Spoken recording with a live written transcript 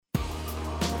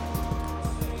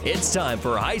It's time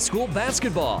for high school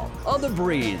basketball on The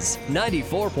Breeze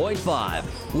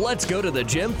 94.5. Let's go to the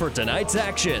gym for tonight's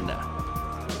action.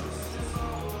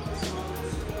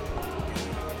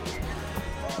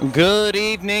 Good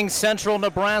evening, Central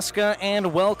Nebraska,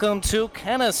 and welcome to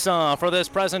Kenesaw for this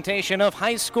presentation of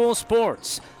high school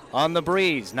sports on The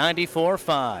Breeze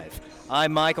 94.5.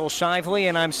 I'm Michael Shively,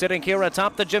 and I'm sitting here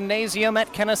atop the gymnasium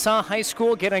at Kenesaw High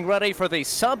School getting ready for the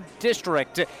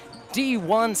Sub-District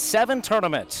D1-7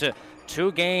 tournament.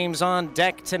 2 games on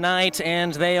deck tonight,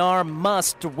 and they are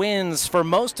must-wins. For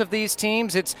most of these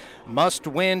teams, it's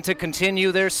must-win to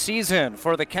continue their season.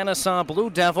 For the Kenesaw Blue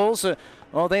Devils,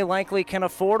 they likely can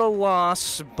afford a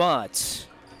loss, but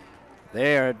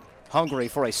they're hungry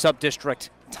for a Sub-District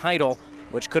title,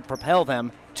 which could propel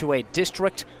them to a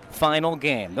district final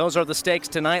game. Those are the stakes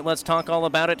tonight. Let's talk all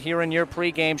about it here in your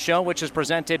pregame show, which is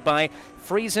presented by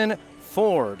Friesen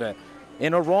Ford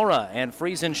in Aurora and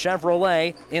Friesen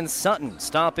Chevrolet in Sutton.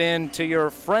 Stop in to your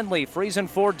friendly Friesen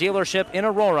Ford dealership in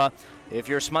Aurora. If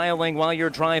you're smiling while you're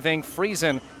driving,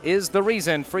 Friesen is the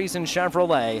reason. Friesen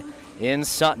Chevrolet in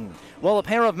Sutton. Well, a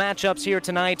pair of matchups here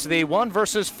tonight. The 1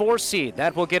 versus 4 seed,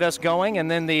 that will get us going,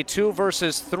 and then the 2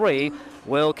 versus 3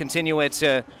 will continue it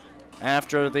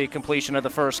after the completion of the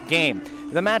first game.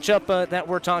 The matchup that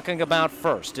we're talking about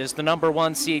first is the number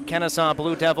 1 seed Kenesaw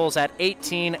Blue Devils at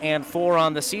 18-4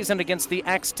 on the season against the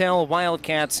Axtell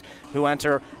Wildcats, who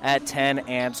enter at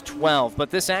 10-12. But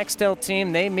this Axtell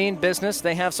team, they mean business.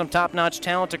 They have some top-notch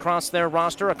talent across their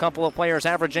roster, a couple of players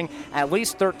averaging at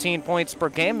least 13 points per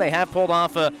game. They have pulled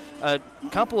off a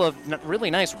couple of really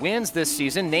nice wins this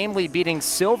season, namely beating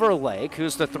Silver Lake,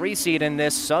 who's the 3 seed in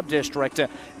this sub-district.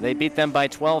 They beat them by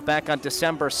 12 back on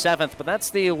December 7th, but that's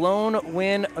the lone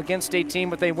win against a team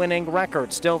with a winning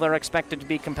record. Still, they're expected to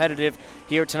be competitive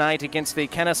here tonight against the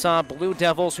Kenesaw Blue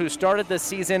Devils, who started the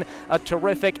season a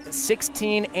terrific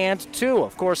 16-2.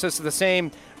 Of course, this is the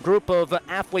same group of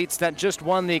athletes that just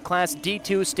won the Class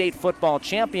D2 State Football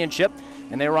Championship,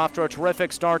 and they were off to a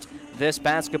terrific start this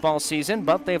basketball season,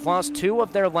 but they've lost 2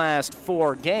 of their last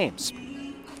 4 games.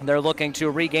 They're looking to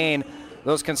regain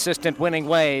those consistent winning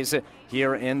ways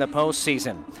here in the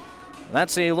postseason.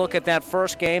 That's a look at that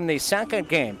first game. The second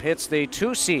game pits the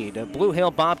 2 seed Blue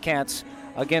Hill Bobcats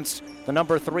against the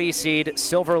number 3 seed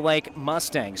Silver Lake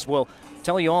Mustangs. We'll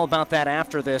tell you all about that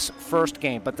after this first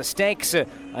game. But the stakes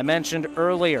I mentioned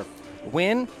earlier: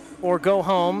 win or go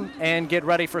home and get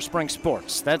ready for spring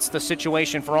sports. That's the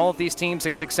situation for all of these teams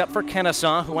except for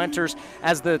Kenesaw, who enters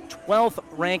as the 12th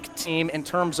ranked team in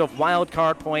terms of wild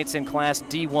card points in Class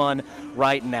D1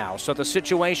 right now. So the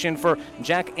situation for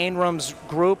Jack Ainram's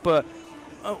group,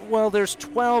 there's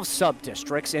 12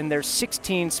 sub-districts, and there's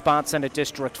 16 spots in a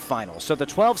district final. So the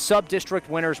 12 sub-district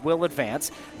winners will advance.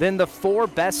 Then the 4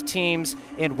 best teams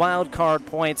in wild card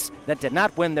points that did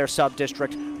not win their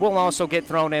sub-district will also get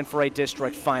thrown in for a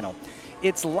district final.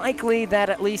 It's likely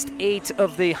that at least 8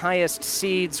 of the highest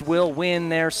seeds will win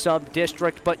their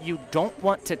sub-district, but you don't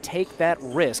want to take that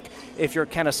risk if you're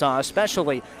Kenesaw,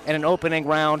 especially in an opening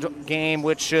round game,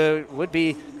 which would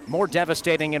be more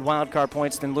devastating in wildcard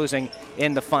points than losing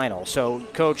in the final. So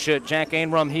Coach Jack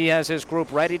Ainram, he has his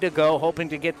group ready to go, hoping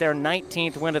to get their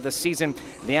 19th win of the season.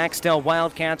 The Axtell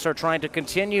Wildcats are trying to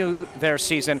continue their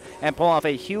season and pull off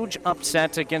a huge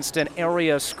upset against an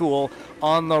area school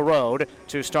on the road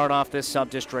to start off this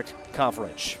sub-district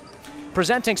coverage.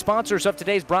 Presenting sponsors of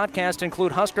today's broadcast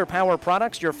include Husker Power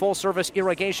Products, your full-service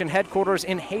irrigation headquarters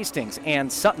in Hastings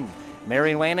and Sutton.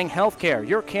 Mary Lanning Healthcare,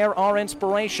 your care, our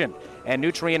inspiration. And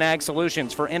Nutrien Ag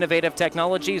Solutions for innovative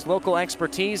technologies, local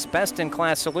expertise,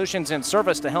 best-in-class solutions and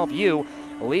service to help you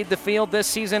lead the field this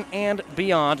season and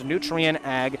beyond. Nutrien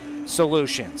Ag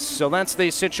Solutions. So that's the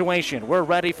situation. We're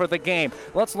ready for the game.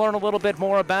 Let's learn a little bit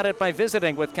more about it by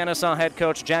visiting with Kenesaw head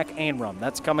coach Jack Ainram.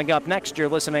 That's coming up next. You're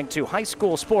listening to High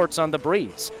School Sports on The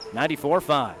Breeze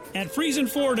 94.5. At Friesen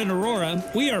Ford in Aurora,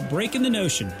 we are breaking the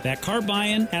notion that car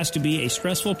buying has to be a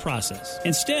stressful process.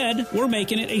 Instead, we're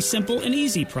making it a simple and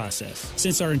easy process,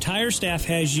 since our entire staff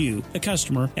has you, the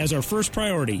customer, as our first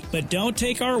priority. But don't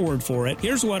take our word for it.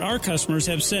 Here's what our customers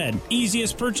have said.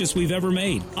 Easiest purchase we've ever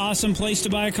made. Awesome place to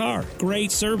buy a car.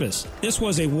 Great service. This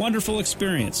was a wonderful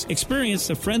experience. Experience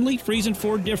the friendly Friesen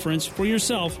Ford difference for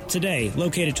yourself today.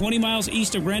 Located 20 miles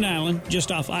east of Grand Island,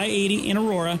 just off I-80 in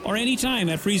Aurora, or anytime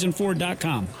at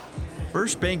FriesenFord.com.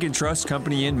 First Bank and Trust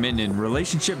Company in Minden.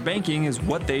 Relationship banking is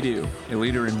what they do. A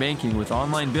leader in banking with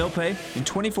online bill pay and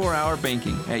 24-hour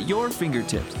banking at your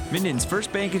fingertips. Minden's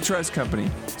First Bank and Trust Company.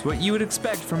 It's what you would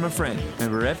expect from a friend.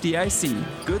 Member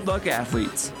FDIC. Good luck,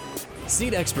 athletes.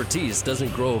 Seed expertise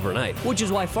doesn't grow overnight, which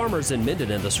is why farmers in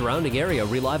Minden and the surrounding area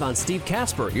rely on Steve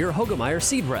Casper, your Hoegemeyer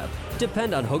seed rep.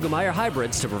 Depend on Hoegemeyer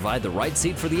hybrids to provide the right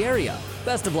seed for the area.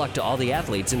 Best of luck to all the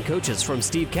athletes and coaches from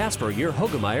Steve Casper, your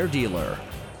Hoegemeyer dealer.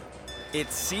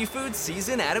 It's seafood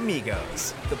season at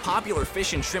Amigos. The popular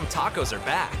fish and shrimp tacos are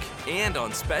back and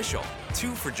on special.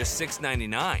 2 for just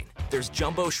 $6.99. There's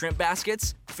jumbo shrimp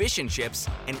baskets, fish and chips,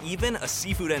 and even a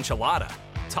seafood enchilada.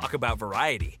 Talk about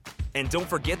variety. And don't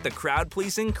forget the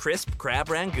crowd-pleasing crisp crab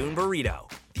rangoon burrito.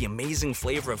 The amazing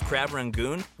flavor of crab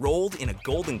rangoon rolled in a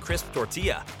golden crisp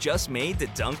tortilla just made to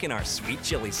dunk in our sweet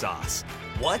chili sauce.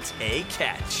 What a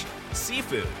catch!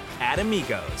 Seafood at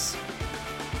Amigos.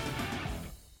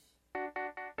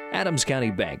 Adams County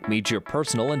Bank meets your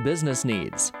personal and business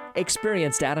needs.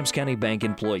 Experienced Adams County Bank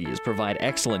employees provide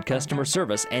excellent customer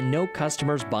service and know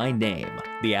customers by name.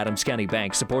 The Adams County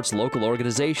Bank supports local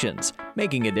organizations,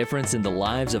 making a difference in the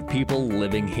lives of people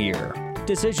living here.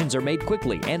 Decisions are made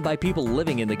quickly and by people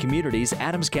living in the communities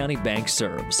Adams County Bank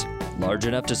serves. Large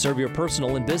enough to serve your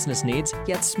personal and business needs,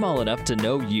 yet small enough to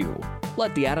know you.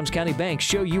 Let the Adams County Bank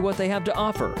show you what they have to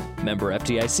offer. Member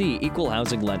FDIC, Equal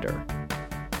Housing Lender.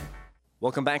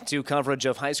 Welcome back to coverage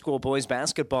of high school boys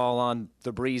basketball on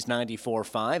the Breeze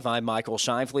 94.5. I'm Michael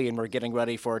Shively, and we're getting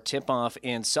ready for a tip-off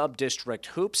in sub-district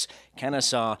hoops.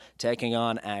 Kenesaw taking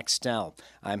on Axtell.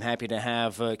 I'm happy to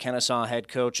have Kenesaw head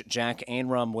coach Jack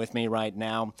Ainrum with me right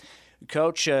now.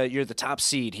 Coach, you're the top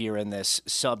seed here in this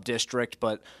sub-district,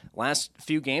 but last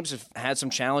few games have had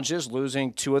some challenges,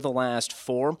 losing 2 of the last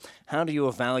 4. How do you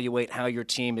evaluate how your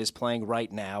team is playing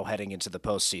right now heading into the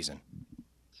postseason?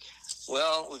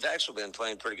 Well, we've actually been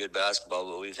playing pretty good basketball,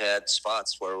 but we've had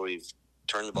spots where we've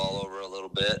turned the ball over a little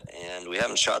bit, and we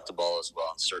haven't shot the ball as well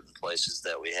in certain places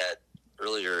that we had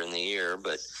earlier in the year,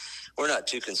 but we're not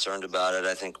too concerned about it.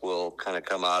 I think we'll kind of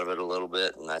come out of it a little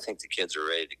bit, and I think the kids are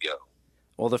ready to go.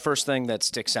 Well, the first thing that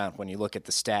sticks out when you look at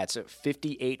the stats,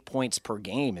 58 points per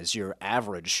game is your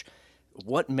average.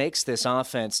 What makes this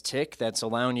offense tick that's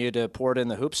allowing you to pour it in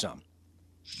the hoop some?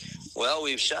 Well,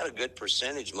 we've shot a good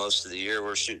percentage most of the year.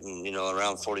 We're shooting,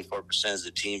 around 44% as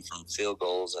a team from field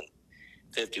goals and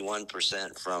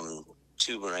 51% from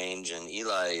two range. And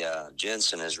Eli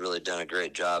Jensen has really done a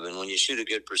great job. And when you shoot a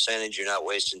good percentage, you're not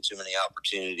wasting too many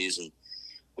opportunities. And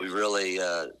we've really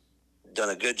done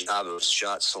a good job of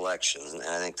shot selection. And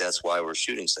I think that's why we're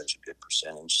shooting such a good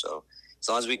percentage. So as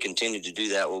long as we continue to do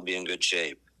that, we'll be in good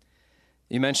shape.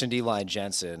 You mentioned Eli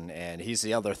Jensen, and he's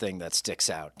the other thing that sticks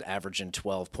out, averaging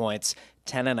 12 points,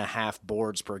 10.5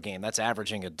 boards per game. That's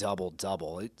averaging a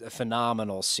double-double, a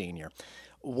phenomenal senior.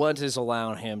 What is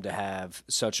allowing him to have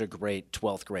such a great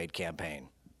 12th grade campaign?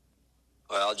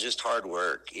 Well, just hard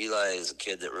work. Eli is a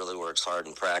kid that really works hard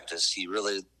in practice. He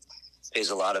really pays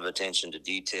a lot of attention to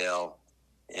detail,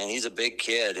 and he's a big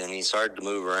kid, and he's hard to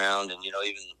move around. And,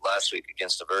 even last week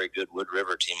against a very good Wood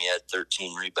River team, he had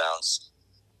 13 rebounds.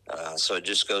 So it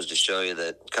just goes to show you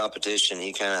that competition,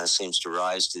 he kind of seems to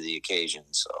rise to the occasion.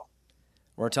 So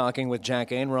we're talking with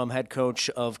Jack Ainrum, head coach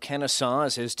of Kenesaw,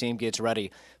 as his team gets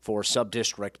ready for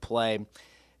sub-district play.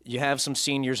 You have some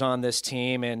seniors on this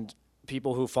team, and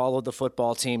people who followed the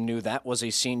football team knew that was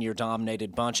a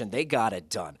senior-dominated bunch, and they got it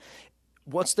done.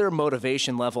 What's their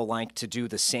motivation level like to do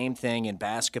the same thing in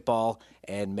basketball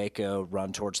and make a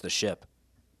run towards the ship?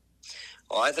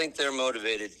 Well, I think they're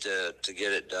motivated to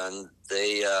get it done.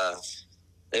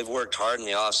 They've worked hard in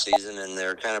the off season, and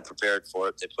they're kind of prepared for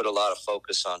it. They put a lot of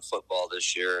focus on football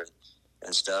this year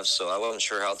and stuff. So I wasn't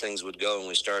sure how things would go when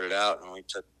we started out, and we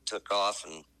took off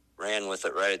and ran with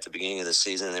it right at the beginning of the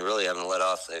season. And they really haven't let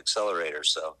off the accelerator.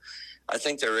 So I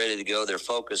think they're ready to go. They're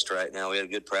focused right now. We had a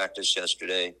good practice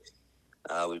yesterday.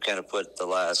 We've kind of put the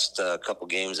last couple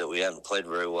games that we haven't played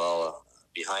very well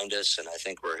behind us, and I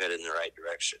think we're headed in the right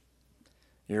direction.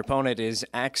 Your opponent is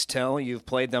Axtell. You've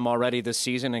played them already this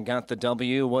season and got the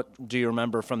W. What do you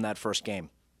remember from that first game?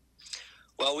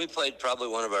 Well, we played probably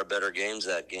one of our better games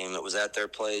that game. It was at their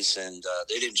place, and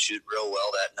they didn't shoot real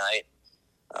well that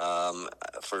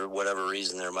night for whatever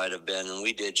reason there might have been. And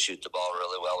we did shoot the ball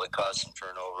really well. We caused some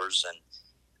turnovers,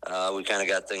 and we kind of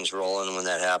got things rolling. And when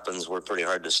that happens, we're pretty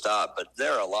hard to stop. But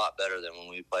they're a lot better than when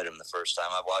we played them the first time.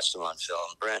 I've watched them on film.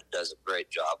 Brent does a great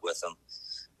job with them,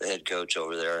 the head coach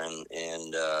over there,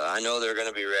 and I know they're going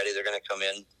to be ready. They're going to come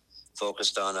in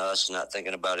focused on us, not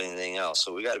thinking about anything else.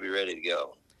 So we got to be ready to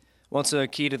go. What's a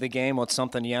key to the game? What's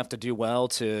something you have to do well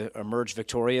to emerge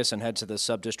victorious and head to the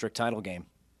sub-district title game?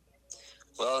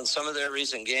 Well, in some of their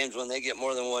recent games, when they get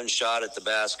more than one shot at the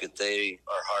basket, they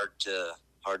are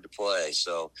hard to play.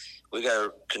 So we got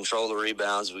to control the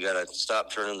rebounds. We got to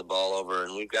stop turning the ball over,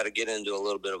 and we've got to get into a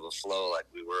little bit of a flow like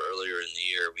we were earlier in the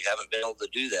year. We haven't been able to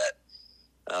do that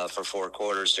for 4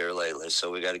 quarters here lately.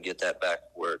 So we got to get that back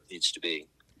where it needs to be.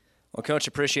 Well, Coach,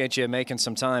 appreciate you making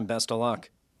some time. Best of luck.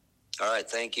 All right,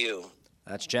 thank you.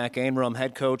 That's Jack Ainrum,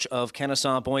 head coach of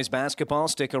Kenesaw boys basketball.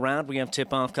 Stick around. We have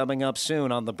tip-off coming up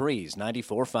soon on The Breeze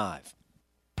 94.5.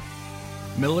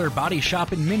 Miller Body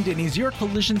Shop in Minden is your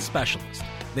collision specialist.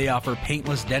 They offer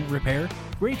paintless dent repair,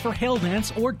 great for hail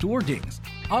dents or door dings,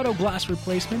 auto glass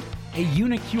replacement, a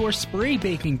Unicure spray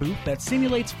baking booth that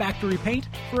simulates factory paint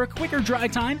for a quicker dry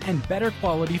time and better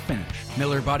quality finish.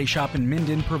 Miller Body Shop in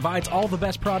Minden provides all the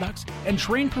best products and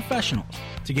trained professionals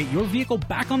to get your vehicle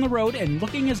back on the road and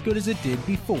looking as good as it did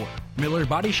before. Miller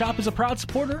Body Shop is a proud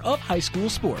supporter of high school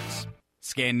sports.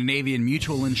 Scandinavian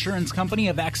Mutual Insurance Company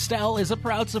of Axtell is a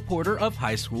proud supporter of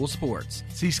high school sports.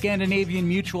 See Scandinavian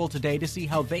Mutual today to see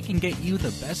how they can get you the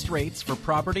best rates for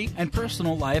property and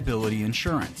personal liability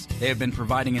insurance. They have been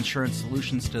providing insurance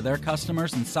solutions to their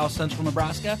customers in South Central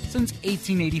Nebraska since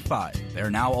 1885.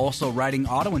 They're now also writing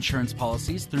auto insurance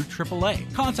policies through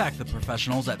AAA. Contact the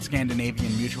professionals at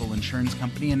Scandinavian Mutual Insurance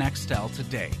Company in Axtell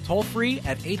today. Toll free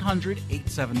at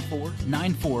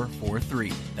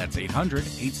 800-874-9443. That's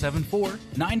 800-874-9443.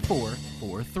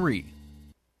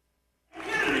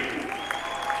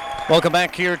 Welcome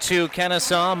back here to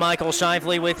Kenesaw. Michael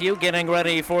Shively with you, getting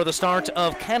ready for the start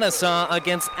of Kenesaw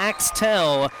against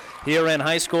Axtell here in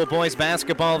high school boys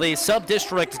basketball, the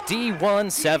sub-district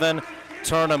D1-7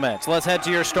 tournament. Let's head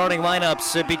to your starting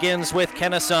lineups. It begins with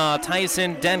Kenesaw.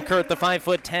 Tyson Denkert, the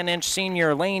 5'10"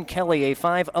 senior. Lane Kelly, a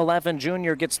 5'11"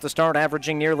 junior, gets the start,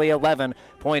 averaging nearly 11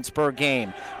 points per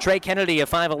game. Trey Kennedy, a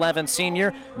 5'11"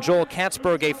 senior. Joel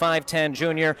Katzberg, a 5'10"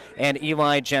 junior. And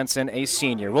Eli Jensen, a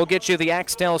senior. We'll get you the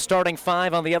Axtell starting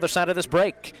 5 on the other side of this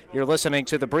break. You're listening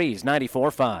to The Breeze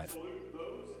 94.5.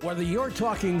 Whether you're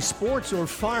talking sports or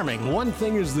farming, one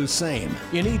thing is the same.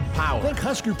 You need power. Think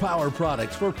Husker Power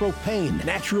products for propane,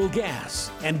 natural gas,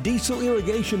 and diesel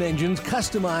irrigation engines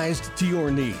customized to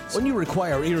your needs. When you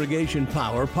require irrigation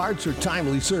power, parts, or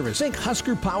timely service, think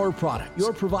Husker Power products,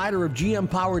 your provider of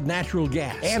GM-powered natural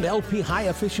gas and LP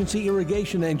high-efficiency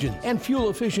irrigation engines and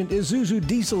fuel-efficient Isuzu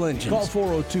diesel engines. Call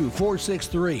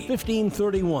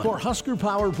 402-463-1531 for Husker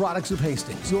Power products of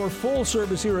Hastings, your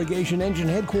full-service irrigation engine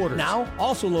headquarters. Now,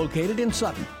 also located in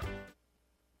Sutton.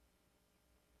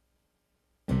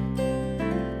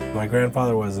 My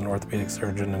grandfather was an orthopedic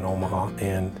surgeon in Omaha,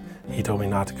 and he told me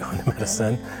not to go into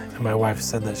medicine. And my wife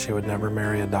said that she would never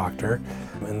marry a doctor.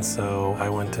 And so I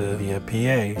went to be a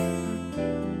PA.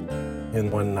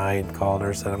 And one night called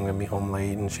her, said I'm going to be home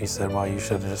late, and she said, well, you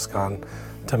should have just gone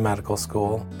to medical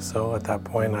school. So at that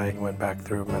point I went back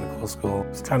through medical school.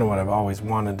 It's kind of what I've always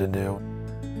wanted to do.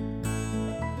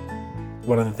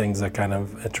 One of the things that kind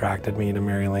of attracted me to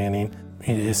Mary Lanning,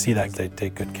 you see that they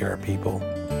take good care of people.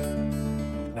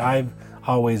 I've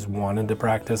always wanted to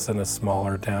practice in a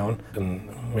smaller town, and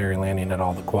Mary Lanning had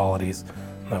all the qualities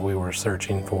that we were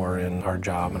searching for in our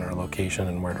job and our location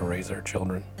and where to raise our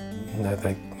children. And I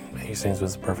think Hastings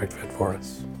was the perfect fit for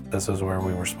us. This is where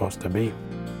we were supposed to be.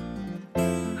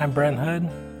 I'm Brent Hood,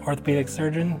 orthopedic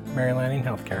surgeon, Mary Lanning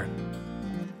Healthcare.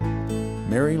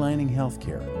 Mary Lanning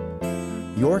Healthcare.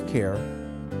 Your care,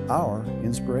 our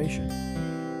inspiration.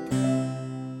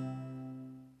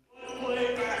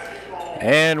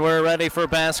 And we're ready for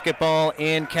basketball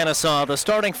in Kenesaw. The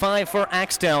starting 5 for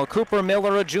Axtell: Cooper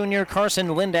Miller, a junior;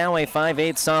 Carson Lindau, a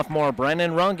 5'8" sophomore;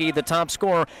 Brennan Runge, the top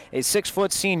scorer, a 6'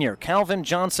 senior; Calvin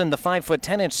Johnson, the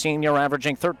 5'10" senior,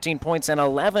 averaging 13 points and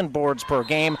 11 boards per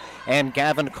game; and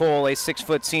Gavin Cole, a 6'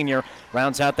 senior,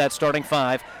 rounds out that starting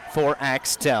 5 for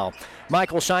Axtell.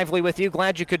 Michael Shively with you.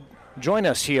 Glad you could join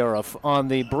us here on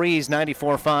the Breeze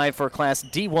 94.5 for Class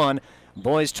D1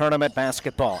 Boys Tournament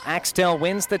Basketball. Axtell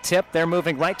wins the tip. They're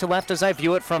moving right to left as I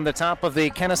view it from the top of the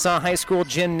Kenesaw High School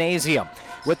Gymnasium.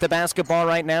 With the basketball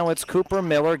right now, it's Cooper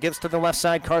Miller. Gives to the left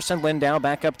side, Carson Lindau.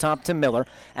 Back up top to Miller.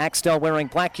 Axtell wearing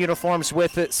black uniforms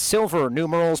with silver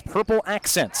numerals, purple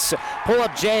accents.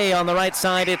 Pull-up J on the right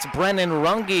side. It's Brennan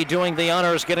Runge doing the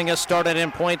honors, getting us started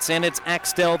in points, and it's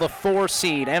Axtell, the 4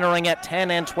 seed, entering at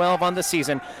 10-12 on the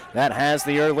season. That has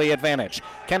the early advantage.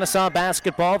 Kenesaw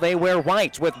basketball, they wear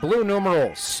white with blue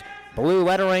numerals, blue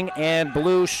lettering, and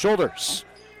blue shoulders.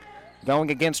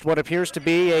 Going against what appears to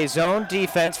be a zone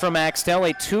defense from Axtell,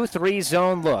 a 2-3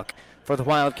 zone look for the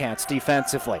Wildcats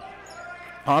defensively.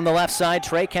 On the left side,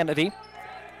 Trey Kennedy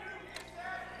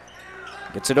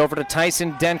gets it over to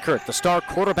Tyson Denkert, the star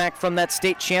quarterback from that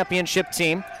state championship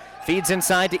team. Feeds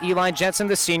inside to Eli Jensen,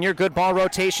 the senior. Good ball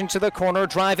rotation to the corner,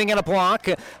 driving and a block.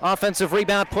 Offensive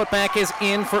rebound putback is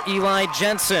in for Eli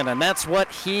Jensen, and that's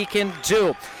what he can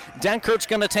do. Denkert's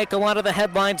going to take a lot of the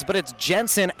headlines, but it's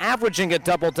Jensen averaging a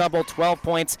double-double, 12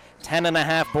 points,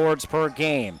 10.5 boards per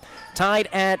game. Tied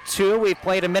at 2. We've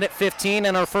played 1:15,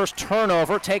 and our first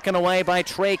turnover taken away by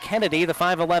Trey Kennedy, the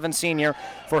 5'11 senior,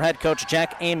 for head coach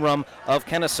Jack Ainrum of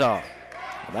Kenesaw.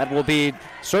 That will be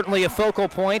certainly a focal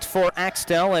point for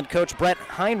Axtell and Coach Brett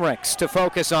Heinrichs to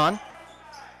focus on.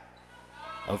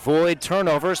 Avoid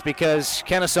turnovers because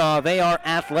Kenesaw, they are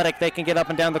athletic. They can get up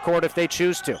and down the court if they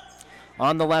choose to.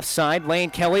 On the left side,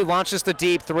 Lane Kelly launches the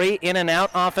deep three, in and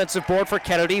out, offensive board for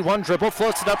Kennedy. One dribble,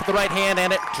 floats it up with the right hand,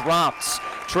 and it drops.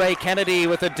 Trey Kennedy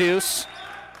with a deuce.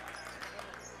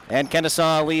 And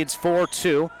Kenesaw leads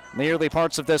 4-2, nearly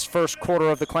parts of this first quarter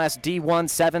of the Class D1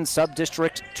 7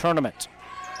 Sub-District Tournament.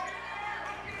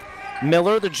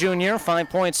 Miller, the junior, 5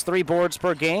 points, 3 boards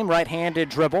per game, right-handed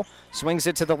dribble. Swings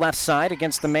it to the left side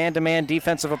against the man-to-man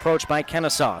defensive approach by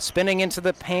Kenesaw. Spinning into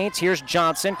the paint, here's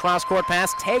Johnson. Cross-court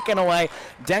pass taken away.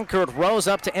 Denkert rose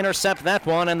up to intercept that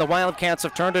one, and the Wildcats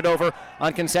have turned it over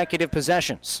on consecutive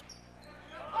possessions.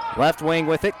 Left wing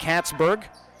with it, Katzberg.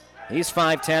 He's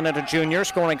 5'10 and a junior,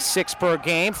 scoring 6 per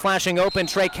game. Flashing open,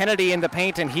 Trey Kennedy in the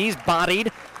paint, and he's bodied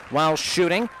while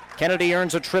shooting. Kennedy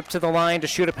earns a trip to the line to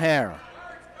shoot a pair.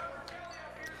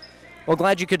 Well,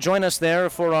 glad you could join us there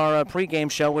for our pregame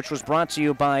show, which was brought to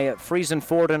you by Friesen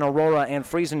Ford in Aurora and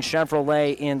Friesen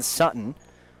Chevrolet in Sutton.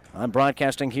 I'm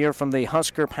broadcasting here from the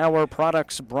Husker Power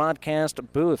Products broadcast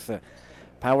booth,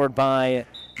 powered by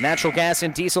natural gas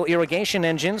and diesel irrigation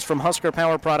engines from Husker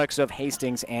Power Products of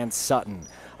Hastings and Sutton.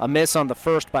 A miss on the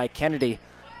first by Kennedy.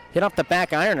 Hit off the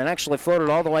back iron and actually floated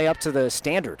all the way up to the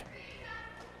standard.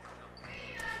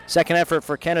 Second effort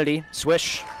for Kennedy.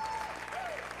 Swish.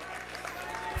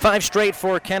 5 straight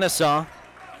for Kenesaw.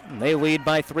 They lead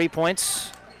by 3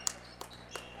 points.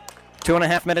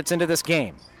 2.5 minutes into this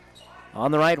game. On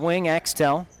the right wing,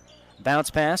 Axtell. Bounce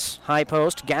pass, high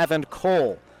post, Gavin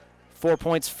Cole. 4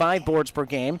 points, 5 boards per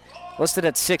game. Listed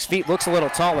at 6 feet, looks a little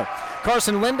taller.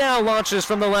 Carson Lindau launches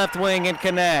from the left wing and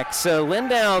connects.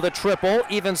 Lindau, the triple,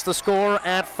 evens the score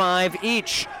at 5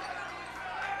 each.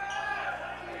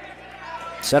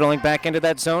 Settling back into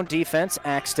that zone defense,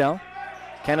 Axtell.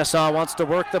 Kenesaw wants to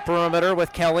work the perimeter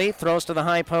with Kelly. Throws to the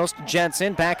high post.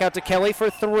 Jensen back out to Kelly for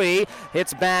 3.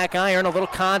 Hits back iron. A little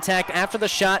contact after the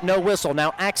shot. No whistle.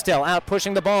 Now Axtell out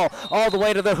pushing the ball all the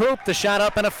way to the hoop. The shot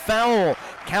up and a foul.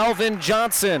 Calvin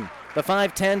Johnson, the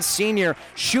 5'10 senior,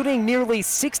 shooting nearly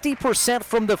 60%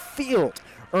 from the field,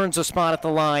 earns a spot at the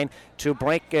line to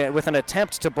break with an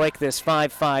attempt to break this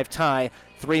 5-5 tie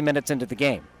 3 minutes into the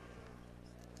game.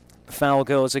 The foul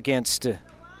goes against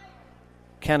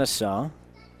Kenesaw.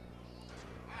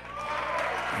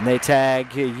 And they tag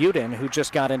Uden, who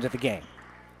just got into the game.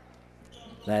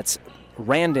 That's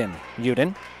Randon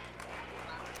Uden.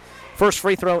 First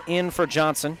free throw in for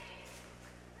Johnson.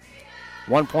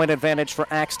 1 point advantage for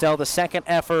Axtell. The second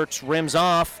effort rims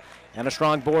off, and a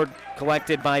strong board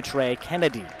collected by Trey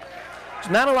Kennedy. There's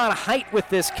not a lot of height with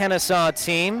this Kenesaw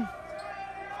team.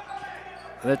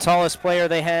 The tallest player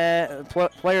they have,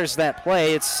 players that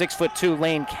play, it's 6'2"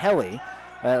 Lane Kelly.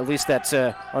 At least that's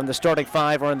on the starting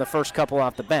 5 or in the first couple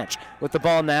off the bench. With the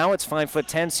ball now, it's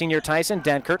 5'10" senior Tyson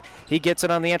Denkert. He gets it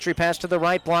on the entry pass to the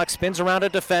right block, spins around a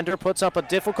defender, puts up a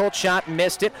difficult shot,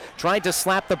 missed it, tried to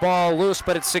slap the ball loose,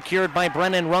 but it's secured by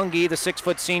Brennan Runge, the 6'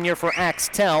 senior for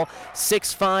Axtell.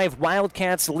 6-5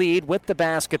 Wildcats lead with the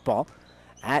basketball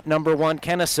at number 1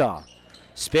 Kenesaw.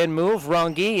 Spin move,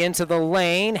 Runge into the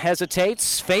lane,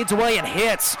 hesitates, fades away and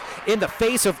hits in the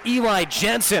face of Eli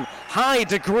Jensen. High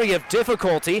degree of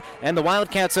difficulty, and the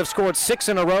Wildcats have scored 6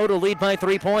 in a row to lead by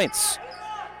 3 points.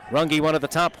 Runge, one of the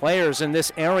top players in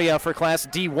this area for Class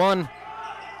D1,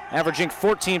 averaging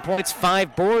 14 points,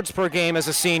 5 boards per game as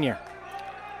a senior.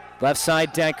 Left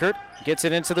side, Denkert gets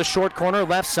it into the short corner,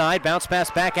 left side, bounce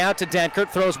pass back out to Denkert,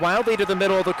 throws wildly to the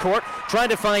middle of the court, trying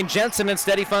to find Jensen,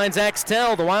 instead he finds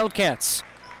Axtell. The Wildcats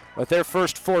with their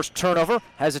first forced turnover.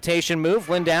 Hesitation move,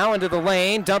 Lindau into the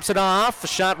lane, dumps it off, the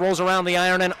shot rolls around the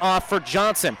iron and off for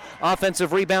Johnson.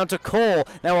 Offensive rebound to Cole,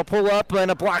 now a pull up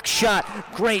and a block shot.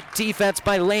 Great defense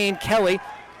by Lane Kelly,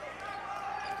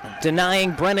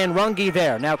 denying Brennan Runge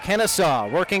there. Now Kenesaw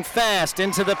working fast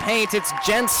into the paint. It's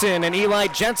Jensen, and Eli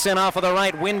Jensen off of the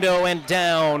right window and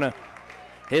down.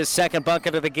 His second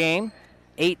bucket of the game,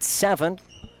 8-7.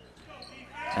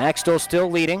 Axtell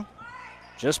still leading,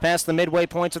 just past the midway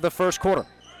point of the first quarter.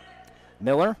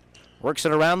 Miller works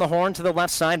it around the horn to the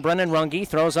left side. Brennan Runge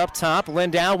throws up top.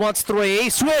 Lindau wants 3.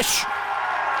 Swish!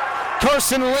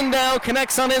 Carson Lindau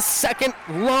connects on his second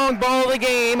long ball of the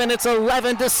game, and it's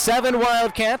 11-7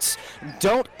 Wildcats.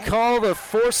 Don't call the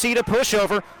 4 seed a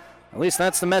pushover. At least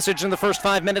that's the message in the first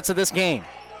 5 minutes of this game.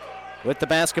 With the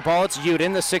basketball, it's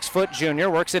Uden, the 6-foot junior,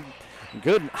 works it.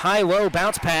 Good high-low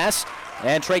bounce pass,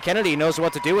 and Trey Kennedy knows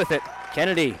what to do with it.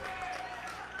 Kennedy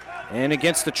in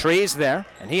against the trees there,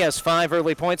 and he has 5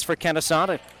 early points for Kenesaw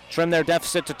to trim their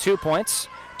deficit to 2 points.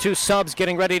 2 subs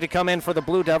getting ready to come in for the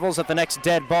Blue Devils at the next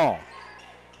dead ball.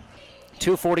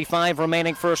 2:45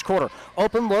 remaining first quarter.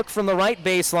 Open look from the right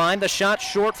baseline. The shot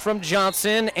short from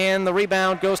Johnson, and the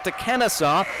rebound goes to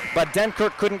Kenesaw, but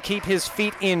Denkert couldn't keep his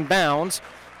feet in bounds,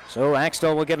 so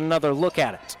Axtell will get another look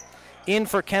at it. In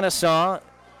for Kenesaw,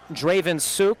 Draven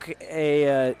Suk,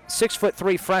 a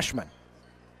 6'3" freshman.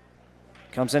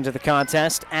 Comes into the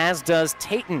contest, as does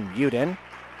Tayton Uden,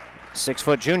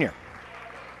 6-foot junior.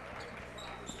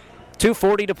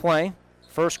 2:40 to play,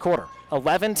 first quarter.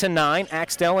 11-9,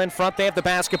 Axtell in front. They have the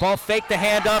basketball. Fake the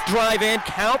handoff, drive in,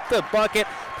 count the bucket,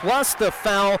 plus the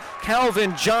foul.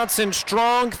 Calvin Johnson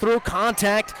strong through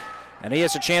contact, and he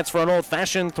has a chance for an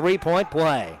old-fashioned three-point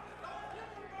play.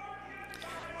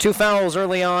 2 fouls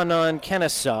early on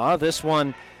Kenesaw. This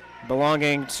one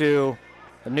belonging to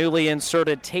the newly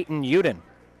inserted Tayton Uden.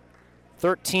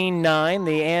 13-9,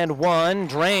 the and one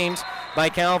drained by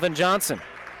Calvin Johnson.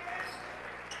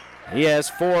 He has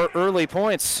 4 early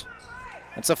points.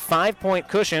 That's a 5-point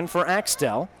cushion for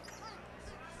Axtell.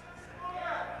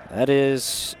 That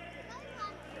is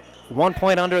 1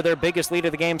 point under their biggest lead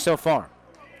of the game so far.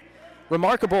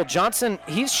 Remarkable, Johnson,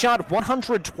 he's shot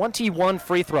 121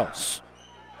 free throws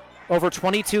over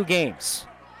 22 games.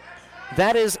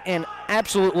 That is an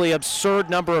absolutely absurd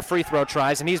number of free throw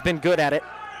tries, and he's been good at it.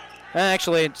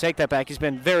 Actually, take that back. He's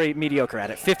been very mediocre at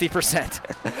it,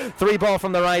 50%. 3 ball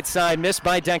from the right side, missed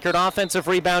by Denkert. Offensive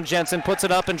rebound, Jensen puts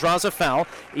it up and draws a foul.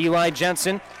 Eli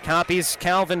Jensen copies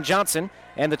Calvin Johnson,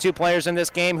 and the 2 players in this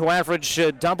game who average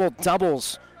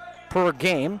double-doubles per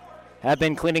game have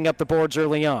been cleaning up the boards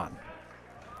early on.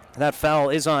 That foul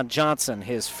is on Johnson,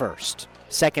 his first.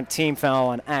 Second team foul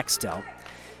on Axtell.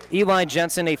 Eli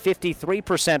Jensen, a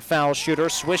 53% foul shooter,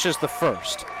 swishes the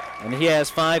first, and he has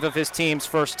 5 of his team's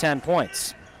first 10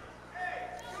 points.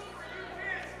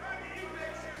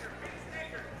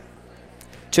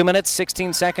 Two minutes,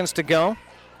 16 seconds to go.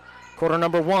 Quarter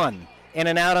number 1. In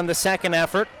and out on the second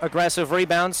effort. Aggressive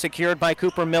rebound secured by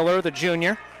Cooper Miller, the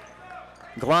junior.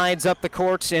 Glides up the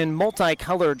court in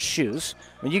multicolored shoes.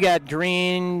 When you got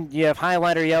green, you have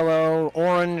highlighter yellow,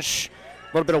 orange,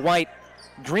 a little bit of white,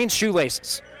 green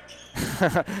shoelaces.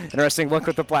 Interesting look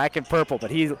with the black and purple,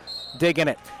 but he's digging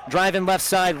it. Driving left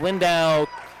side, Lindau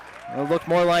looked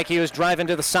more like he was driving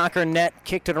to the soccer net,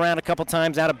 kicked it around a couple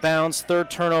times out of bounds. 3rd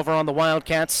turnover on the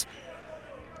Wildcats.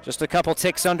 Just a couple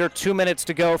ticks under 2 minutes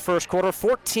to go first quarter.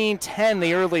 14-10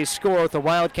 the early score with the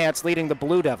Wildcats leading the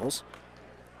Blue Devils.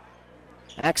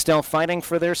 Axtell fighting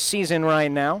for their season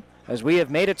right now. As we have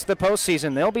made it to the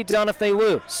postseason, they'll be done if they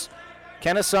lose.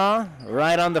 Kenesaw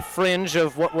right on the fringe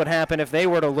of what would happen if they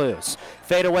were to lose.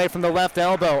 Fade away from the left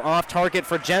elbow, off target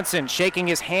for Jensen, shaking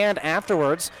his hand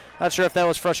afterwards. Not sure if that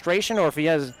was frustration or if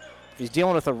he's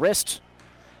dealing with a wrist.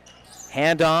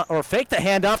 Handoff, or fake the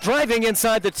handoff, driving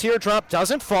inside the teardrop,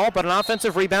 doesn't fall, but an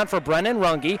offensive rebound for Brennan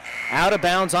Runge, out of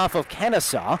bounds off of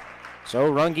Kenesaw.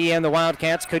 So Runge and the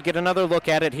Wildcats could get another look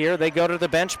at it here. They go to the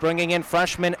bench, bringing in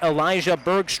freshman Elijah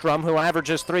Bergstrom, who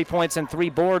averages 3 points and 3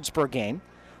 boards per game.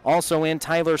 Also in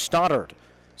Tyler Stoddard,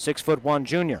 6'1"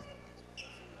 junior.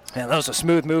 And that was a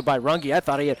smooth move by Runge. I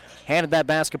thought he had handed that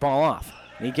basketball off.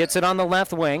 He gets it on the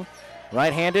left wing.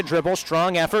 Right-handed dribble,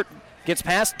 strong effort. Gets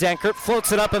past Denkert,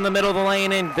 floats it up in the middle of the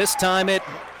lane, and this time it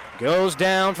goes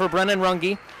down for Brennan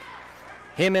Runge.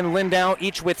 Him and Lindau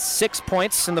each with 6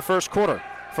 points in the first quarter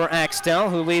for Axtell,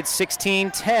 who leads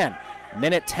 16-10.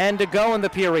 Minute 10 to go in the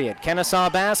period.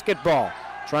 Kenesaw basketball,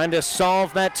 trying to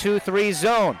solve that 2-3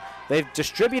 zone. They've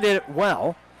distributed it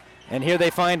well, and here they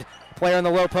find a player in the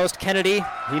low post, Kennedy.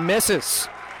 He misses.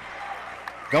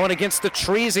 Going against the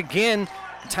trees again,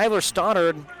 Tyler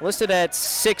Stoddard, listed at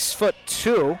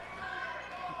 6'2".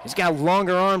 He's got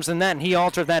longer arms than that, and he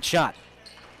altered that shot.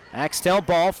 Axtell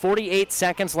ball, 48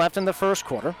 seconds left in the first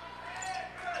quarter.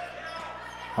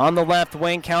 On the left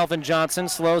wing, Calvin Johnson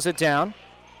slows it down.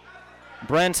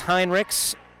 Brent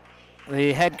Heinrichs,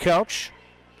 the head coach,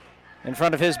 in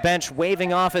front of his bench,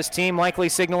 waving off his team, likely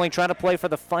signaling trying to play for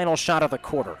the final shot of the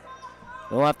quarter.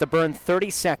 They'll have to burn 30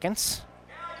 seconds.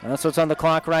 That's what's on the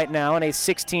clock right now in a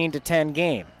 16-10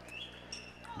 game.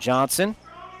 Johnson,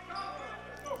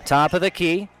 top of the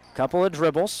key, couple of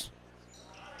dribbles.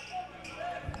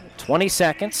 20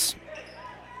 seconds.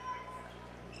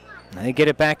 And they get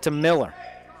it back to Miller.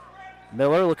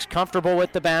 Miller looks comfortable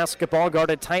with the basketball,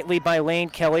 guarded tightly by Lane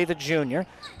Kelly, the junior.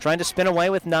 Trying to spin away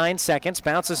with 9 seconds,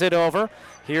 bounces it over.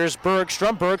 Here's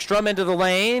Bergstrom. Bergstrom into the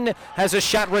lane, has a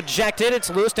shot rejected. It's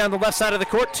loose down the left side of the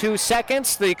court. 2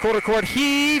 seconds, the quarter court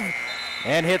heave,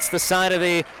 and hits the side of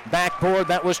the backboard.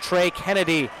 That was Trey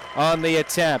Kennedy on the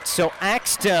attempt. So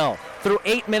Axtell, through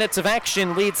 8 minutes of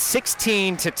action, leads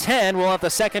 16-10. We'll have the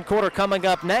second quarter coming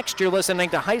up next. You're listening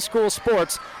to High School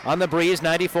Sports on the Breeze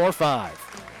 94.5.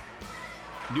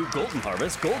 New Golden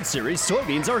Harvest Gold Series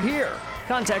soybeans are here.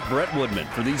 Contact Brett Woodman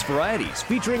for these varieties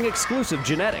featuring exclusive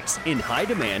genetics in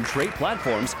high-demand trait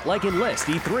platforms like Enlist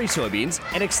E3 soybeans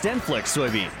and XtendFlex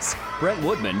soybeans. Brett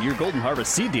Woodman, your Golden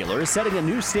Harvest seed dealer, is setting a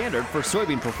new standard for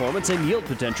soybean performance and yield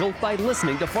potential by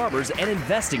listening to farmers and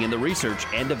investing in the research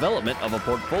and development of a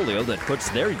portfolio that puts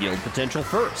their yield potential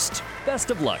first.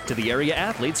 Best of luck to the area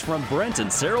athletes from Brent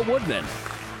and Sarah Woodman.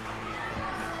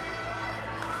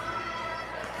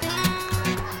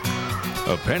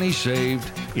 A penny saved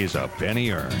is a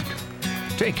penny earned.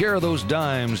 Take care of those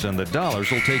dimes and the dollars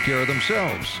will take care of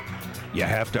themselves. You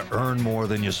have to earn more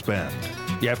than you spend.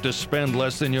 You have to spend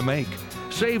less than you make.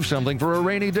 Save something for a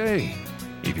rainy day.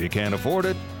 If you can't afford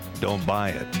it, don't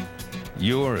buy it.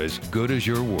 You're as good as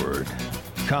your word.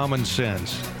 Common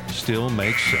sense still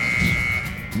makes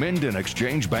sense. Minden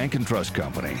Exchange Bank and Trust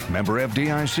Company. Member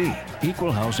FDIC.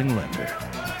 Equal housing lender.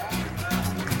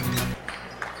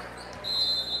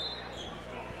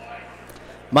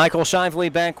 Michael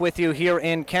Shively back with you here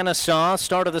in Kenesaw.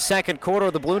 Start of the second quarter,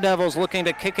 the Blue Devils looking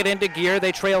to kick it into gear.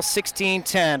 They trail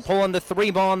 16-10. Pulling the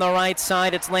 3 ball on the right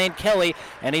side, it's Lane Kelly,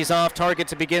 and he's off target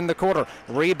to begin the quarter.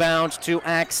 Rebound to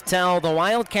Axtell. The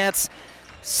Wildcats,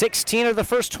 16 of the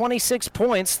first 26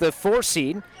 points. The 4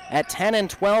 seed at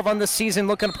 10-12 on the season,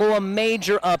 looking to pull a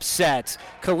major upset.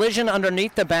 Collision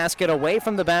underneath the basket, away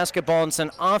from the basketball, and it's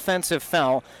an offensive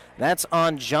foul. That's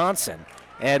on Johnson,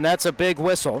 and that's a big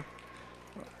whistle.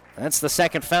 That's the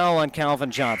second foul on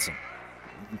Calvin Johnson.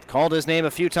 Called his name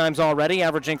a few times already,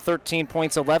 averaging 13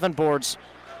 points, 11 boards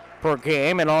per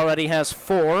game, and already has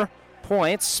 4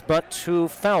 points, but 2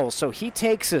 fouls. So he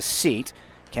takes a seat.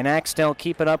 Can Axtell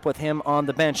keep it up with him on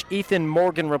the bench? Ethan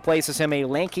Morgan replaces him, a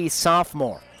lanky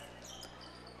sophomore.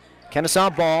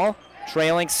 Kenesaw ball,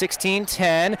 trailing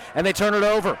 16-10, and they turn it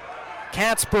over.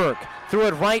 Katzberg threw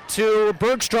it right to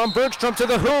Bergstrom. Bergstrom to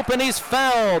the hoop, and he's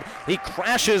fouled. He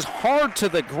crashes hard to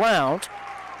the ground.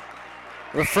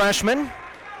 The freshman,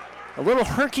 a little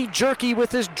herky-jerky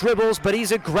with his dribbles, but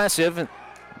he's aggressive.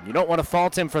 You don't want to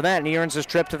fault him for that, and he earns his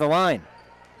trip to the line.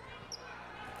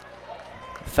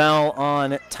 Foul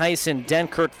on Tyson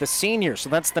Denkert, the senior. So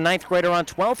that's the 9th grader on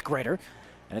 12th grader,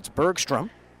 and it's Bergstrom,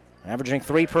 averaging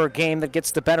 3 per game, that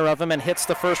gets the better of him and hits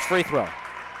the first free throw.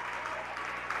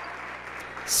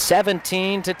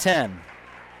 17-10.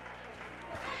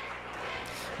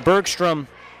 Bergstrom,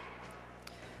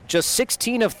 just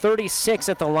 16 of 36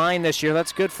 at the line this year.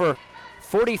 That's good for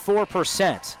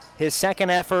 44%. His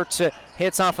second effort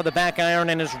hits off of the back iron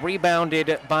and is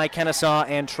rebounded by Kenesaw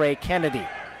and Trey Kennedy.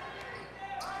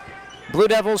 Blue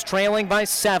Devils trailing by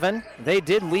 7. They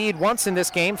did lead once in this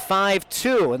game,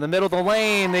 5-2. In the middle of the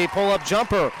lane, the pull-up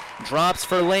jumper drops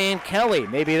for Lane Kelly.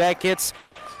 Maybe that gets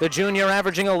the junior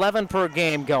averaging 11 per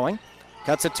game going.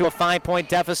 Cuts it to a 5-point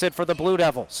deficit for the Blue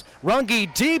Devils.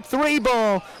 Runge, deep 3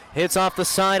 ball. Hits off the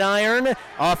side iron.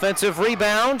 Offensive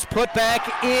rebound. Put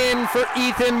back in for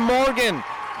Ethan Morgan.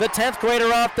 The 10th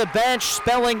grader off the bench,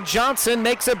 Spelling Johnson,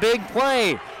 makes a big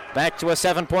play. Back to a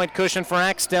 7-point cushion for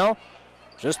Axtell.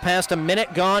 Just past a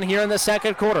minute gone here in the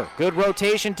second quarter. Good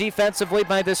rotation defensively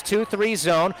by this 2-3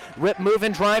 zone. Rip, move,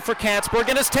 and drive for Katzberg,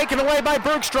 and it's taken away by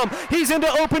Bergstrom. He's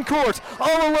into open court,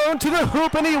 all alone to the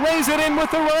hoop, and he lays it in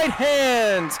with the right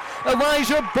hand.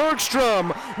 Elijah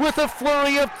Bergstrom with a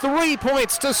flurry of 3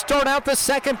 points to start out the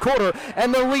second quarter,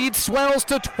 and the lead swells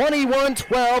to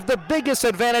 21-12, the biggest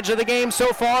advantage of the game so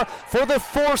far for the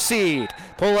 4 seed.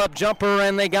 Pull-up jumper,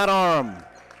 and they got arm.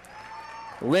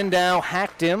 Lindau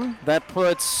hacked him. That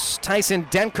puts Tyson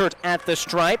Denkert at the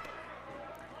stripe.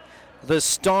 The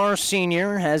star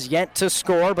senior has yet to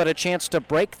score, but a chance to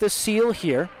break the seal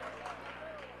here.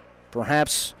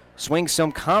 Perhaps swing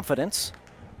some confidence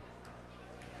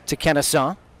to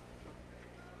Kenesaw.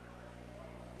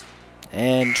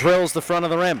 And drills the front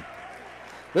of the rim.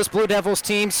 This Blue Devils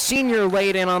team, senior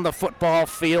laid in on the football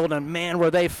field, and man, were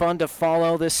they fun to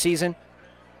follow this season.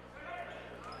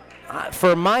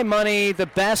 For my money, the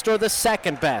best or the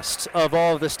second best of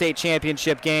all of the state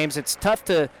championship games. It's tough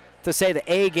to say the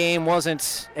A game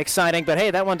wasn't exciting, but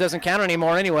hey, that one doesn't count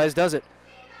anymore anyways, does it?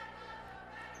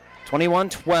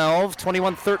 21-12,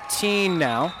 21-13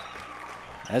 now,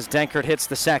 as Denkert hits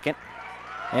the second.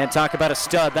 And talk about a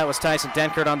stud. That was Tyson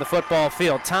Denkert on the football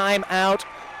field. Timeout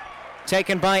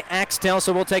taken by Axtell,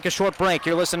 so we'll take a short break.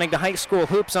 You're listening to High School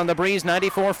Hoops on the Breeze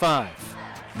 94.5.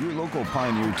 Your local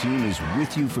Pioneer team is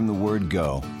with you from the word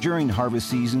go during harvest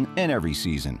season and every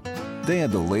season. They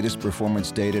have the latest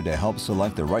performance data to help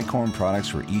select the right corn products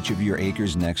for each of your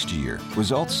acres next year.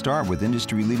 Results start with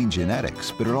industry-leading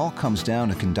genetics, but it all comes down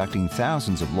to conducting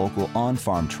thousands of local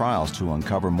on-farm trials to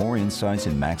uncover more insights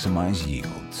and maximize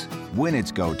yields. When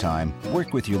it's go time,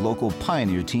 work with your local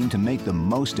Pioneer team to make the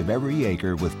most of every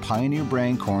acre with Pioneer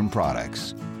brand corn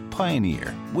products.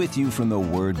 Pioneer, with you from the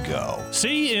word go.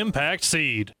 See Impact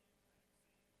Seed.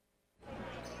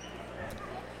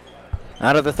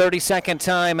 Out of the 32nd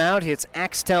timeout, it's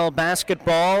Axtell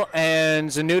basketball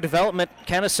and a new development,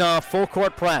 Kenesaw full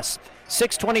court press.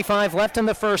 6:25 left in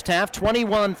the first half,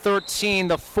 21-13,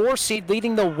 the 4 seed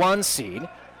leading the 1 seed.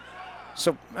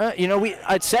 So,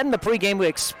 I'd said in the pregame we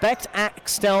expect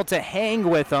Axtell to hang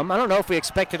with them. I don't know if we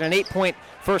expected an 8-point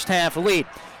first half lead.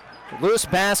 Loose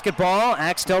basketball,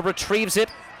 Axtell retrieves it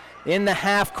in the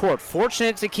half court.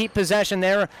 Fortunate to keep possession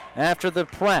there after the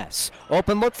press.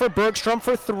 Open look for Bergstrom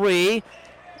for 3.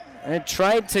 And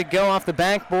tried to go off the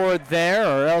backboard there,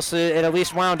 or else it at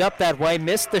least wound up that way.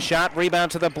 Missed the shot.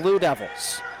 Rebound to the Blue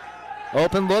Devils.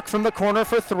 Open look from the corner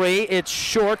for 3. It's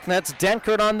short. That's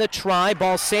Denkert on the try.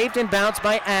 Ball saved and bounced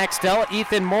by Axtell.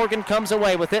 Ethan Morgan comes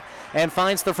away with it and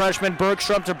finds the freshman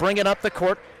Bergstrom to bring it up the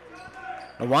court.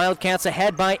 The Wildcats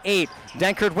ahead by 8.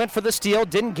 Denkert went for the steal,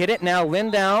 didn't get it. Now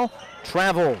Lindau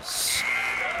travels.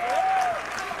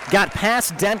 Got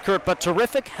past Denkert, but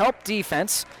terrific help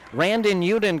defense. Randon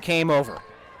Uden came over.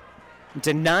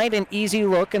 Denied an easy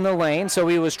look in the lane, so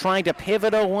he was trying to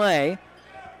pivot away.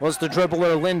 Was the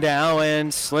dribbler Lindau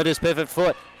and slid his pivot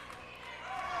foot.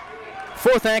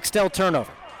 4th Axtell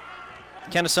turnover.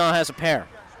 Kenesaw has a pair.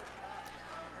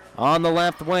 On the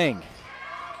left wing.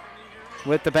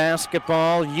 With the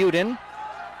basketball, Uden.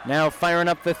 Now firing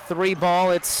up the 3 ball,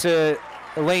 it's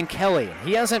Elaine Kelly.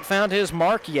 He hasn't found his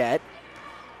mark yet.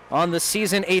 On the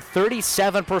season, a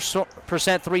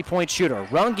 37% three-point shooter.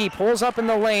 Runge pulls up in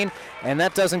the lane, and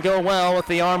that doesn't go well with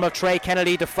the arm of Trey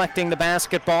Kennedy deflecting the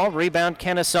basketball. Rebound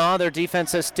Kenesaw. Their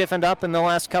defense has stiffened up in the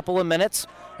last couple of minutes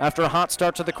after a hot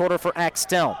start to the quarter for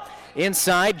Axtell.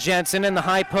 Inside, Jensen in the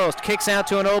high post. Kicks out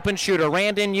to an open shooter.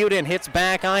 Randon Uden hits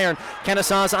back iron.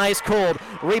 Kenesaw's ice cold.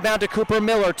 Rebound to Cooper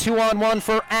Miller. 2-on-1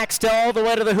 for Axtell all the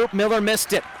way to the hoop. Miller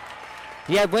missed it.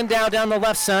 He had Lindau down the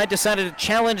left side. Decided to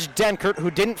challenge Denkert,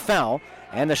 who didn't foul.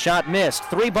 And the shot missed.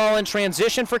 3 ball in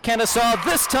transition for Kenesaw.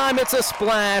 This time it's a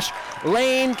splash.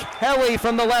 Lane Kelly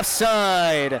from the left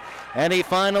side. And he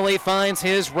finally finds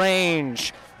his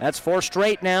range. That's 4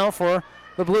 straight now for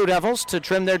the Blue Devils to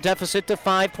trim their deficit to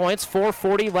 5 points.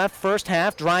 4:40 left first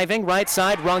half. Driving right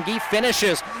side. Runge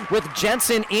finishes with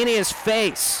Jensen in his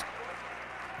face.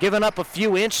 Giving up a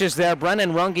few inches there.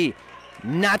 Brennan Runge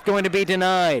not going to be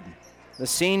denied. The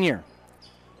senior.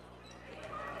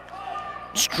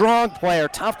 Strong player,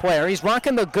 tough player. He's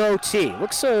rocking the goatee.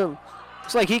 Looks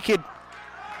like he could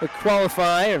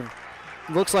qualify, or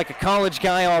looks like a college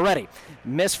guy already.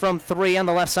 Miss from 3 on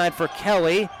the left side for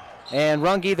Kelly. And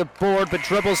Runge the board, but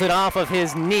dribbles it off of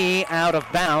his knee out of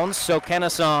bounds. So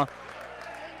Kenesaw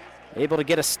able to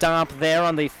get a stop there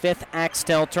on the 5th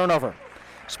Axtell turnover.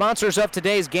 Sponsors of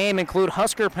today's game include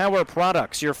Husker Power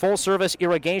Products, your full-service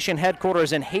irrigation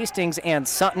headquarters in Hastings and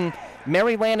Sutton.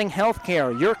 Mary Lanning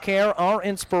Healthcare, your care, our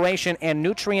inspiration, and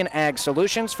Nutrient Ag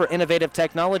Solutions for innovative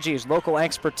technologies, local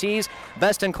expertise,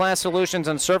 best-in-class solutions,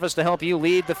 and service to help you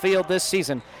lead the field this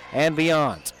season and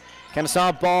beyond.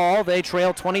 Kenesaw ball, they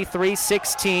trail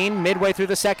 23-16 midway through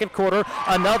the second quarter.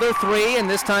 Another 3, and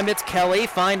this time it's Kelly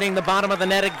finding the bottom of the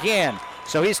net again.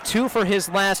 So he's 2 for his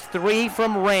last 3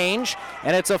 from range,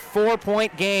 and it's a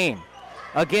 4-point game.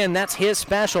 Again, that's his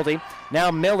specialty. Now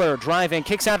Miller driving,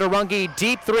 kicks out to Runge,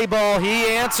 deep 3 ball. He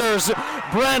answers.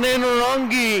 Brennan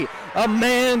Runge, a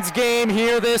man's game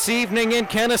here this evening in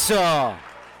Kenesaw.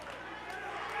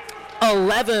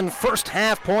 11 first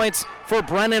half points for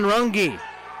Brennan Runge.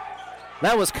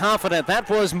 That was confident. That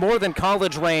was more than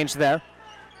college range there.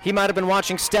 He might have been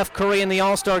watching Steph Curry in the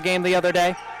All-Star game the other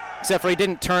day, except for he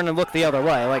didn't turn and look the other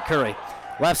way like Curry.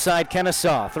 Left side,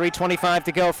 Kenesaw. 3:25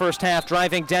 to go first half.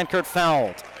 Driving, Denkert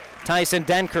fouled. Tyson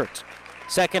Denkert.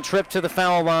 Second trip to the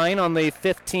foul line on the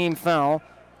 5th team foul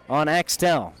on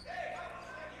Axtell.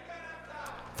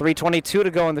 3:22 to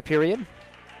go in the period.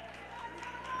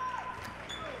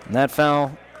 And that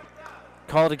foul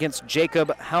called against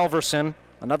Jacob Halverson,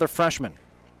 another freshman.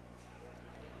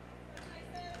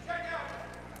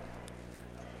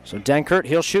 So Denkert,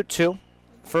 he'll shoot 2.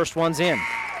 First one's in.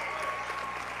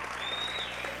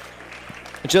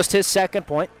 Just his second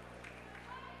point.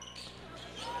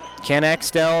 Can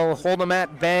Axtell hold him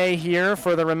at bay here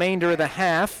for the remainder of the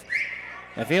half?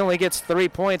 If he only gets 3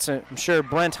 points, I'm sure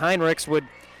Brent Heinrichs would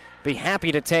be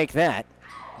happy to take that.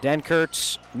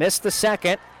 Denkert missed the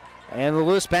second, and the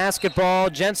loose basketball,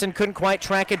 Jensen couldn't quite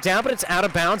track it down, but it's out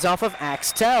of bounds off of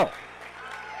Axtell.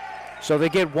 So they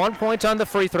get 1 point on the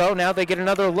free throw. Now they get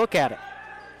another look at it.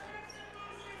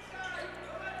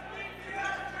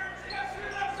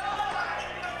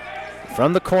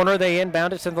 From the corner, they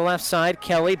inbound it to the left side.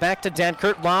 Kelly back to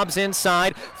Denkert, lobs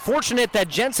inside. Fortunate that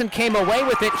Jensen came away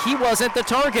with it. He wasn't the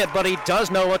target, but he does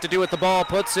know what to do with the ball.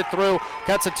 Puts it through,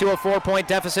 cuts it to a 4-point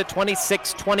deficit,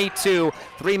 26-22.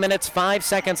 3 minutes, 5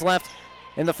 seconds left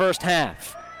in the first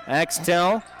half.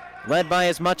 Axtell led by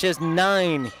as much as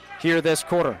 9 here this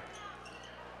quarter.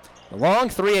 A long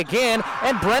three again,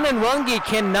 and Brennan Runge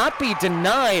cannot be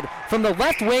denied. From the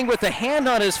left wing with a hand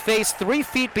on his face, 3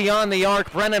 feet beyond the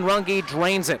arc, Brennan Runge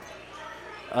drains it.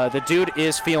 The dude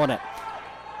is feeling it.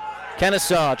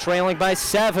 Kenesaw trailing by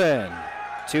 7.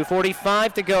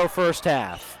 2:45 to go first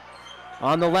half.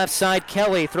 On the left side,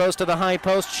 Kelly throws to the high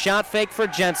post. Shot fake for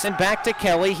Jensen. Back to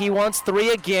Kelly. He wants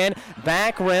 3 again.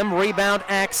 Back rim. Rebound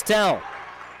Axtell.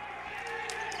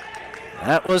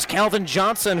 That was Calvin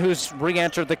Johnson who's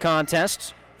re-entered the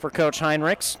contest for Coach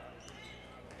Heinrichs.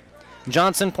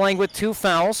 Johnson playing with 2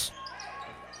 fouls.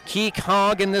 Key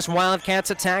cog in this Wildcats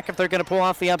attack. If they're going to pull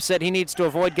off the upset, he needs to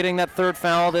avoid getting that 3rd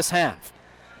foul this half.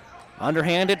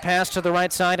 Underhanded pass to the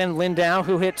right side, and Lindau,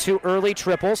 who hit 2 early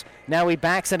triples. Now he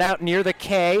backs it out near the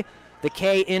K. The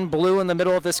K in blue in the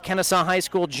middle of this Kenesaw High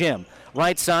School gym.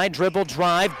 Right side, dribble,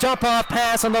 drive, dump off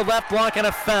pass on the left block, and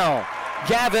a foul.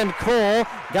 Gavin Cole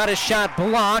got his shot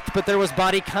blocked, but there was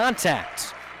body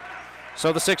contact.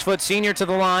 So the 6-foot senior to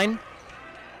the line.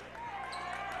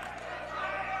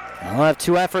 He'll have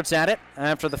 2 efforts at it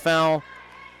after the foul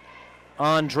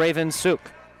on Draven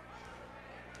Suk.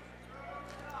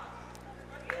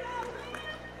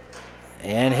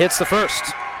 And hits the first.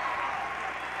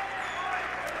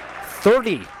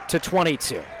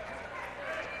 30-22.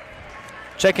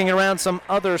 Checking around some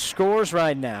other scores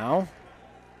right now.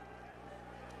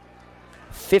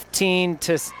 15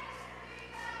 to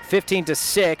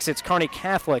 6. It's Kearney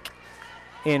Catholic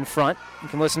in front. You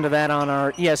can listen to that on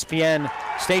our ESPN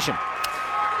station.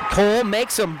 Cole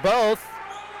makes them both.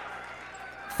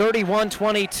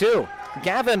 31-22.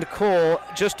 Gavin Cole,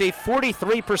 just a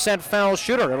 43% foul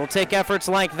shooter. It'll take efforts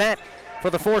like that for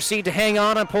the 4 seed to hang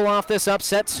on and pull off this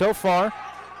upset. So far,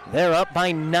 they're up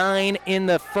by 9 in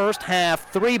the first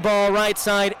half. 3-ball right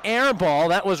side, air ball.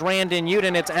 That was Randon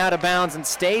Uden. It's out of bounds and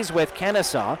stays with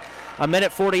Kenesaw.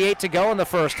 1:48 to go in the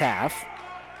first half.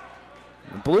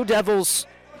 The Blue Devils,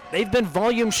 they've been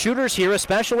volume shooters here,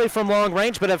 especially from long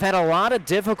range, but have had a lot of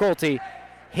difficulty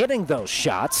hitting those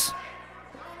shots.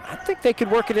 I think they could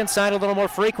work it inside a little more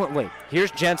frequently.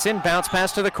 Here's Jensen, bounce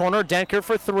pass to the corner. Denkert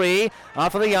for 3,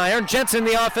 off of the iron. Jensen,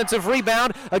 the offensive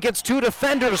rebound against 2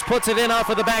 defenders, puts it in off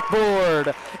of the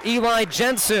backboard. Eli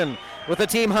Jensen with a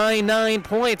team-high 9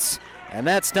 points, and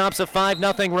that stops a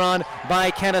 5-0 run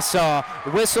by Kenesaw.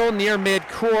 Whistle near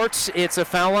midcourt. It's a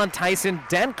foul on Tyson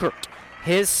Denkert,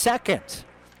 his second.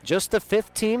 Just the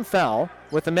 5th team foul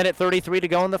with 1:33 to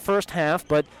go in the first half,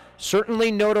 but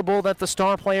certainly notable that the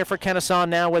star player for Kenesaw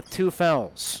now with 2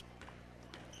 fouls.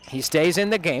 He stays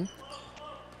in the game.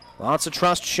 Lots of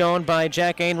trust shown by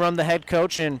Jack Ainrum, the head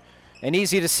coach, and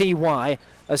easy to see why.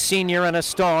 A senior and a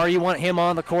star, you want him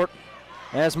on the court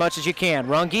as much as you can.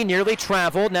 Runge nearly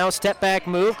traveled, now step back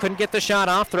move, couldn't get the shot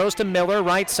off, throws to Miller,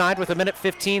 right side with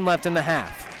 1:15 left in the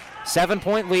half.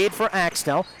 7-point lead for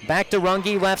Axtell. Back to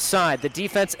Runge left side. The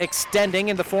defense extending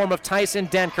in the form of Tyson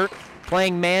Denkert,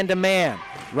 playing man-to-man.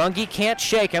 Runge can't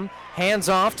shake him. Hands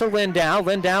off to Lindau.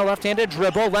 Lindau left-handed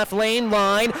dribble, left lane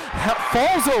line.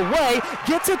 Falls away,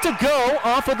 gets it to go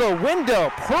off of the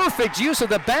window. Perfect use of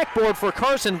the backboard for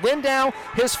Carson Lindau.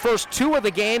 His first 2 of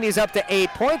the game. He's up to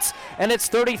 8 points, and it's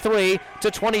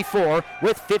 33-24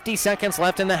 with 50 seconds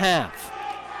left in the half.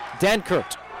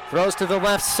 Denkert throws to the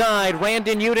left side.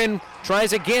 Randon Uden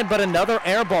tries again, but another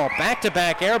air ball.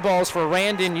 Back-to-back air balls for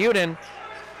Randon Uden,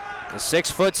 the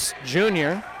 6-foot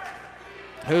junior,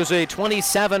 who's a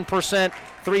 27%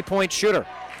 three-point shooter.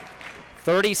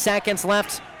 30 seconds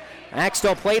left.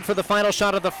 Axtell played for the final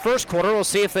shot of the first quarter. We'll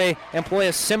see if they employ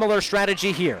a similar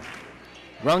strategy here.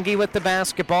 Runge with the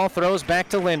basketball, throws back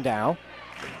to Lindau.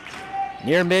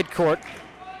 Near midcourt.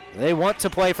 They want to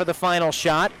play for the final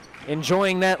shot,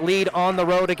 enjoying that lead on the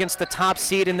road against the top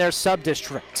seed in their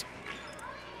sub-district.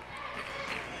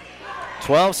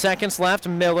 12 seconds left.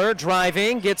 Miller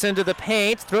driving, gets into the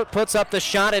paint, puts up the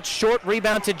shot. It's short,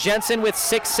 rebound to Jensen with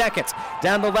 6 seconds.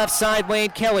 Down the left side lane,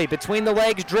 Kelly between the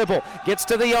legs, dribble, gets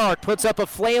to the arc, puts up a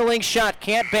flailing shot,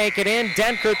 can't bank it in.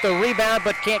 Denkert the rebound,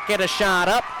 but can't get a shot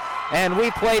up. And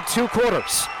we played 2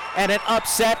 quarters, and an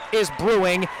upset is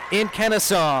brewing in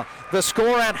Kenesaw. The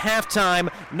score at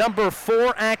halftime, number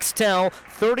 4 Axtell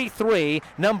 33,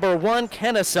 number 1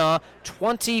 Kenesaw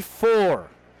 24.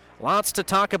 Lots to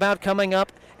talk about coming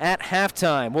up at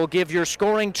halftime. We'll give your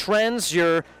scoring trends,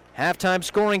 your halftime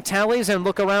scoring tallies, and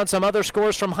look around some other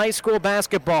scores from high school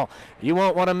basketball. You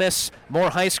won't want to miss more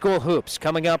high school hoops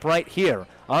coming up right here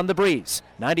on The Breeze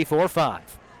 94.5.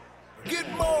 Get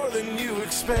more than you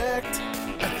expect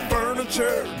at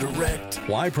Furniture Direct.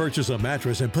 Why purchase a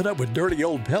mattress and put up with dirty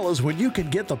old pillows when you can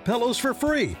get the pillows for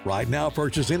free? Right now,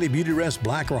 purchase any Beautyrest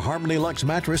Black or Harmony Luxe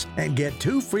mattress and get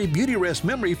 2 free Beautyrest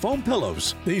memory foam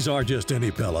pillows. These aren't just any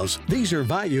pillows. These are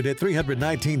valued at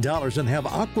 $319 and have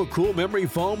Aqua Cool memory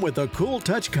foam with a cool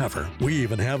touch cover. We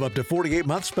even have up to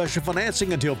 48-month special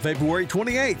financing until February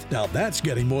 28th. Now that's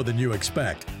getting more than you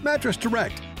expect. Mattress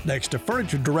Direct, next to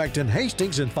Furniture Direct in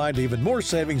Hastings, and find even more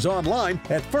savings online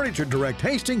at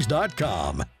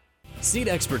FurnitureDirectHastings.com. Seed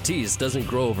expertise doesn't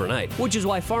grow overnight, which is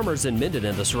why farmers in Minden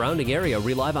and the surrounding area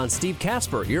rely on Steve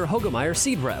Casper, your Hoegemeyer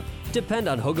seed rep. Depend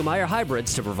on Hoegemeyer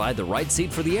hybrids to provide the right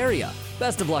seed for the area.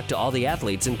 Best of luck to all the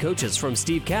athletes and coaches from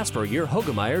Steve Casper, your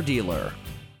Hoegemeyer dealer.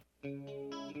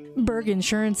 Berg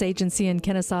Insurance Agency in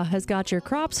Kenesaw has got your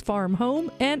crops, farm,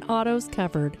 home, and autos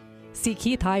covered. See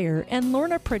Keith Heyer and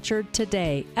Lorna Pritchard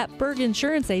today at Berg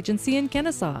Insurance Agency in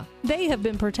Kenesaw. They have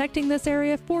been protecting this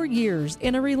area for years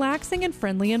in a relaxing and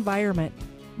friendly environment.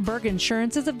 Berg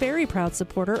Insurance is a very proud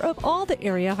supporter of all the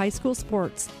area high school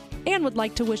sports and would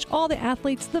like to wish all the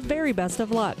athletes the very best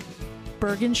of luck.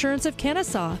 Berg Insurance of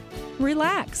Kenesaw.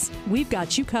 Relax, we've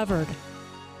got you covered.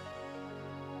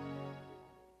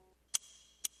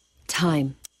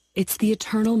 Time. It's the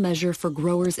eternal measure for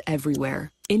growers everywhere,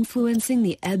 influencing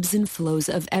the ebbs and flows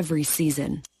of every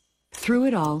season. Through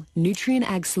it all, Nutrien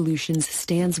Ag Solutions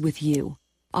stands with you,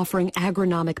 offering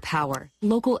agronomic power,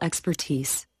 local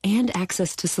expertise, and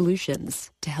access to solutions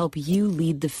to help you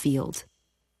lead the field.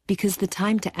 Because the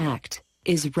time to act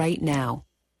is right now.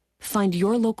 Find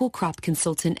your local crop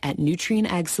consultant at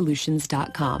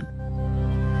nutrienagsolutions.com.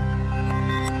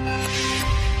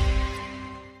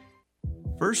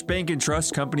 First Bank and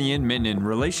Trust Company in Minden.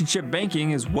 Relationship banking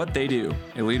is what they do.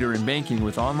 A leader in banking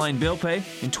with online bill pay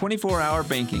and 24-hour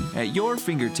banking at your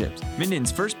fingertips.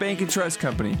 Minden's First Bank and Trust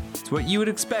Company. It's what you would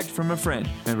expect from a friend.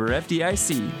 Member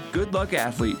FDIC. Good luck,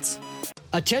 athletes.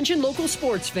 Attention local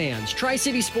sports fans.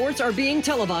 Tri-City Sports are being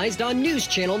televised on News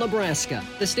Channel Nebraska.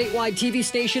 The statewide TV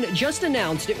station just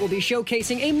announced it will be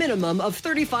showcasing a minimum of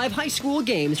 35 high school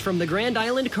games from the Grand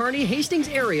Island, Kearney, Hastings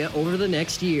area over the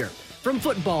next year. From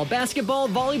football, basketball,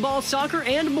 volleyball, soccer,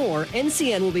 and more,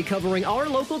 NCN will be covering our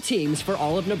local teams for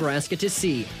all of Nebraska to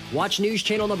see. Watch News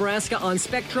Channel Nebraska on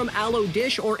Spectrum, Allo,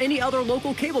 Dish, or any other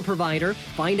local cable provider.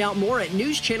 Find out more at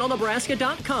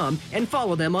newschannelnebraska.com and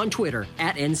follow them on Twitter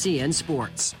at NCN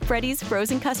Sports. Freddy's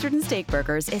Frozen Custard and Steak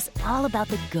Burgers is all about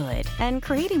the good and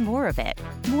creating more of it.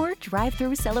 More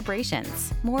drive-through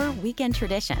celebrations, more weekend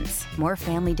traditions, more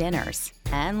family dinners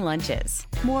and lunches,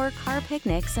 more car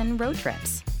picnics and road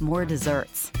trips, more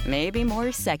desserts, maybe more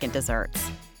second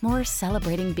desserts, more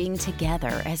celebrating being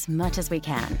together as much as we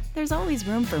can. There's always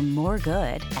room for more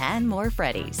good and more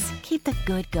Freddy's. Keep the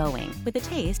good going with a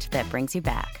taste that brings you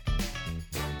back.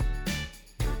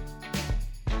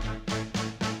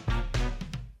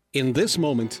 In this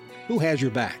moment, who has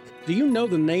your back? Do you know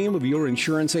the name of your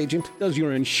insurance agent? Does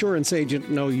your insurance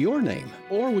agent know your name?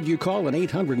 Or would you call an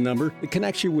 800 number that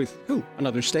connects you with who?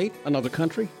 Another state? Another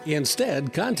country?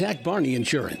 Instead, contact Barney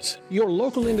Insurance, your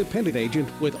local independent agent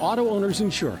with Auto Owners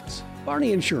Insurance.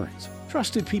 Barney Insurance.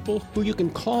 Trusted people who you can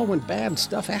call when bad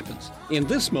stuff happens. In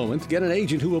this moment, get an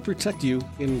agent who will protect you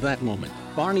in that moment.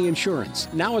 Barney Insurance,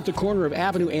 now at the corner of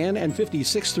Avenue N and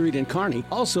 56th Street in Kearney,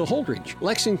 also Holdridge,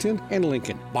 Lexington, and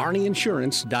Lincoln.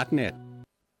 BarneyInsurance.net.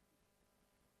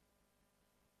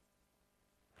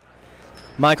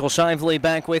 Michael Shively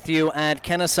back with you at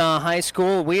Kenesaw High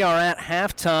School. We are at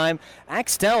halftime.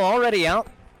 Axtell already out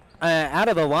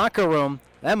of the locker room.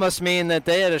 That must mean that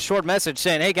they had a short message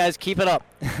saying, hey, guys, keep it up.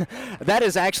 That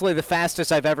is actually the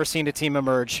fastest I've ever seen a team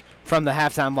emerge from the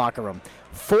halftime locker room.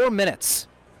 4 minutes.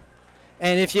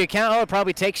 And if you count, it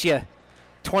probably takes you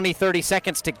 20, 30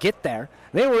 seconds to get there.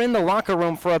 They were in the locker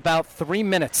room for about 3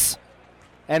 minutes,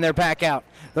 and they're back out.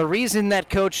 The reason that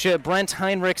Coach Brent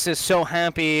Heinrichs is so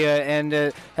happy and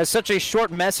has such a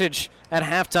short message at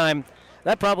halftime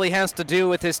That probably has to do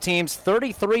with his team's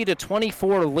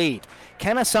 33-24 lead.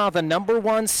 Kenesaw, the number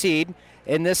 1 seed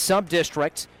in this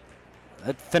sub-district.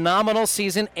 A phenomenal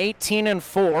season,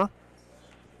 18-4.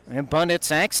 But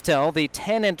it's Axtell, the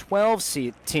 10-12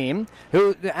 seed team,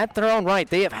 who, at their own right,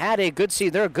 they have had a good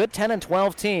season. They're a good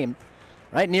 10-12 team.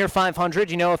 Right near 500,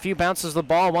 you know, a few bounces the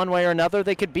ball one way or another,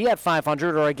 they could be at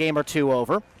 500 or a game or two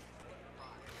over.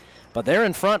 But they're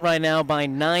in front right now by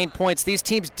 9 points. These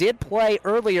teams did play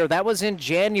earlier. That was in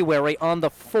January on the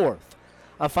 4th.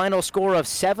 A final score of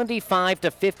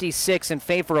 75-56 in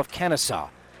favor of Kenesaw.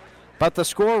 But the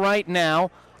score right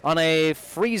now on a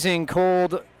freezing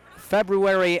cold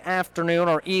February afternoon,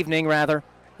 or evening rather,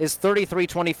 is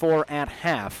 33-24 at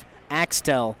half.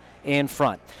 Axtell in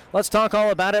front. Let's talk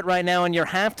all about it right now in your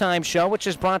halftime show, which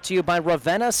is brought to you by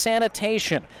Ravenna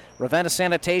Sanitation. Ravenna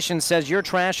Sanitation says your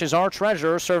trash is our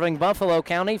treasure, serving Buffalo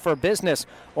County for business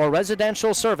or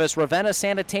residential service. Ravenna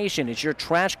Sanitation is your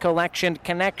trash collection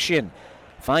connection.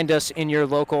 Find us in your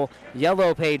local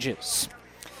Yellow Pages.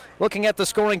 Looking at the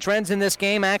scoring trends in this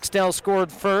game, Axtell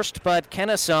scored first, but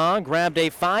Kenesaw grabbed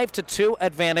a 5-2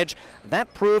 advantage.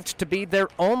 That proved to be their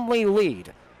only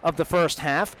lead of the first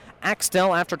half.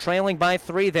 Axtell, after trailing by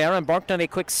 3 there, embarked on a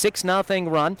quick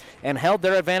 6-0 run and held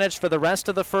their advantage for the rest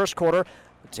of the first quarter,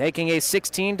 taking a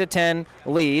 16-10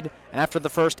 lead after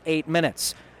the first 8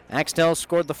 minutes. Axtell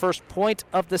scored the first point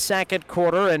of the second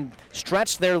quarter and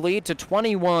stretched their lead to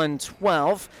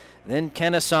 21-12. Then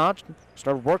Kenesaw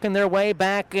started working their way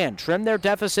back in, trimmed their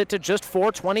deficit to just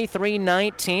 4,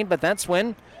 23-19, but that's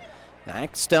when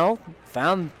Axtell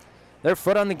found their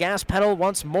foot on the gas pedal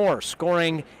once more,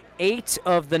 scoring 8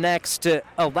 of the next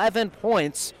 11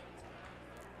 points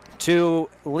to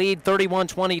lead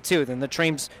 31-22. Then the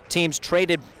teams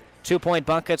traded 2-point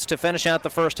buckets to finish out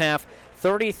the first half,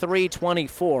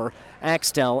 33-24,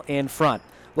 Axtell in front.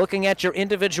 Looking at your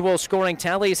individual scoring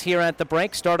tallies here at the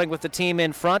break, starting with the team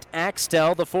in front,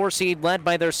 Axtell, the 4 seed led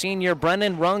by their senior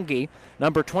Brennan Runge.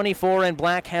 Number 24 in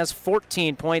black has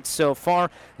 14 points so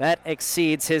far. That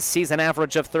exceeds his season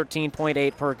average of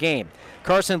 13.8 per game.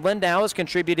 Carson Lindau has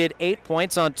contributed 8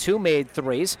 points on 2 made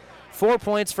threes. 4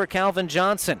 points for Calvin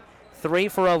Johnson, 3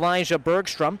 for Elijah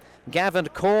Bergstrom. Gavin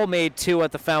Cole made 2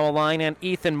 at the foul line, and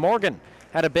Ethan Morgan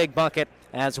had a big bucket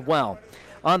as well.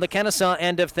 On the Kenesaw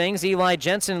end of things, Eli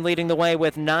Jensen leading the way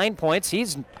with 9 points.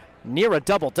 He's near a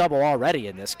double-double already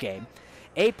in this game.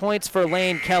 8 points for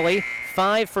Lane Kelly,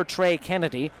 5 for Trey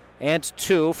Kennedy, and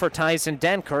 2 for Tyson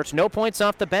Denkert. No points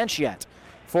off the bench yet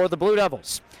for the Blue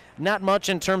Devils. Not much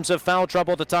in terms of foul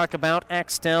trouble to talk about.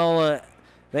 Axtell,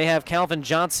 they have Calvin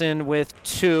Johnson with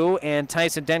 2 and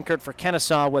Tyson Denkert for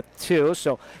Kenesaw with 2.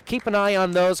 So keep an eye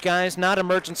on those guys. Not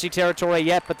emergency territory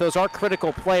yet, but those are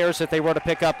critical players. If they were to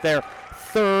pick up their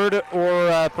 3rd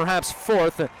or perhaps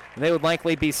 4th, they would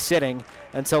likely be sitting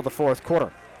until the 4th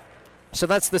quarter. So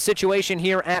that's the situation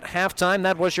here at halftime.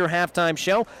 That was your halftime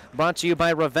show, brought to you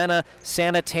by Ravenna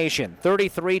Sanitation.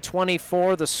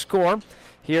 33-24 the score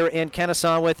here in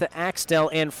Kenesaw with Axtell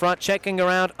in front. Checking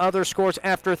around other scores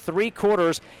after 3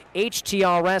 quarters,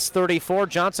 HTRS 34,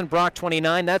 Johnson Brock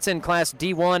 29. That's in Class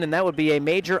D1, and that would be a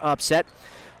major upset.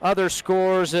 Other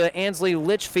scores, Ansley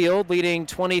Litchfield leading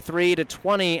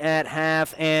 23-20 at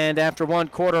half, and after 1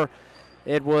 quarter,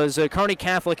 it was Kearney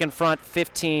Catholic in front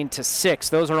 15-6.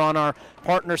 Those are on our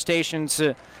partner stations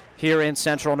here in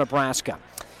central Nebraska.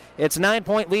 It's a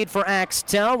 9-point lead for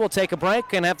Axtell. We'll take a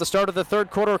break and have the start of the 3rd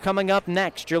quarter coming up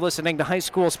next. You're listening to High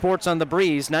School Sports on the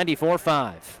Breeze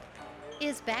 94.5.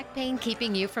 Is back pain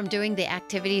keeping you from doing the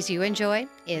activities you enjoy?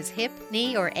 Is hip,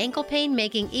 knee, or ankle pain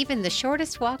making even the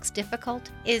shortest walks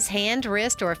difficult? Is hand,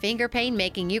 wrist, or finger pain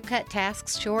making you cut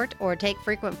tasks short or take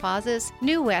frequent pauses?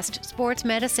 New West Sports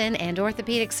Medicine and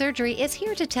Orthopedic Surgery is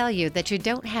here to tell you that you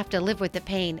don't have to live with the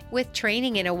pain. With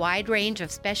training in a wide range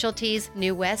of specialties,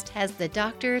 New West has the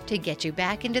doctor to get you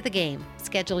back into the game.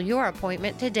 Schedule your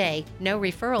appointment today. No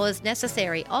referral is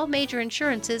necessary. All major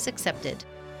insurances accepted.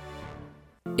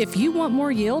 If you want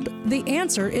more yield, the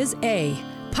answer is A.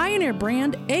 Pioneer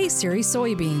brand A-Series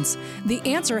soybeans. The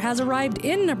answer has arrived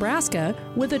in Nebraska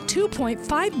with a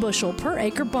 2.5 bushel per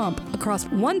acre bump across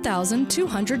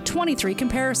 1,223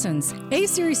 comparisons.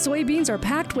 A-Series soybeans are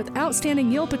packed with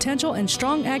outstanding yield potential and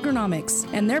strong agronomics,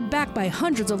 and they're backed by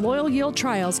hundreds of loyal yield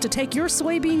trials to take your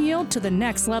soybean yield to the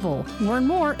next level. Learn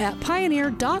more at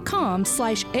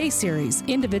pioneer.com/A-Series.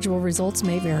 Individual results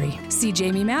may vary. See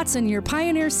Jamie Matson, your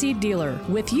Pioneer seed dealer,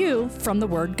 with you from the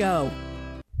word go.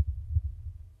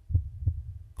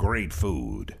 Great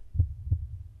food,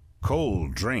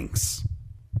 cold drinks,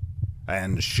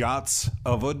 and shots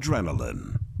of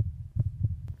adrenaline.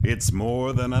 It's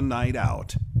more than a night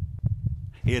out.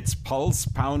 It's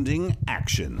pulse-pounding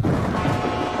action.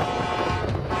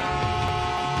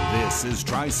 This is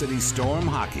Tri-City Storm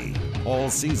Hockey, all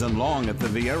season long at the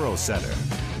Viero Center.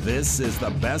 This is the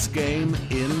best game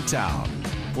in town.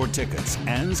 For tickets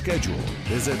and schedule,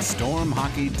 visit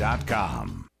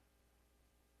stormhockey.com.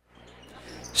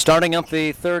 Starting up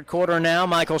the third quarter now,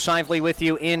 Michael Shively with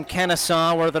you in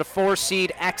Kenesaw, where the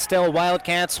 4-seed Axtell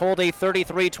Wildcats hold a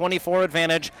 33-24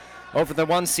 advantage over the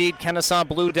 1-seed Kenesaw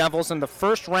Blue Devils in the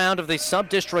first round of the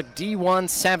Sub-District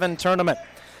D1-7 tournament.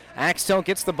 Axtell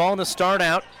gets the ball to start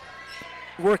out,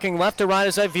 working left to right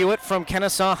as I view it from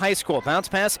Kenesaw High School. Bounce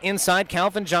pass inside,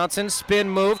 Calvin Johnson, spin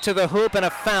move to the hoop and a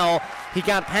foul. He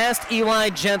got past Eli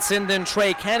Jensen, then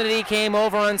Trey Kennedy came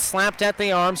over and slapped at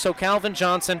the arm, so Calvin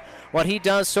Johnson, what he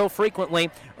does so frequently,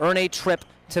 earn a trip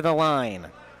to the line.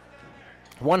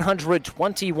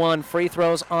 121 free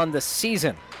throws on the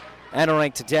season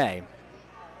entering today.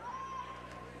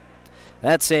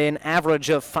 That's an average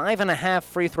of 5.5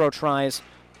 free throw tries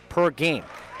per game.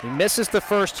 He misses the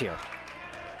first here.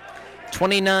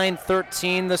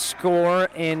 29-13 the score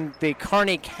in the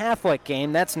Kearney Catholic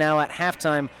game. That's now at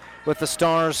halftime with the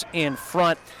Stars in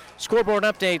front. Scoreboard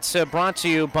updates brought to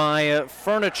you by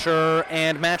Furniture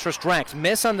and Mattress Direct.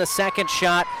 Miss on the second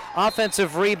shot.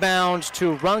 Offensive rebound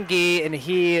to Runge, and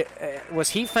was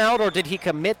he fouled or did he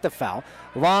commit the foul?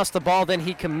 Lost the ball, then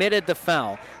he committed the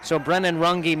foul. So Brennan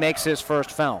Runge makes his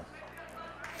first foul.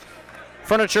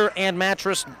 Furniture and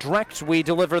Mattress Direct, we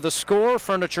deliver the score.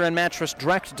 Furniture and Mattress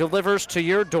Direct delivers to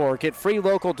your door. Get free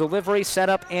local delivery,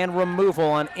 setup, and removal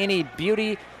on any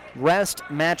Beauty Rest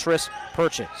mattress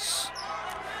purchase.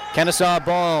 Kenesaw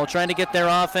ball trying to get their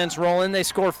offense rolling. They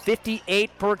score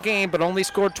 58 per game, but only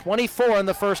scored 24 in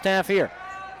the first half here.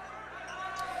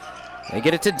 They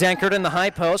get it to Denkert in the high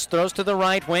post, throws to the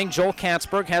right wing. Joel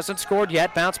Katzberg hasn't scored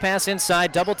yet. Bounce pass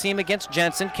inside, double team against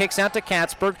Jensen. Kicks out to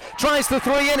Katzberg, tries the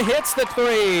three and hits the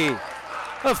three.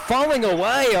 Falling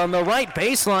away on the right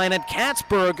baseline, and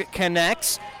Katzberg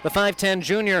connects. The 5'10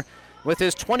 junior with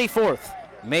his 24th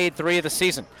made three of the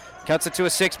season. Cuts it to a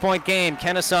 6-point game.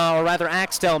 Kenesaw, or rather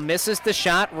Axtell, misses the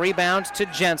shot. Rebound to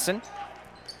Jensen.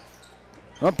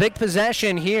 Well, big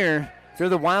possession here through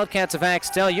the Wildcats of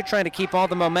Axtell. You're trying to keep all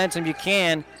the momentum you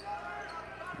can.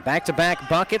 Back-to-back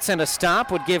buckets and a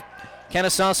stop would give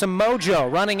Kenesaw some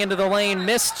mojo. Running into the lane,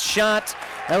 missed shot.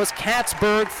 That was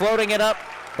Katzberg floating it up,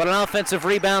 but an offensive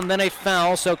rebound, then a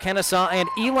foul. So Kenesaw and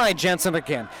Eli Jensen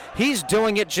again. He's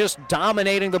doing it, just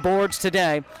dominating the boards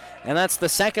today. And that's the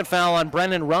second foul on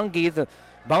Brennan Runge.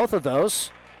 Both of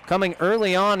those coming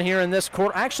early on here in this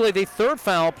quarter. Actually, the third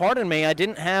foul, pardon me, I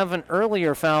didn't have an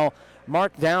earlier foul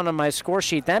marked down on my score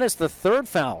sheet. That is the third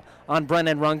foul on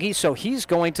Brennan Runge, so he's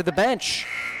going to the bench.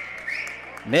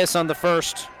 Miss on the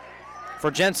first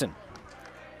for Jensen.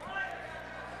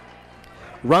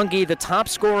 Runge, the top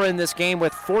scorer in this game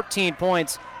with 14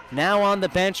 points, now on the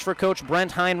bench for Coach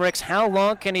Brent Heinrichs. How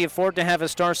long can he afford to have a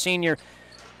star senior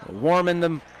warming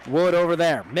the wood over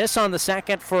there? Miss on the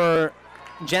second for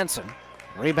Jensen.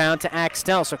 Rebound to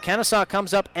Axtell. So Kenesaw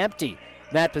comes up empty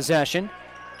that possession,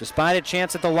 despite a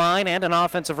chance at the line and an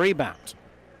offensive rebound.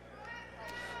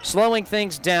 Slowing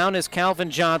things down is Calvin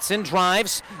Johnson.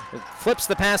 Drives, flips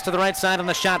the pass to the right side on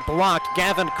the shot blocked.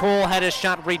 Gavin Cole had his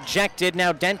shot rejected.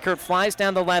 Now Denkert flies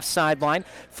down the left sideline,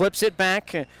 flips it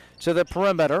back to the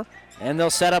perimeter, and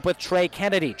they'll set up with Trey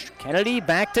Kennedy. Kennedy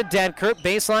back to Denkert,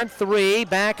 baseline three,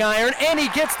 back iron, and he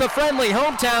gets the friendly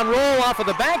hometown roll off of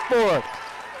the backboard.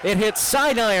 It hits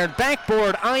side iron,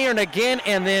 backboard iron again,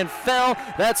 and then fell.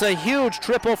 That's a huge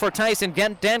triple for Tyson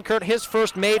Denkert, his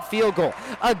first made field goal.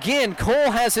 Again,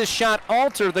 Cole has his shot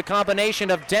altered. The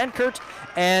combination of Denkert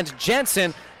and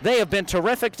Jensen, they have been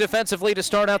terrific defensively to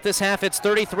start out this half. It's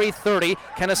 33-30.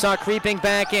 Kenesaw creeping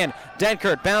back in.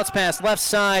 Denkert, bounce pass, left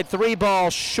side, three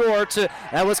ball short.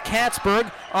 That was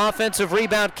Katzberg. Offensive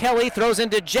rebound, Kelly throws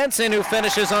into Jensen, who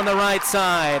finishes on the right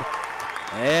side.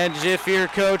 And if you're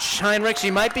Coach Heinrichs,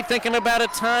 you might be thinking about a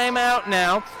timeout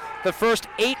now. The first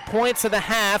 8 points of the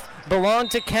half belong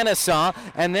to Kenesaw,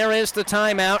 and there is the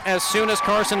timeout as soon as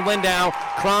Carson Lindau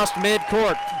crossed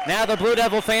midcourt. Now the Blue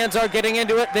Devil fans are getting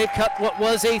into it. They've cut what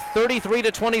was a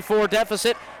 33-24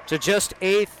 deficit to just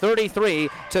a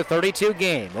 33-32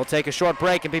 game. We'll take a short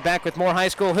break and be back with more high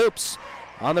school hoops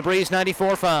on the Breeze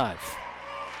 94.5.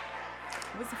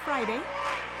 It was a Friday, and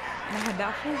I had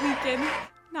that whole weekend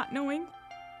not knowing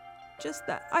just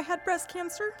that I had breast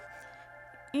cancer.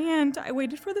 And I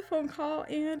waited for the phone call,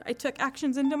 and I took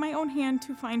actions into my own hand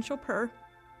to find Chopin.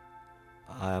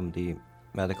 I'm the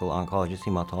medical oncologist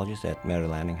hematologist at Mary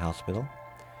Lanning Hospital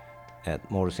at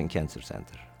Morrison Cancer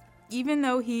Center. Even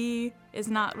though he is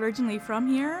not originally from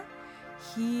here,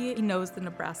 He knows the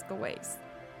Nebraska ways.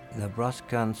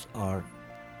 Nebraskans are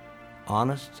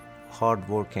honest,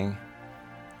 hardworking,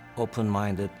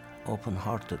 open-minded,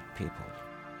 open-hearted people.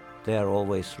 They are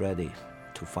always ready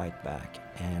to fight back,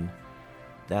 and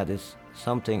that is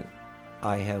something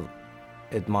I have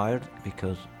admired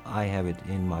because I have it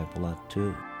in my blood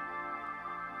too.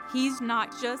 He's not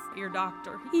just your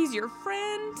doctor. He's your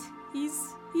friend.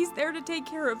 He's there to take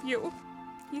care of you.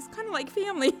 He's kind of like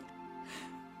family.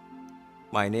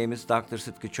 My name is Dr.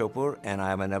 Sıtkı Çopur, and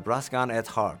I am a Nebraskan at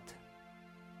heart.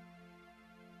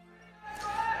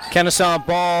 Kenesaw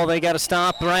ball, they got to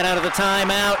stop right out of the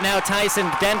timeout. Now Tyson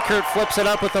Denkert flips it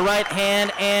up with the right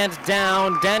hand and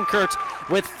down. Denkert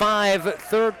with 5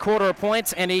 third-quarter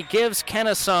points, and he gives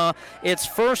Kenesaw its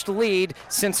first lead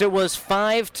since it was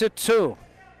 5-2.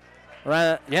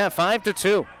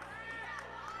 5-2.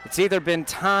 It's either been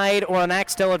tied or an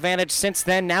Axtell advantage since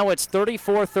then. Now it's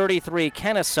 34-33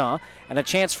 Kenesaw, and a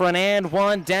chance for an and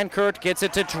one. Denkert gets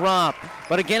it to drop.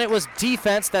 But again, it was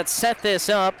defense that set this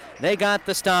up. They got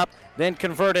the stop, then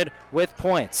converted with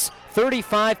points.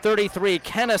 35-33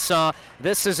 Kenesaw.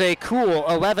 This is a cool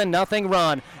 11-0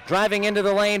 run. Driving into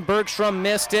the lane, Bergstrom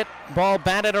missed it. Ball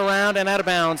batted around and out of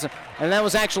bounds. And that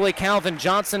was actually Calvin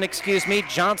Johnson,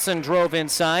 Johnson drove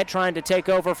inside, trying to take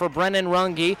over for Brennan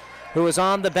Runge, who is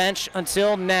on the bench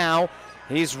until now.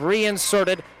 He's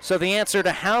reinserted. So the answer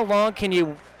to how long can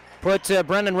you put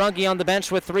Brennan Runge on the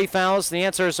bench with 3 fouls, the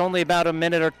answer is only about a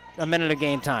minute of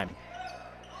game time.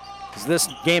 Because this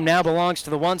game now belongs to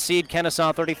the 1 seed,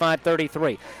 Kenesaw,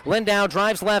 35-33. Lindau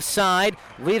drives left side,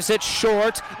 leaves it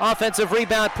short. Offensive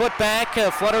rebound put back,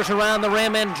 flutters around the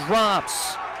rim and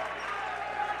drops.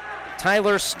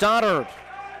 Tyler Stoddard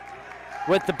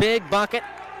with the big bucket.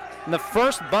 And the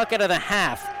first bucket of the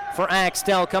half for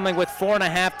Axtell, coming with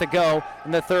 4.5 to go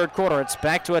in the third quarter. It's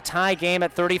back to a tie game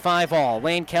at 35-all.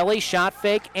 Lane Kelly, shot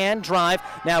fake and drive,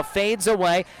 now fades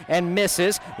away and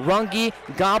misses. Runge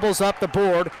gobbles up the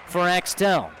board for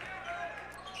Axtell.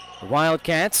 The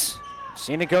Wildcats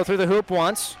seen it go through the hoop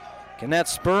once. Can that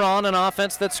spur on an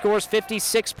offense that scores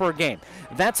 56 per game?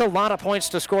 That's a lot of points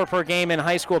to score per game in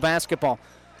high school basketball.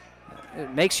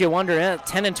 It makes you wonder,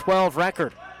 10-12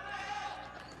 record.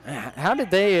 How did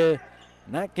they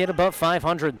not get above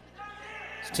 500?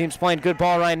 This team's playing good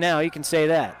ball right now, you can say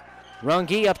that.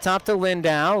 Runge up top to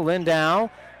Lindau. Lindau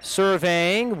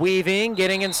surveying, weaving,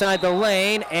 getting inside the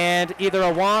lane, and either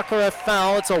a walk or a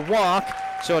foul. It's a walk,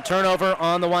 so a turnover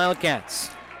on the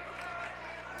Wildcats.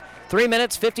 3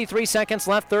 minutes, 53 seconds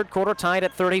left, third quarter, tied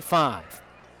at 35.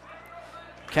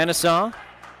 Kenesaw,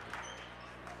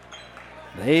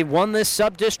 they won this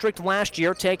sub-district last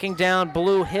year, taking down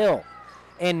Blue Hill,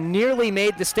 and nearly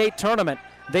made the state tournament.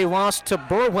 They lost to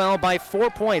Burwell by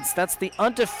 4 points. That's the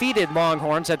undefeated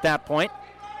Longhorns at that point.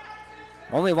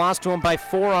 Only lost to them by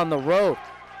 4 on the road,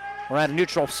 or at a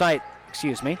neutral site,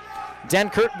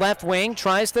 Denkert left wing,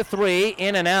 tries the 3,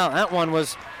 in and out. That one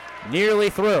was nearly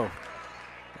through.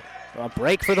 A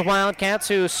break for the Wildcats,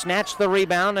 who snatched the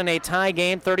rebound in a tie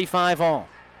game, 35-all.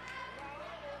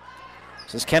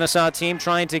 This is Kenesaw team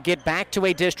trying to get back to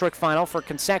a district final for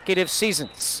consecutive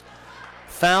seasons.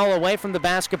 Foul away from the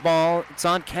basketball. It's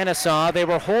on Kenesaw. They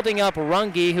were holding up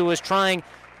Runge, who was trying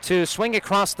to swing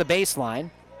across the baseline.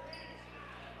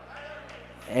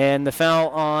 And the foul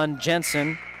on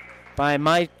Jensen. By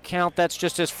my count, that's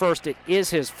just his first. It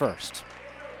is his first.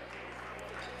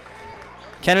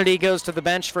 Kennedy goes to the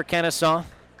bench for Kenesaw.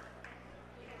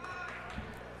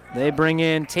 They bring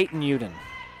in Tatum Uden.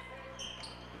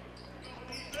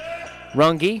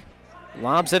 Runge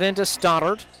lobs it into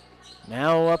Stoddard.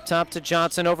 Now up top to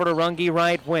Johnson, over to Runge,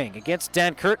 right wing. Against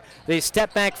Denkert, the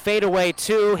step back fadeaway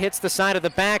 2, hits the side of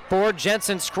the backboard.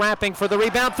 Jensen scrapping for the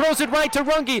rebound, throws it right to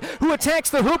Runge, who attacks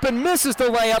the hoop and misses the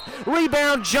layup.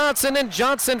 Rebound Johnson, and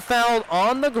Johnson fouled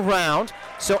on the ground.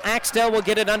 So Axtell will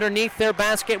get it underneath their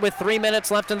basket with 3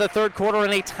 minutes left in the third quarter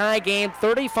in a tie game,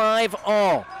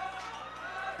 35-all.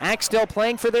 Axtell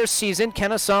playing for their season,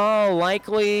 Kenesaw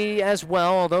likely as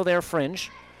well, although they're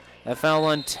fringe. A foul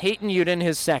on Tatum Uden,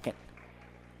 his second.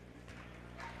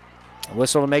 A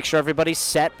whistle to make sure everybody's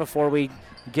set before we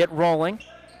get rolling.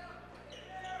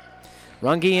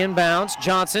 Runge inbounds.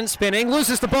 Johnson spinning,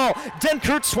 loses the ball.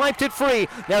 Denkert swiped it free.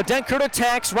 Now Denkert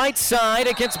attacks right side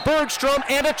against Bergstrom,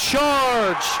 and a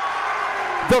charge.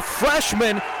 The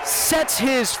freshman sets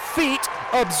his feet,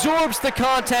 absorbs the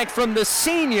contact from the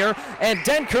senior, and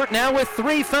Denkert now with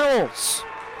 3 fouls.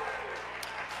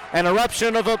 An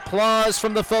eruption of applause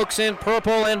from the folks in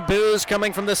purple and boos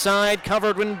coming from the side,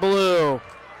 covered in blue.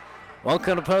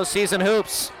 Welcome to postseason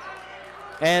hoops.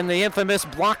 And the infamous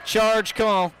block charge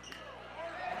call.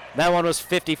 That one was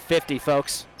 50-50,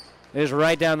 folks. is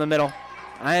right down the middle.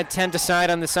 I tend to side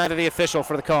on the side of the official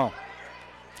for the call.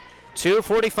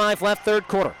 2:45 left, third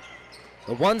quarter.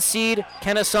 The 1 seed,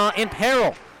 Kenesaw, in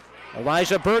peril.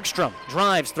 Elijah Bergstrom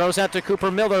drives, throws out to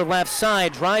Cooper Miller, left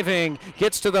side, driving,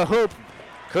 gets to the hoop.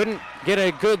 Couldn't get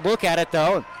a good look at it,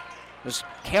 though. Just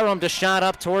caromed a shot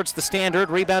up towards the standard.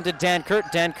 Rebounded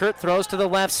Dankert. Dankert throws to the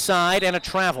left side and a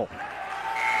travel.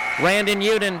 Brandon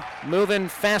Uden moving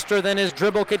faster than his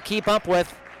dribble could keep up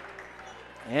with.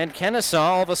 And Kenesaw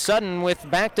all of a sudden with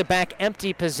back-to-back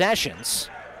empty possessions.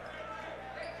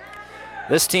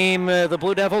 This team, the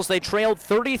Blue Devils, they trailed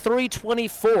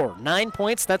 33-24. 9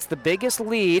 points, that's the biggest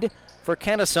lead for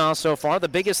Kenesaw so far. The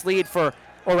biggest lead for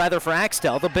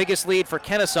Axtell. The biggest lead for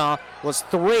Kenesaw was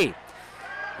 3.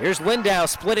 Here's Lindau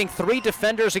splitting 3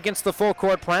 defenders against the full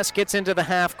court press, gets into the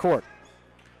half court.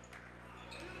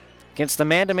 Against the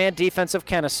man-to-man defense of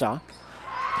Kenesaw.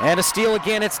 And a steal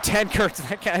again, it's Dankert.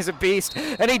 That guy's a beast.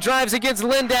 And he drives against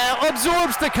Lindau,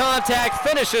 absorbs the contact,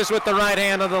 finishes with the right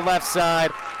hand on the left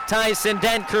side. Tyson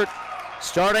Dankert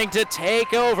starting to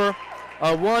take over.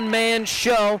 A one-man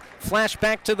show.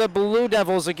 Flashback to the Blue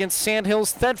Devils against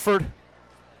Sandhills Thetford.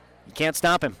 You can't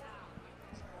stop him.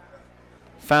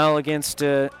 Foul against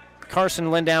Carson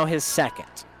Lindau, his second.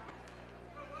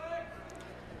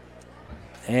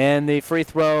 And the free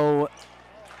throw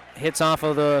hits off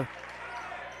of the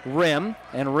rim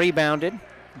and rebounded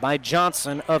by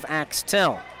Johnson of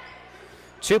Axtell.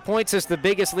 2 points is the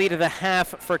biggest lead of the half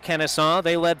for Kenesaw.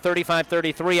 They led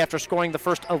 35-33 after scoring the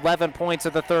first 11 points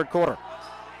of the third quarter.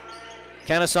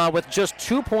 Kenesaw with just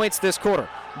 2 points this quarter.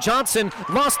 Johnson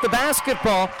lost the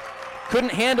basketball,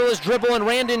 couldn't handle his dribble, and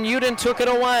Brandon Uden took it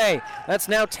away. That's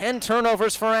now 10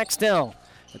 turnovers for Axtell,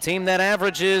 a team that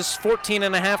averages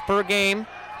 14.5 per game.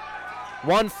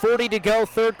 1:40 to go,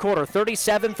 third quarter.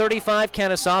 37-35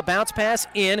 Kenesaw. Bounce pass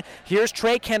in. Here's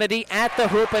Trey Kennedy at the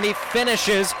hoop, and he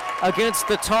finishes against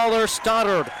the taller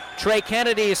Stoddard. Trey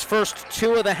Kennedy's first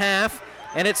 2 of the half,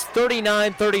 and it's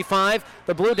 39-35.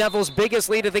 The Blue Devils' biggest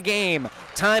lead of the game.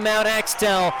 Timeout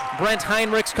Axtell. Brent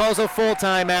Heinrichs calls a full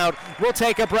timeout. We'll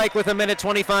take a break with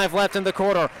 1:25 left in the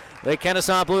quarter. The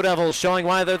Kenesaw Blue Devils showing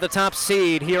why they're the top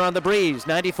seed here on the Breeze,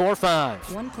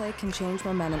 94-5. One play can change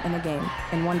momentum in a game,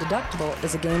 and one deductible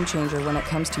is a game changer when it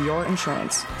comes to your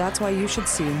insurance. That's why you should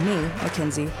see me,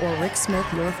 Mackenzie, or Rick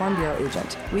Smith, your Farm Bureau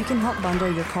agent. We can help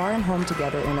bundle your car and home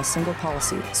together in a single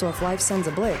policy, so if life sends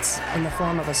a blitz in the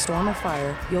form of a storm or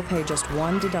fire, you'll pay just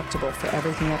one deductible for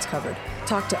everything that's covered.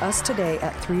 Talk to us today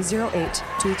at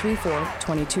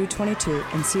 308-234-2222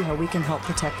 and see how we can help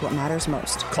protect what matters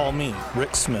most. Call me,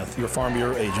 Rick Smith, your Farm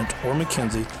Bureau agent, or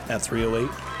Mackenzie at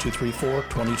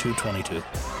 308-234-2222.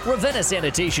 Ravenna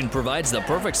Sanitation provides the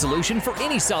perfect solution for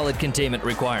any solid containment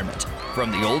requirement.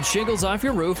 From the old shingles off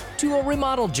your roof to a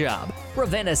remodel job,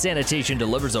 Ravenna Sanitation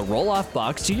delivers a roll-off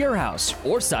box to your house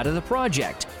or side of the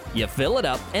project. You fill it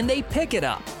up and they pick it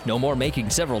up. No more making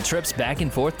several trips back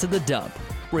and forth to the dump.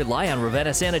 Rely on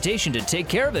Ravenna Sanitation to take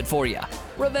care of it for you.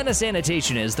 Ravenna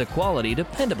Sanitation is the quality,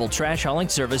 dependable trash hauling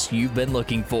service you've been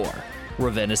looking for.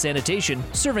 Ravenna Sanitation,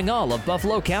 serving all of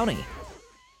Buffalo County.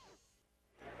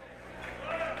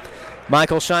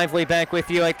 Michael Shively back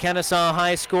with you at Kenesaw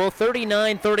High School.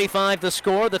 39-35 the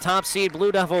score. The top seed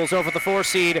Blue Devils over the 4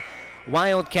 seed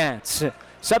Wildcats.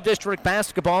 Subdistrict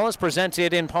basketball is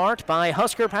presented in part by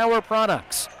Husker Power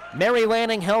Products, Mary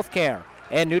Lanning Healthcare,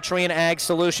 and Nutrient Ag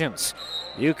Solutions.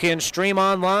 You can stream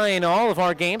online all of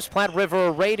our games, Platte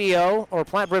River Radio or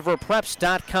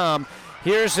PlatteRiverPreps.com.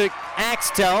 Here's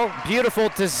Axtell, beautiful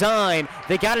design.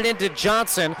 They got it into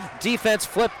Johnson. Defense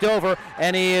flipped over,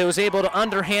 and he was able to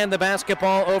underhand the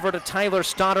basketball over to Tyler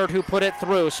Stoddard, who put it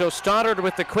through. So Stoddard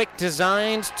with the quick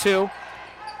designs, too.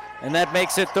 And that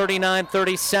makes it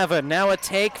 39-37. Now a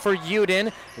take for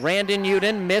Uden. Brandon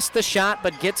Uden missed the shot,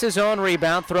 but gets his own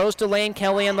rebound. Throws to Lane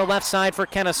Kelly on the left side for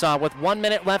Kenesaw with 1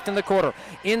 minute left in the quarter.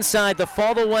 Inside, the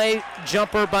fall-away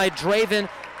jumper by Draven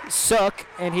Sook,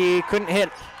 and he couldn't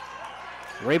hit.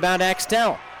 Rebound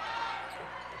Axtell.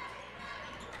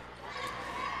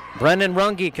 Brendan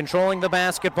Runge controlling the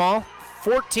basketball.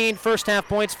 14 first-half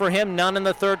points for him, none in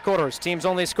the third quarter. His team's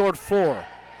only scored 4.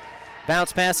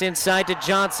 Bounce pass inside to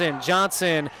Johnson.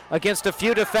 Johnson against a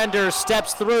few defenders,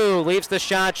 steps through, leaves the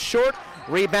shot short.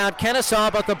 Rebound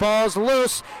Kenesaw, but the ball's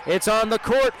loose. It's on the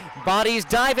court. Bodies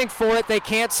diving for it. They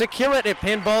can't secure it. It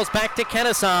pinballs back to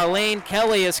Kenesaw. Lane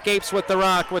Kelly escapes with the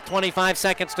rock with 25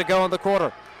 seconds to go in the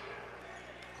quarter.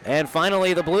 And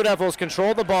finally, the Blue Devils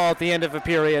control the ball at the end of a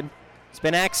period. It's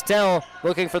been Axtell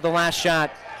looking for the last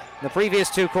shot in the previous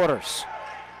 2 quarters.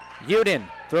 Uden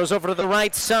Throws over to the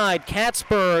right side.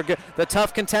 Katzberg, the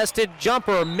tough contested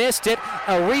jumper, missed it.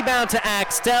 A rebound to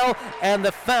Axtell, and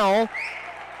the foul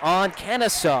on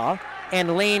Kenesaw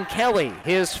and Lane Kelly.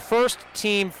 His first,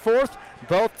 team fourth.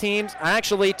 Both teams,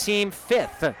 actually team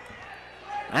fifth.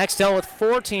 Axtell with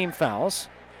 4 team fouls.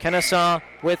 Kenesaw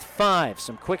with 5.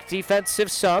 Some quick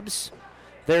defensive subs.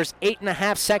 There's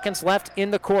 8.5 seconds left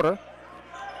in the quarter.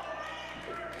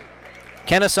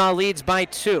 Kenesaw leads by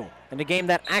 2 in a game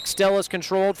that Axtell has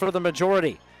controlled for the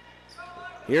majority.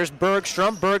 Here's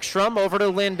Bergstrom. Bergstrom over to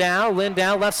Lindau.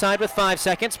 Lindau left side with 5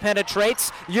 seconds.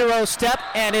 Penetrates. Euro step,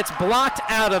 and it's blocked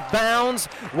out of bounds.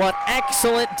 What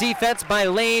excellent defense by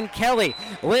Lane Kelly.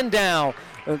 Lindau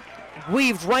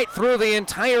weaved right through the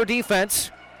entire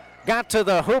defense. Got to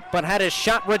the hoop, but had his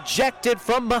shot rejected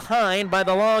from behind by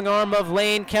the long arm of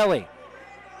Lane Kelly.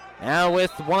 Now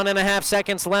with 1.5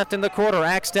 seconds left in the quarter,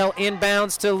 Axtell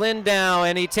inbounds to Lindau,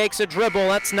 and he takes a dribble.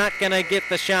 That's not going to get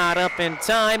the shot up in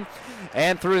time.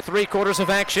 And through 3 quarters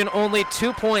of action, only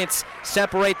 2 points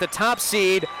separate the top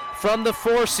seed from the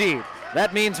 4 seed.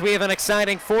 That means we have an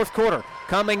exciting 4th quarter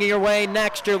coming your way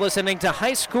next. You're listening to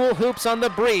High School Hoops on the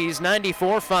Breeze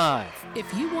 94.5.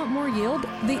 If you want more yield,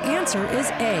 the answer is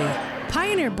A.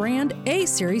 Pioneer brand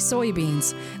A-Series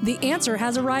soybeans. The answer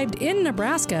has arrived in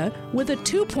Nebraska with a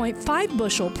 2.5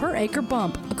 bushel per acre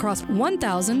bump across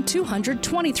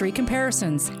 1,223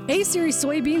 comparisons. A-Series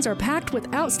soybeans are packed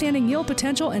with outstanding yield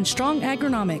potential and strong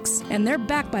agronomics, and they're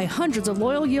backed by hundreds of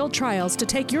loyal yield trials to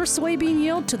take your soybean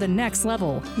yield to the next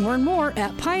level. Learn more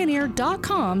at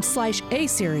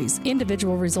pioneer.com/A-Series.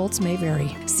 Individual results may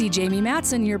vary. See Jamie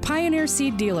Matson, your Pioneer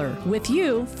seed dealer, with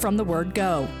you from the word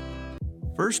go.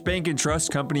 First Bank and Trust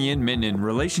Company in Minden.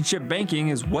 Relationship banking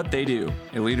is what they do.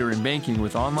 A leader in banking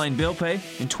with online bill pay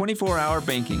and 24-hour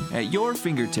banking at your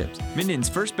fingertips. Minden's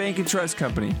First Bank and Trust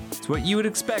Company. It's what you would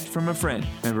expect from a friend.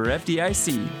 Member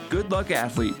FDIC. Good luck,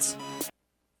 athletes.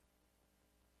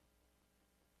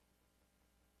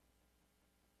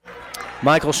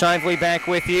 Michael Shively back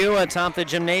with you atop the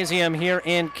gymnasium here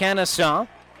in Kenesaw.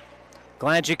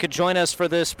 Glad you could join us for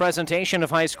this presentation of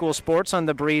high school sports on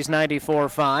the Breeze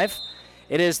 94.5.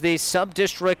 It is the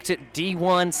Sub-District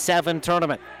D1-7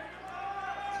 tournament.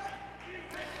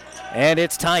 And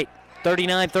it's tight.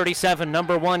 39-37,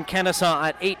 number 1 Kenesaw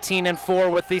at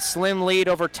 18-4 with the slim lead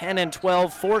over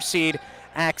 10-12 4-seed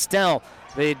Axtell.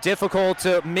 The difficult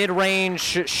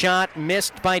mid-range shot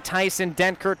missed by Tyson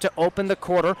Denkert to open the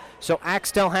quarter. So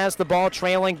Axtell has the ball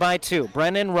trailing by 2.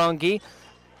 Brennan Runge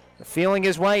feeling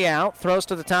his way out, throws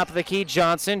to the top of the key.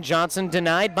 Johnson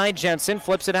denied by Jensen,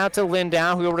 flips it out to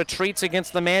Lindau, who retreats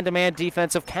against the man-to-man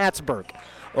defense of Katzberg.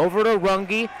 Over to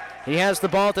Runge, he has the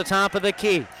ball at the top of the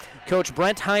key. Coach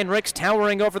Brent Heinrichs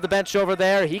towering over the bench over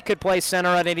there. He could play center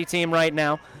on any team right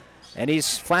now, and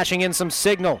he's flashing in some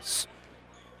signals.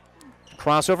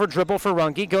 Crossover dribble for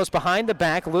Runge, goes behind the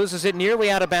back, loses it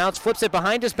nearly out of bounds, flips it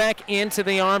behind his back into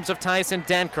the arms of Tyson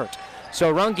Denkert.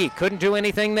 So Runge couldn't do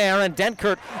anything there, and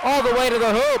Denkert all the way to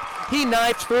the hoop. He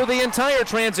knifed through the entire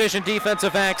transition defense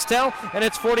of Axtell, and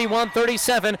it's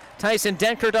 41-37. Tyson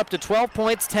Denkert up to 12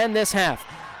 points, 10 this half.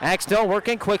 Axtell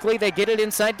working quickly. They get it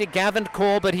inside to Gavin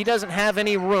Cole, but he doesn't have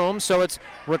any room, so it's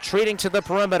retreating to the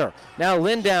perimeter. Now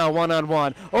Lindau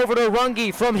one-on-one. Over to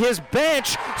Runge from his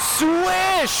bench.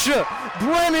 Swish!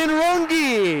 Brennan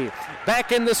Runge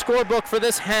back in the scorebook for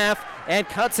this half, and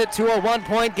cuts it to a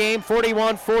 1-point game,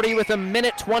 41-40 with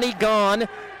 1:20 gone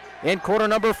in quarter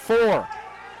number 4.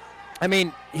 I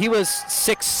mean, he was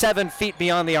 6-7 feet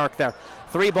beyond the arc there.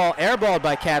 3-ball airballed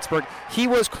by Katzberg. He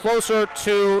was closer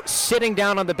to sitting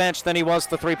down on the bench than he was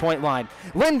the 3-point line.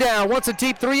 Lindau wants a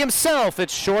deep 3 himself.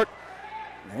 It's short.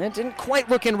 And it didn't quite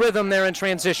look in rhythm there in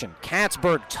transition.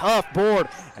 Katzberg, tough board,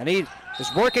 and he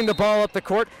is working the ball up the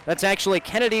court. That's actually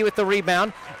Kennedy with the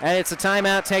rebound, and it's a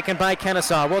timeout taken by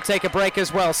Kenesaw. We'll take a break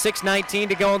as well. 6:19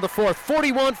 to go in the 4th.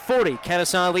 41-40.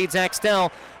 Kenesaw leads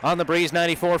Axtell on the Breeze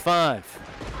 94.5.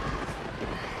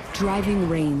 Driving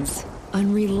rains,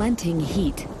 unrelenting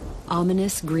heat,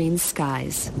 ominous green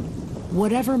skies.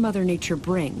 Whatever Mother Nature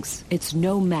brings, it's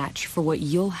no match for what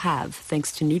you'll have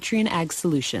thanks to Nutrien Ag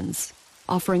Solutions,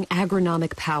 offering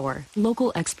agronomic power,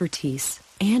 local expertise,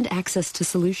 and access to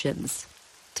solutions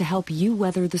to help you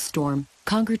weather the storm,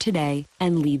 conquer today,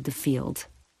 and lead the field.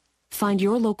 Find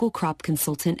your local crop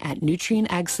consultant at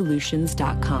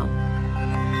nutrienagsolutions.com.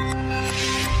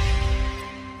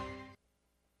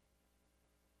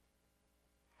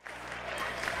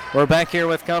 We're back here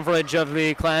with coverage of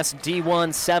the Class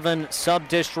D1-7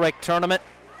 Sub-District Tournament.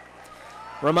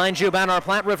 Remind you about our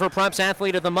Platte River Preps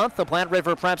Athlete of the Month. The Platte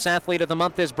River Preps Athlete of the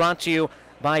Month is brought to you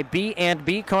by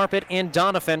B&B Carpet in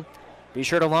Doniphan. Be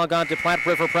sure to log on to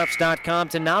PlatteRiverPreps.com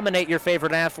to nominate your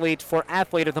favorite athlete for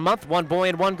Athlete of the Month. One boy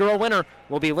and one girl winner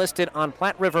will be listed on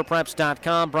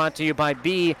PlatteRiverPreps.com, brought to you by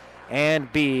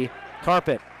B&B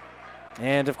Carpet.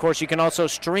 And, of course, you can also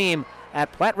stream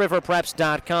at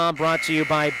PlatteRiverPreps.com, brought to you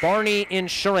by Barney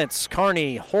Insurance,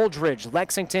 Kearney, Holdridge,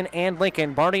 Lexington, and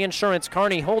Lincoln. Barney Insurance,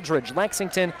 Kearney, Holdridge,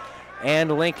 Lexington,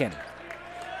 and Lincoln.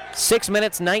 6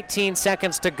 minutes, 19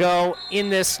 seconds to go in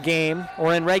this game,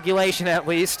 or in regulation at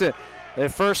least. The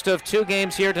first of two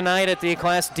games here tonight at the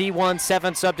Class D1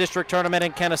 7 Sub-District Tournament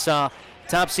in Kenesaw.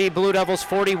 Top seed Blue Devils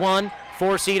 41,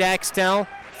 4 seed Axtell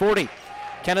 40.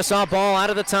 Kenesaw ball out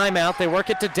of the timeout. They work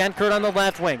it to Denkert on the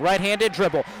left wing. Right-handed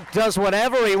dribble. Does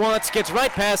whatever he wants. Gets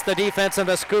right past the defense, and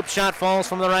the scoop shot falls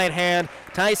from the right hand.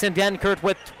 Tyson Denkert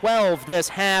with 12 this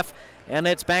half, and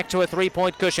it's back to a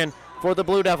 3-point cushion for the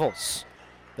Blue Devils.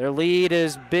 Their lead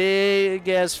is big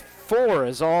as 4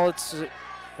 is all it's...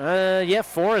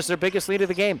 4 is their biggest lead of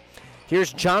the game.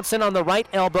 Here's Johnson on the right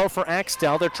elbow for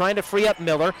Axtell. They're trying to free up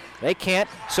Miller. They can't,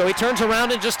 so he turns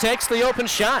around and just takes the open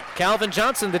shot. Calvin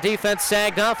Johnson, the defense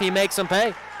sagged off. He makes him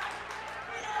pay.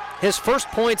 His first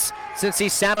points since he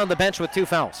sat on the bench with 2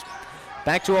 fouls.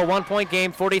 Back to a 1-point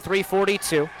game,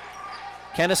 43-42.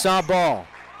 Kenesaw ball.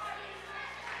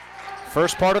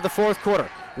 First part of the fourth quarter.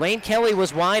 Lane Kelly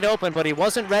was wide open, but he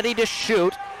wasn't ready to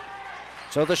shoot.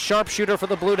 So the sharpshooter for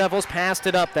the Blue Devils passed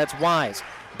it up. That's Wise.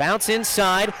 Bounce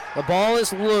inside. The ball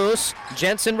is loose.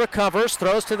 Jensen recovers,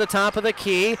 throws to the top of the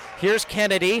key. Here's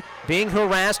Kennedy being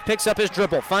harassed, picks up his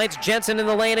dribble, finds Jensen in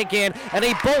the lane again, and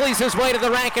he bullies his way to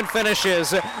the rack and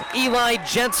finishes. Eli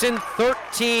Jensen,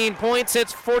 13 points.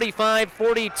 It's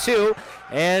 45-42.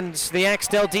 And the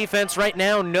Axtell defense right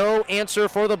now, no answer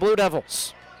for the Blue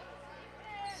Devils.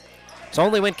 It's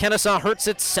only when Kenesaw hurts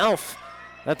itself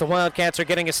that the Wildcats are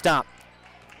getting a stop.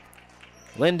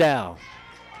 Lindau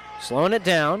slowing it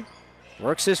down,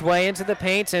 works his way into the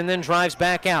paint and then drives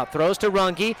back out. Throws to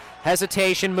Runge,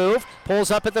 hesitation move,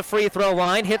 pulls up at the free throw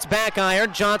line, hits back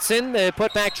iron. Johnson, the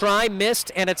putback try,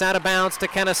 missed, and it's out of bounds to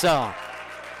Kenesaw.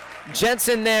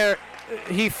 Jensen there,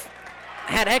 he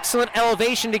had excellent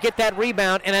elevation to get that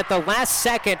rebound, and at the last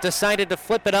second decided to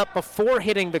flip it up before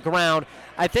hitting the ground.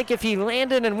 I think if he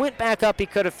landed and went back up, he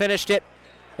could have finished it.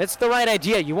 It's the right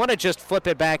idea. You want to just flip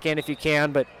it back in if you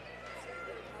can, but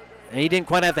he didn't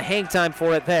quite have the hang time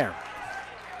for it there.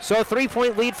 So a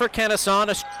 3-point lead for Kenesaw,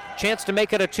 and a chance to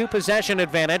make it a 2-possession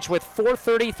advantage with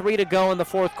 4:33 to go in the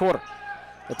fourth quarter.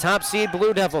 The top seed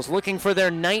Blue Devils looking for their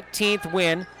 19th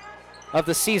win of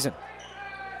the season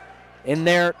in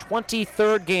their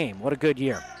 23rd game. What a good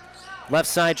year. Left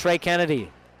side, Trey Kennedy.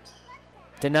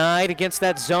 Denied against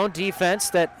that zone defense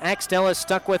that Axtell has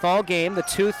stuck with all game, the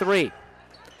 2-3.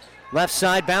 Left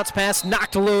side, bounce pass,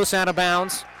 knocked loose, out of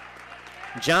bounds.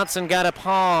 Johnson got a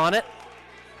paw on it.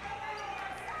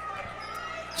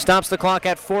 Stops the clock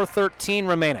at 4:13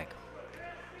 remaining.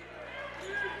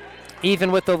 Even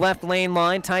with the left lane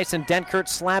line, Tyson Denkert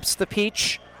slaps the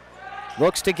peach.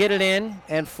 Looks to get it in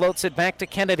and floats it back to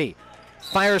Kennedy.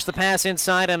 Fires the pass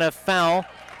inside and a foul.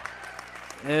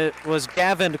 It was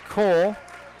Gavin Cole.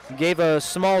 He gave a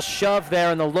small shove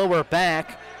there in the lower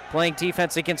back, playing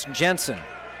defense against Jensen.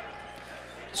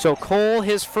 So Cole,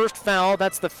 his first foul,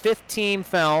 that's the 5th team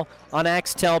foul on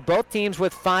Axtell. Both teams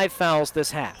with 5 fouls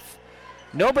this half.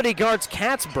 Nobody guards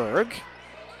Katzberg.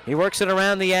 He works it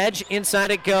around the edge.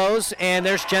 Inside it goes, and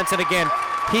there's Jensen again.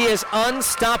 He is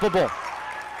unstoppable.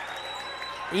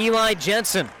 Eli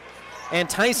Jensen and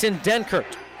Tyson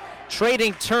Denkert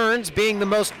trading turns, being the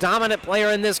most dominant player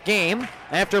in this game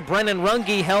after Brennan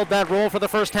Runge held that role for the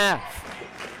first half.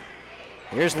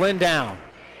 Here's Lindau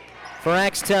for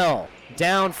Axtell.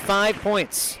 Down 5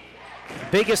 points.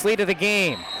 Biggest lead of the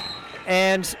game.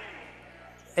 And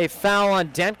a foul on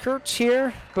Denkert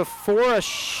here before a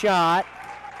shot.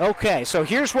 Okay, so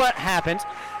here's what happened.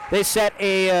 They set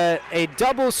a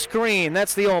double screen.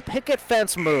 That's the old picket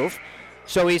fence move.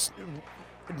 So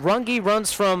Runge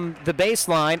runs from the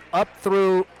baseline up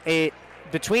through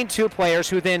between 2 players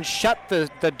who then shut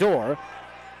the door.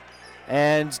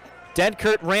 And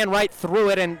Denkert ran right through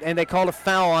it, and they called a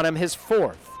foul on him, his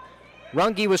 4th.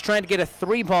 Runge was trying to get a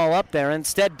 3-ball up there.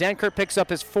 Instead, Denkert picks up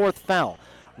his 4th foul.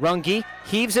 Runge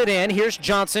heaves it in. Here's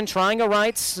Johnson trying a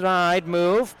right side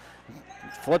move.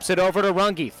 Flips it over to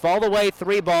Runge. Fall away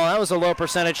 3-ball. That was a low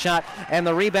percentage shot. And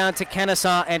the rebound to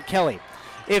Kenesaw and Kelly.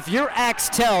 If you're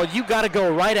Axtell, you got to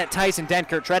go right at Tyson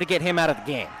Denkert. Try to get him out of the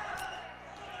game.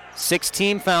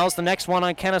 16 fouls. The next one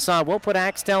on Kenesaw will put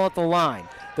Axtell at the line.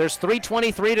 There's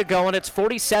 3:23 to go, and it's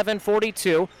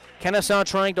 47-42. Kenesaw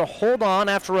trying to hold on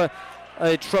after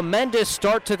a tremendous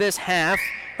start to this half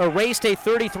erased a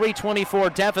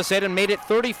 33-24 deficit and made it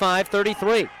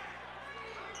 35-33.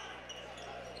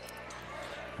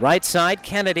 Right side,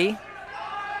 Kennedy.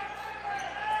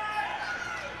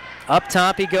 Up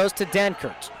top, he goes to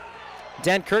Denkert.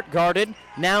 Denkert guarded,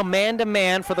 now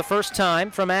man-to-man for the first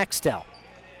time from Axtell.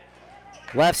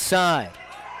 Left side.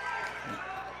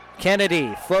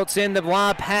 Kennedy floats in the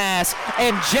lob pass,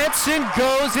 and Jensen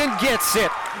goes and gets it.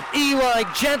 Eli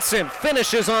Jensen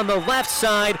finishes on the left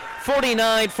side,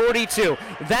 49-42.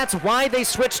 That's why they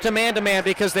switched to man-to-man,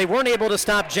 because they weren't able to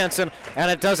stop Jensen,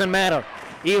 and it doesn't matter.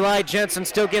 Eli Jensen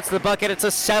still gets the bucket. It's a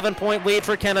 7-point lead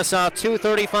for Kenesaw.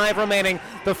 2:35 remaining.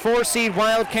 The 4-seed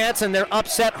Wildcats and their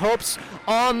upset hopes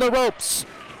on the ropes.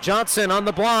 Johnson on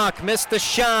the block, missed the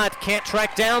shot, can't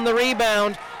track down the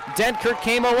rebound. Denkert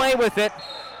came away with it.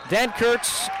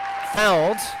 Denkert's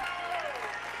fouled.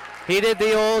 He did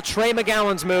the old Trey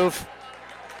McGowan's move.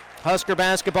 Husker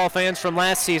basketball fans from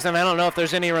last season, I don't know if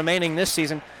there's any remaining this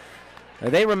season,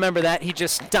 they remember that. He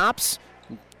just stops.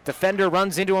 Defender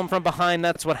runs into him from behind.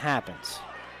 That's what happens.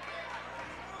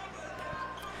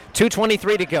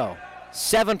 2:23 to go.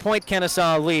 7-point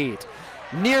Kenesaw lead.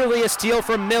 Nearly a steal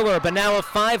from Miller, but now a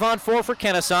 5-on-4 for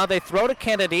Kenesaw. They throw to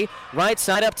Kennedy. Right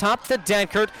side up top to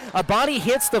Denkert. A body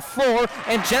hits the floor,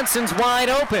 and Jensen's wide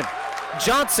open.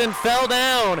 Johnson fell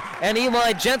down, and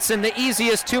Eli Jensen, the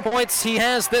easiest 2 points he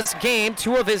has this game,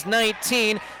 2 of his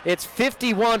 19. It's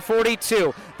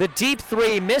 51-42. The deep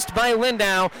three missed by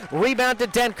Lindau. Rebound to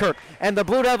Denkert, and the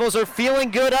Blue Devils are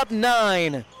feeling good, up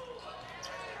 9.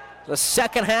 The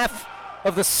second half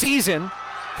of the season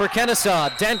for Kenesaw.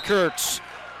 Denkert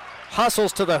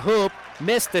hustles to the hoop,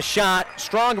 missed the shot.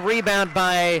 Strong rebound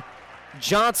by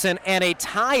Johnson, and a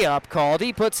tie-up called.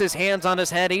 He puts his hands on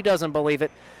his head. He doesn't believe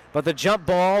it. But the jump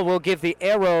ball will give the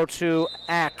arrow to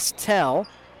Axtell.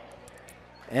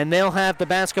 And they'll have the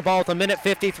basketball with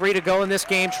 1:53 to go in this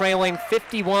game, trailing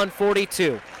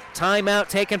 51-42. Timeout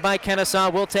taken by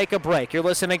Kenesaw. We'll take a break. You're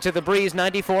listening to The Breeze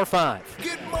 94.5.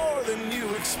 Get more than you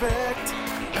expect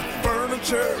at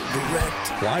Furniture Direct.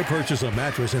 Why purchase a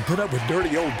mattress and put up with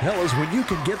dirty old pillows when you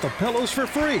can get the pillows for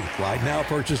free? Right now,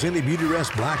 purchase any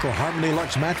Beautyrest Black or Harmony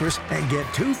Luxe mattress and get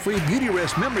 2 free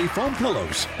Beautyrest memory foam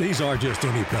pillows. These aren't just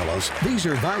any pillows. These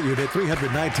are valued at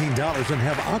 $319 and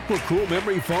have Aqua Cool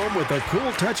memory foam with a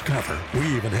cool touch cover. We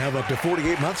even have up to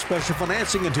 48-month special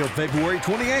financing until February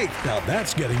 28th. Now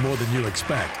that's getting more than you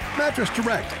expect. Mattress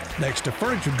Direct, next to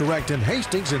Furniture Direct in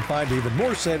Hastings, and find even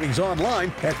more savings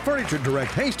online at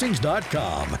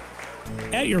FurnitureDirectHastings.com.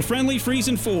 At your friendly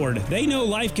Friesen Ford, they know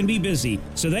life can be busy,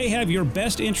 so they have your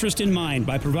best interest in mind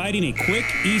by providing a quick,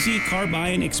 easy car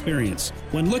buying experience.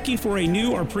 When looking for a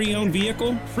new or pre-owned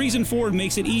vehicle, Friesen Ford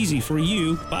makes it easy for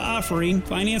you by offering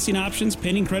financing options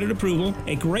pending credit approval,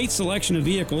 a great selection of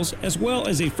vehicles, as well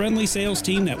as a friendly sales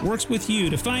team that works with you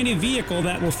to find a vehicle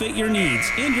that will fit your needs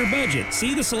and your budget.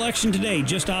 See the selection today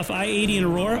just off I-80 in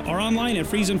Aurora or online at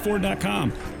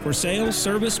FriesenFord.com. For sales,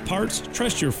 service, parts,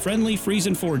 trust your friendly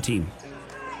Friesen Ford team.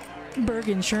 Berg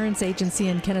Insurance Agency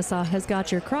in Kenesaw has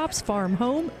got your crops, farm,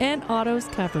 home, and autos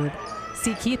covered.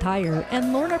 See Keith Heyer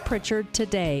and Lorna Pritchard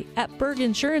today at Berg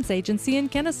Insurance Agency in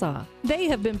Kenesaw. They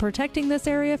have been protecting this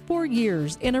area for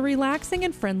years in a relaxing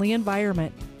and friendly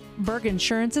environment. Berg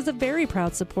Insurance is a very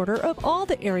proud supporter of all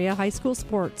the area high school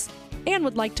sports and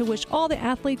would like to wish all the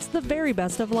athletes the very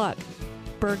best of luck.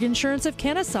 Berg Insurance of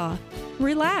Kenesaw.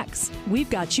 Relax, we've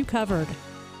got you covered.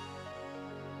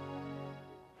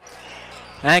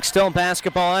 Axtell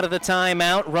basketball out of the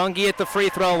timeout. Runge at the free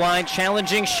throw line.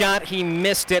 Challenging shot. He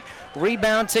missed it.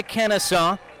 Rebound to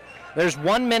Kenesaw. There's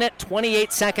 1 minute,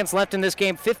 28 seconds left in this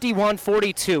game.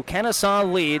 51-42.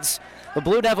 Kenesaw leads. The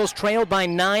Blue Devils trailed by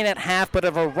 9 at half, but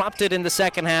have erupted in the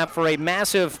second half for a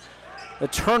massive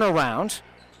turnaround.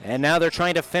 And now they're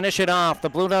trying to finish it off. The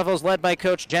Blue Devils led by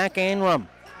Coach Jack Ainram.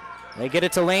 They get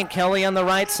it to Lane Kelly on the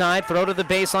right side. Throw to the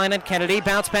baseline and Kennedy.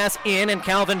 Bounce pass in, and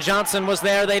Calvin Johnson was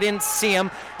there. They didn't see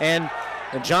him. And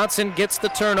Johnson gets the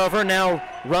turnover. Now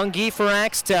Runge for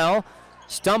Axtell.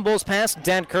 Stumbles past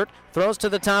Denkert. Throws to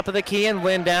the top of the key, and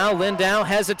Lindau. Lindau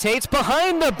hesitates.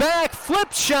 Behind the back.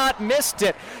 Flip shot. Missed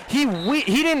it. He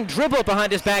didn't dribble it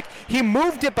behind his back. He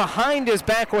moved it behind his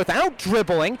back without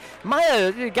dribbling. Might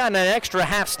have gotten an extra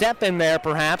half step in there,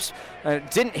 perhaps.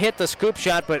 Didn't hit the scoop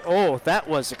shot, but oh, that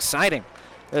was exciting.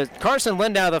 Carson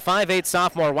Lindau, the 5'8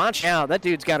 sophomore. Watch out. That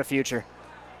dude's got a future.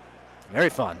 Very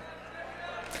fun.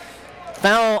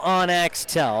 Foul on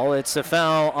Axtell. It's a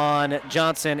foul on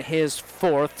Johnson, his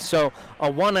 4th. So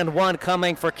a 1-and-1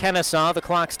 coming for Kenesaw. The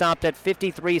clock stopped at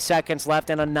 53 seconds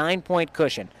left and a 9-point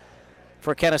cushion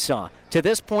for Kenesaw. To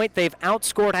this point, they've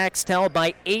outscored Axtell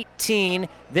by 18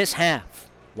 this half.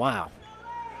 Wow.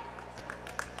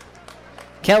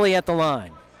 Kelly at the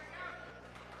line.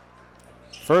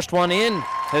 First one in,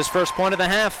 his first point of the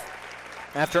half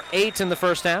after 8 in the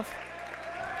first half.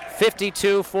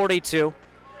 52-42.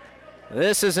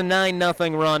 This is a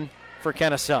 9-0 run for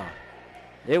Kenesaw.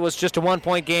 It was just a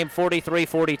 1-point game,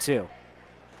 43-42.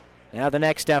 Now the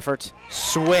next effort,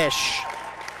 swish.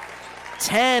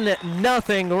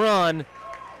 10-0 run.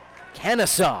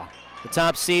 Kenesaw, the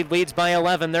top seed, leads by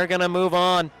 11. They're going to move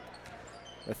on.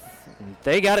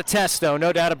 They got a test, though,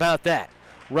 no doubt about that.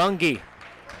 Runge,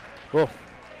 whoa,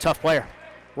 tough player.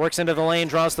 Works into the lane,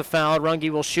 draws the foul. Runge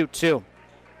will shoot 2.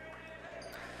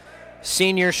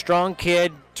 Senior, strong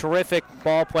kid, terrific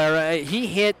ball player. He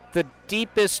hit the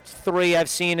deepest 3 I've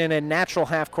seen in a natural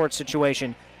half-court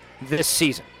situation this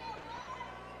season.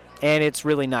 And it's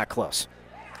really not close.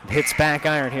 Hits back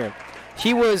iron here.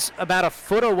 He was about a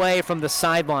foot away from the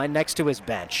sideline next to his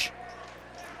bench.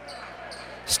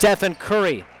 Stephen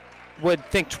Curry would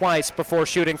think twice before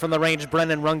shooting from the range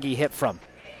Brennan Runge hit from.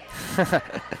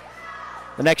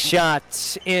 The next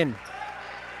shot's in.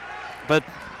 But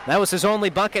that was his only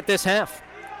bucket this half.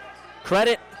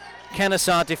 Credit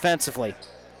Kenesaw defensively.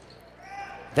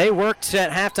 They worked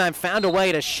at halftime, found a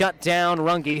way to shut down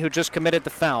Runge, who just committed the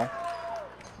foul.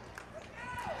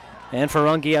 And for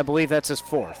Runge, I believe that's his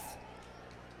 4th.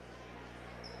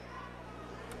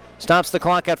 Stops the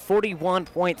clock at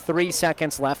 41.3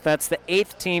 seconds left. That's the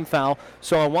 8th team foul.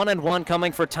 So a 1-and-1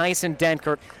 coming for Tyson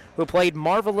Denkert, who played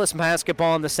marvelous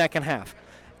basketball in the second half.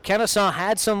 Kenesaw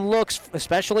had some looks,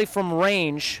 especially from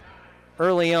range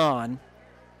early on.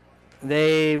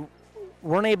 They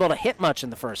weren't able to hit much in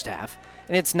the first half.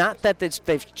 And it's not that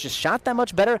they've just shot that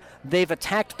much better. They've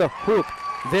attacked the hoop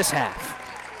this half.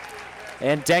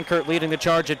 And Denkert leading the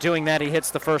charge at doing that. He hits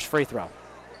the first free throw.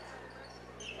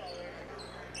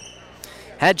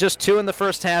 Had just 2 in the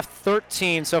first half,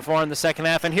 13 so far in the second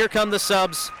half. And here come the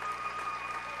subs.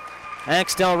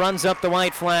 Axtell runs up the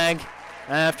white flag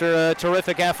after a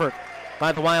terrific effort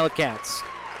by the Wildcats.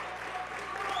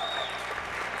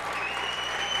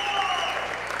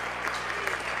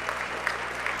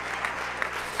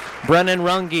 Brennan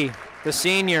Runge, the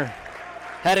senior,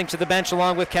 heading to the bench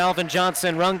along with Calvin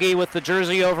Johnson. Runge with the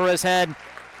jersey over his head.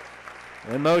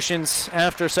 Emotions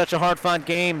after such a hard-fought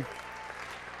game.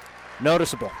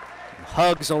 Noticeable.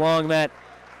 Hugs along that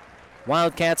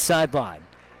Wildcats sideline.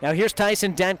 Now here's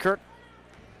Tyson Denkert.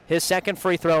 His second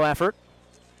free throw effort.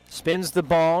 Spins the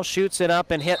ball, shoots it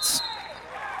up, and hits.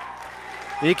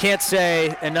 You can't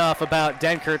say enough about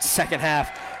Denkert's second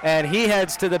half. And he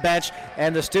heads to the bench,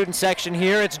 and the student section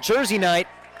here, it's Jersey night.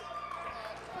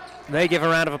 They give a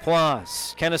round of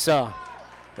applause. Kenesaw,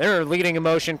 their leading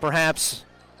emotion, perhaps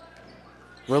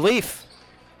relief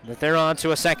that they're on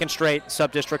to a second straight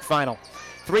sub-district final.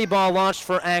 3-ball launched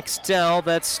for Axtell.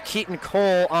 That's Keaton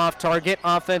Cole off target.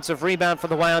 Offensive rebound for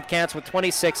the Wildcats with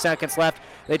 26 seconds left.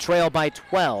 They trail by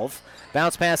 12.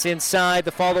 Bounce pass inside.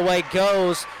 The fall away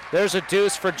goes. There's a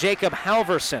deuce for Jacob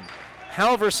Halverson.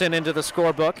 Halverson into the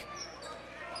scorebook.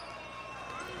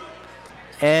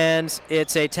 And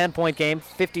it's a 10-point game,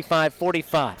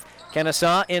 55-45.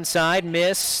 Kenesaw inside,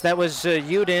 miss. That was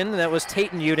Uden. That was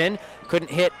Tayton Uden.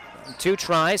 Couldn't hit. 2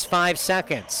 tries, 5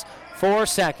 seconds. 4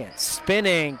 seconds.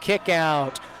 Spinning, kick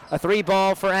out. A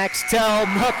 3-ball for Axtell.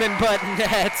 Nothing but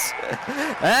nets.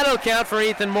 That'll count for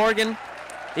Ethan Morgan.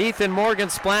 Ethan Morgan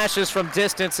splashes from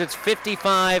distance. It's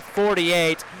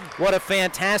 55-48. What a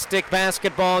fantastic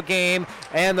basketball game.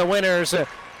 And the winners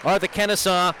are the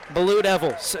Kenesaw Blue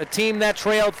Devils, a team that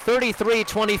trailed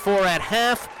 33-24 at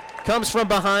half, comes from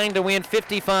behind to win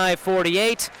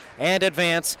 55-48 and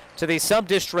advance to the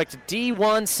Sub-District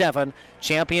D1-7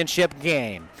 championship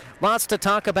game. Lots to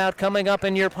talk about coming up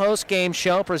in your post-game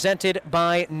show presented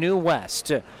by New West.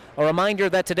 A reminder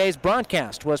that today's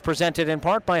broadcast was presented in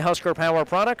part by Husker Power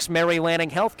Products, Mary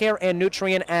Lanning Healthcare, and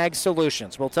Nutrien Ag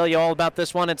Solutions. We'll tell you all about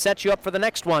this one and set you up for the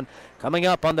next one coming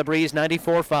up on the Breeze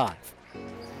 94.5.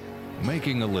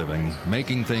 Making a living,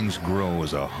 making things grow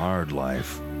is a hard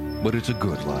life, but it's a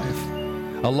good life.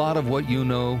 A lot of what you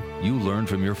know, you learned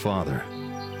from your father.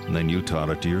 And then you taught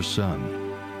it to your son.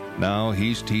 Now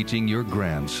he's teaching your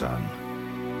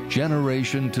grandson.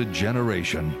 Generation to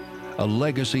generation, a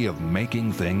legacy of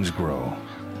making things grow.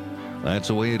 That's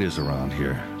the way it is around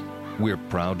here. We're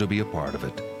proud to be a part of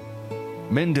it.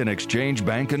 Minden Exchange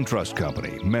Bank and Trust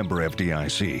Company, member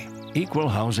FDIC, equal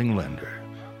housing lender.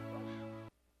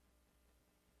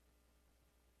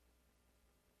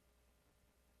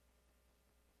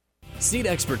 Seed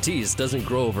expertise doesn't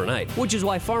grow overnight, which is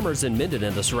why farmers in Minden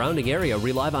and the surrounding area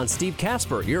rely on Steve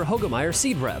Casper, your Hoegemeyer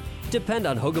seed rep. Depend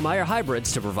on Hoegemeyer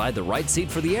hybrids to provide the right seed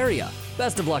for the area.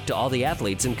 Best of luck to all the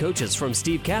athletes and coaches from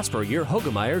Steve Casper, your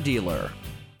Hoegemeyer dealer.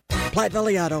 Platte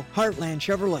Valley Auto, Heartland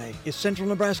Chevrolet is Central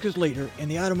Nebraska's leader in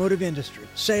the automotive industry.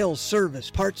 Sales, service,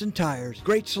 parts, and tires.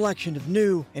 Great selection of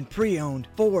new and pre-owned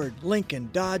Ford, Lincoln,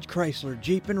 Dodge, Chrysler,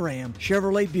 Jeep, and Ram,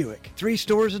 Chevrolet, Buick. 3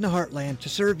 stores in the Heartland to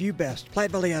serve you best.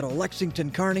 Platte Valley Auto, Lexington,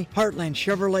 Kearney, Heartland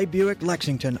Chevrolet, Buick,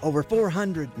 Lexington. Over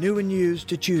 400 new and used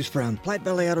to choose from.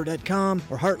 PlatteValleyAuto.com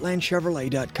or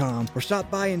HeartlandChevrolet.com. Or stop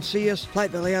by and see us.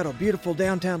 Platte Valley Auto, beautiful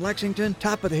downtown Lexington,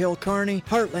 top of the hill, Kearney,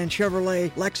 Heartland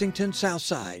Chevrolet, Lexington,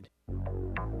 Southside.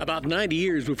 About 90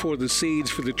 years before the seeds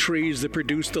for the trees that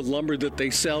produce the lumber that they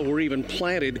sell were even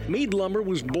planted, Mead Lumber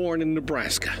was born in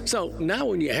Nebraska. So now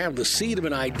when you have the seed of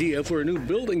an idea for a new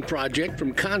building project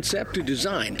from concept to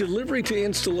design, delivery to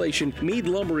installation, Mead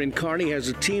Lumber in Kearney has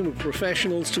a team of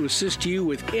professionals to assist you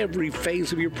with every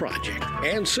phase of your project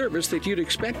and service that you'd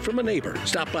expect from a neighbor.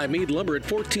 Stop by Mead Lumber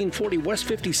at 1440 West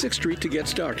 56th Street to get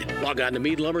started. Log on to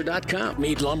meadlumber.com.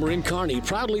 Mead Lumber in Kearney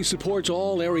proudly supports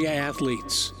all area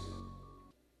athletes.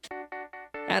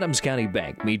 Adams County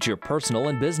Bank meets your personal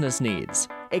and business needs.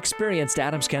 Experienced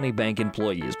Adams County Bank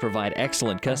employees provide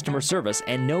excellent customer service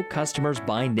and know customers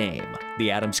by name.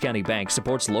 The Adams County Bank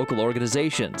supports local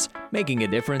organizations, making a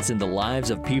difference in the lives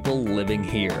of people living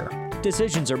here.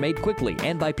 Decisions are made quickly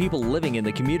and by people living in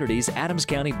the communities Adams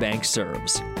County Bank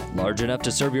serves. Large enough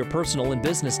to serve your personal and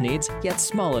business needs, yet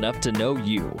small enough to know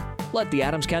you. Let the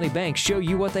Adams County Bank show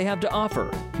you what they have to offer.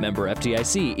 Member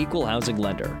FDIC, Equal Housing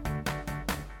Lender.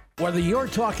 Whether you're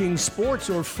talking sports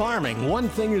or farming, one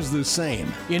thing is the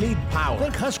same. You need power.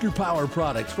 Think Husker Power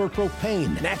products for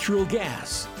propane, natural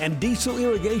gas, and diesel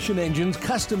irrigation engines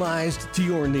customized to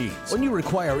your needs. When you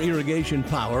require irrigation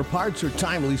power, parts, or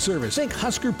timely service, think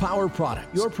Husker Power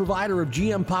products, your provider of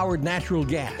GM-powered natural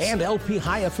gas and LP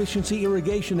high-efficiency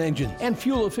irrigation engines and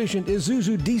fuel-efficient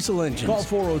Isuzu diesel engines. Call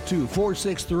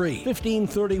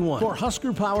 402-463-1531 for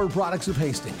Husker Power products of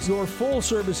Hastings, your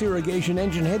full-service irrigation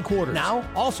engine headquarters. Now,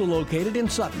 also located in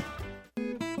Sutton.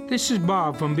 This is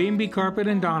Bob from B&B Carpet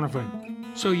and Donovan.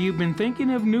 So you've been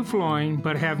thinking of new flooring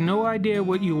but have no idea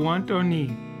what you want or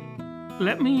need.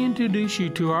 Let me introduce you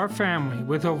to our family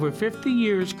with over 50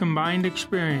 years combined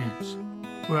experience.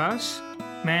 Russ,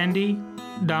 Mandy,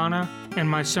 Donna, and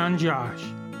my son Josh.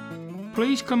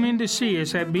 Please come in to see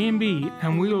us at B&B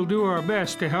and we will do our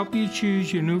best to help you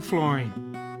choose your new flooring.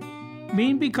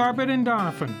 B&B Carpet and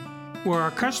Donovan, where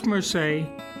our customers say,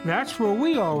 that's where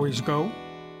we always go.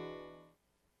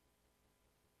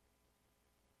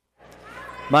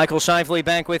 Michael Shively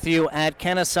back with you at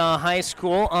Kenesaw High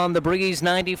School on the Breeze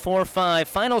 94-5.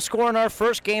 Final score in our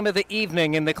first game of the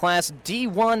evening in the Class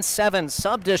D1-7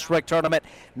 Sub-District Tournament.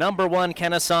 Number 1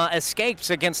 Kenesaw escapes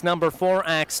against number 4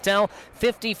 Axtell,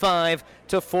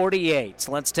 55-48.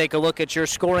 Let's take a look at your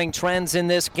scoring trends in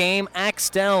this game.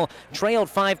 Axtell trailed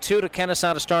 5-2 to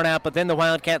Kenesaw to start out, but then the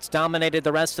Wildcats dominated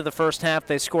the rest of the first half.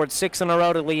 They scored 6 in a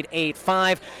row to lead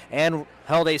 8-5 and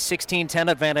held a 16-10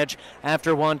 advantage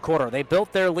after one quarter. They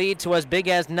built their lead to as big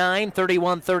as 9,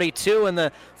 31-32 in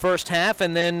the first half,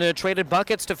 and then traded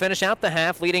buckets to finish out the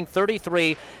half, leading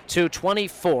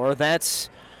 33-24.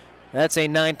 That's a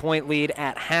 9-point lead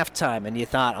at halftime, and you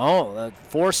thought, the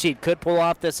 4-seed could pull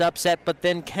off this upset, but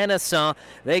then Kenesaw,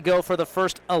 they go for the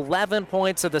first 11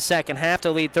 points of the second half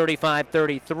to lead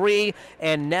 35-33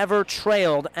 and never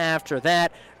trailed after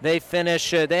that. They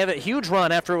finish, they have a huge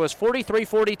run after it was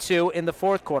 43-42 in the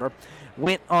fourth quarter,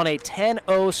 went on a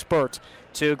 10-0 spurt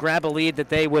to grab a lead that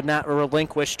they would not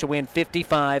relinquish to win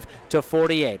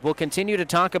 55-48. We'll continue to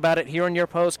talk about it here in your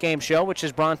post-game show, which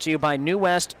is brought to you by New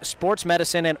West Sports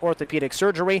Medicine and Orthopedic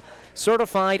Surgery.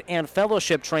 Certified and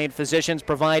fellowship-trained physicians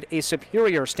provide a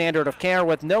superior standard of care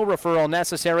with no referral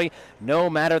necessary, no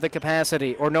matter the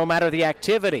capacity or no matter the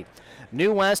activity.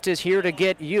 New West is here to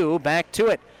get you back to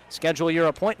it. Schedule your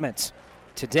appointments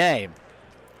today.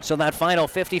 So that final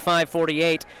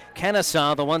 55-48,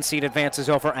 Kenesaw, the 1-seed, advances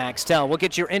over Axtell. We'll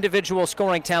get your individual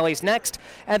scoring tallies next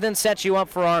and then set you up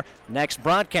for our next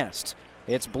broadcast.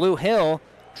 It's Blue Hill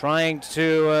trying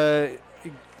to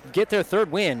get their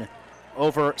third win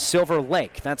over Silver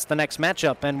Lake. That's the next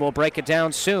matchup, and we'll break it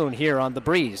down soon here on The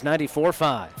Breeze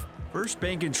 94.5. First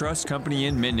Bank and Trust Company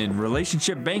in Minden.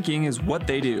 Relationship banking is what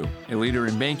they do. A leader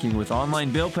in banking with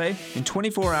online bill pay and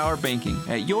 24-hour banking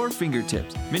at your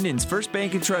fingertips. Minden's First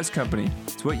Bank and Trust Company.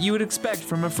 It's what you would expect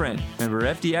from a friend. Member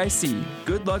FDIC.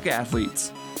 Good luck,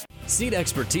 athletes. Seed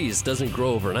expertise doesn't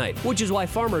grow overnight, which is why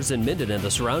farmers in Minden and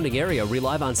the surrounding area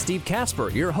rely on Steve Casper,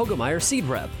 your Hoegemeyer seed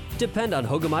rep. Depend on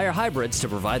Hoegemeyer hybrids to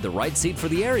provide the right seed for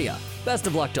the area. Best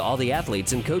of luck to all the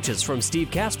athletes and coaches from Steve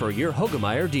Casper, your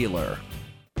Hoegemeyer dealer.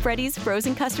 Freddy's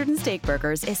Frozen Custard and Steak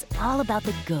Burgers is all about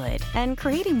the good and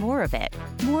creating more of it.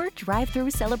 More drive-through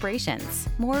celebrations,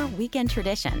 more weekend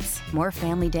traditions, more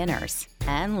family dinners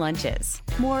and lunches,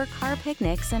 more car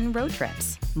picnics and road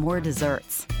trips, more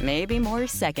desserts, maybe more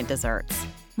second desserts.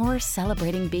 More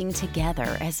celebrating being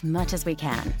together as much as we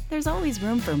can. There's always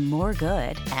room for more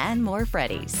good and more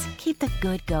Freddy's. Keep the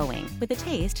good going with a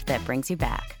taste that brings you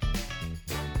back.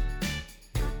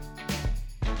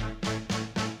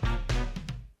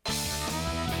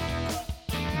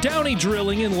 Downey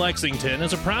Drilling in Lexington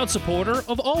is a proud supporter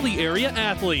of all the area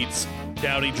athletes.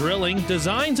 Downey Drilling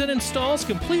designs and installs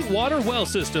complete water well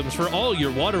systems for all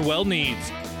your water well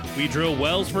needs. We drill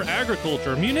wells for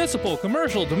agriculture, municipal,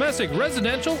 commercial, domestic,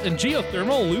 residential, and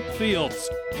geothermal loop fields.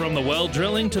 From the well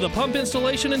drilling to the pump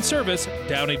installation and service,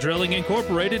 Downey Drilling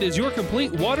Incorporated is your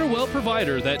complete water well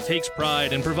provider that takes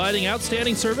pride in providing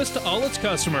outstanding service to all its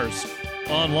customers.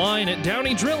 Online at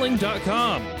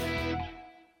downeydrilling.com.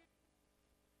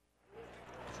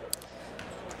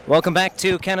 Welcome back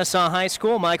to Kenesaw High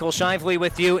School. Michael Shively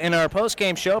with you in our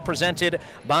postgame show presented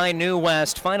by New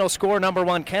West. Final score, number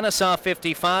 1, Kenesaw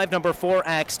 55, number 4,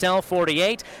 Axtell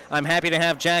 48. I'm happy to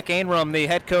have Jack Ainrum, the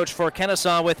head coach for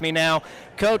Kenesaw, with me now.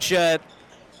 Coach, that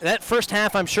first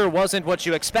half I'm sure wasn't what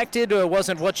you expected or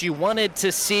wasn't what you wanted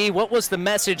to see. What was the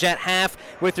message at half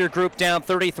with your group down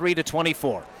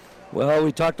 33-24? Well,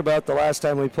 we talked about the last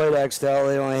time we played Axtell.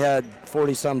 They only had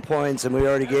 40-some points, and we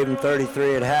already gave them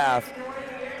 33 at half.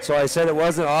 So I said it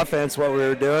wasn't offense what we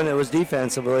were doing, it was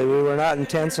defensively. We were not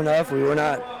intense enough. We were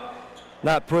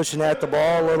not pushing at the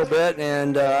ball a little bit,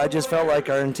 and I just felt like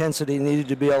our intensity needed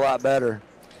to be a lot better.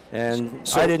 And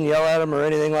so, I didn't yell at them or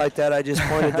anything like that. I just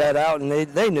pointed that out, and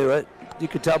they knew it. You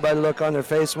could tell by the look on their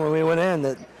face when we went in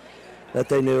that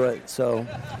they knew it. So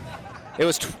it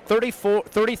was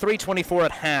 33-24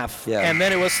 at half, and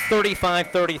then it was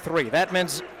 35-33. That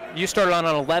means you started on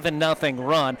an 11-0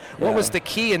 run. What was the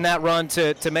key in that run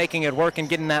to making it work and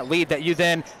getting that lead that you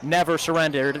then never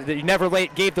surrendered, that you never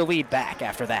gave the lead back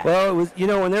after that? Well, it was,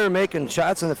 when they were making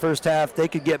shots in the first half, they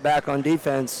could get back on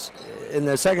defense. In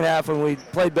the second half, when we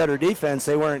played better defense,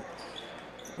 they weren't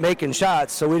making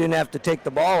shots, so we didn't have to take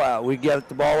the ball out. We get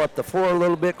the ball up the floor a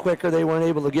little bit quicker. They weren't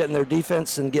able to get in their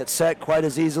defense and get set quite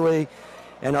as easily.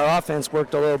 And our offense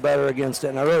worked a little better against it,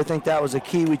 and I really think that was a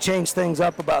key. We changed things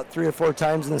up about 3 or 4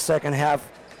 times in the second half,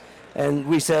 and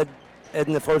we said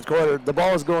in the fourth quarter, the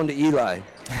ball is going to Eli,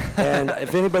 and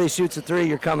if anybody shoots a 3,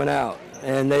 you're coming out.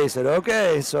 And they said,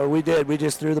 okay, so we did. We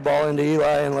just threw the ball into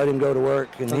Eli and let him go to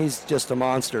work, and he's just a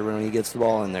monster when he gets the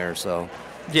ball in there. So,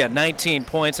 yeah, 19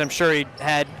 points. I'm sure he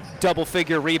had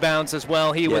double-figure rebounds as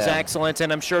well. He was excellent,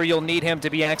 and I'm sure you'll need him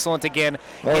to be excellent again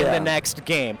in the next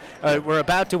game. We're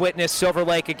about to witness Silver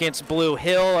Lake against Blue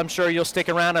Hill. I'm sure you'll stick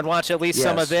around and watch at least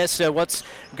some of this. What's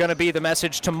going to be the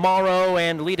message tomorrow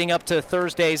and leading up to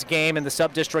Thursday's game in the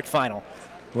sub-district final?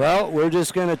 Well, we're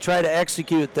just going to try to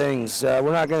execute things.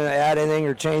 We're not going to add anything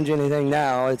or change anything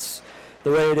now. It's the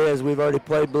way it is. We've already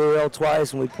played Blue Hill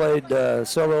twice, and we played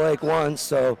Silver Lake once,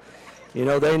 so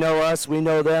they know us, we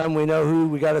know them, we know who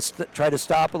we got to try to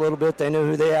stop a little bit. They know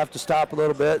who they have to stop a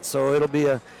little bit, so it'll be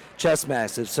a chess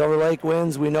match. If Silver Lake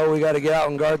wins, we know we got to get out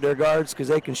and guard their guards because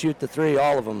they can shoot the 3,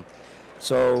 all of them.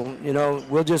 So,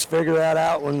 we'll just figure that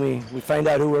out when we find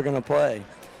out who we're going to play.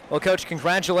 Well, Coach,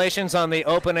 congratulations on the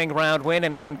opening round win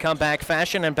in comeback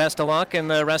fashion, and best of luck in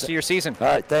the rest of your season. All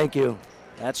right, thank you.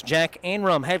 That's Jack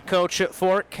Ainrum, head coach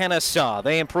for Kenesaw.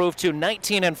 They improved to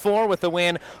 19-4 with the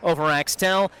win over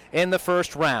Axtell in the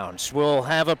first round. We'll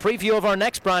have a preview of our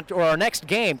next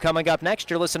game coming up next.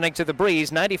 You're listening to The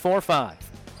Breeze 94.5.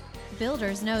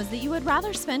 Builders knows that you would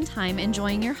rather spend time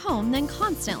enjoying your home than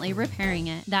constantly repairing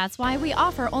it. That's why we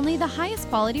offer only the highest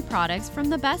quality products from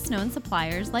the best known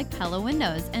suppliers like Pella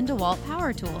Windows and DeWalt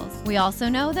Power Tools. We also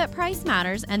know that price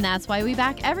matters, and that's why we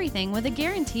back everything with a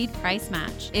guaranteed price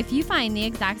match. If you find the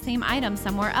exact same item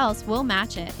somewhere else, we'll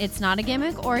match it. It's not a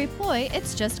gimmick or a ploy,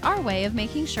 it's just our way of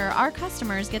making sure our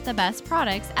customers get the best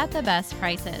products at the best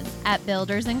prices. At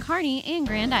Builders in Kearney and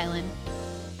Grand Island.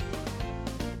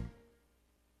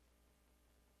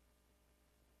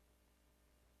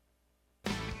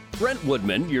 Brent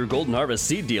Woodman, your Golden Harvest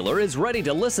seed dealer, is ready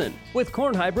to listen with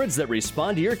corn hybrids that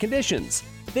respond to your conditions.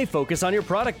 They focus on your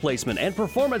product placement and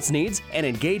performance needs and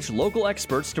engage local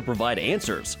experts to provide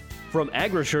answers. From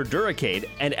Agrisure Duracade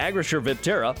and Agrisure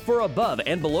Viptera for above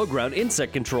and below ground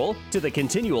insect control to the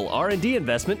continual R&D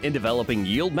investment in developing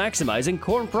yield-maximizing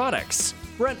corn products.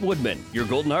 Brent Woodman, your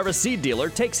Golden Harvest seed dealer,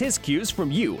 takes his cues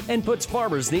from you and puts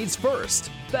farmers' needs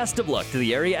first. Best of luck to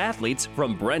the area athletes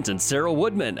from Brent and Sarah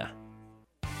Woodman.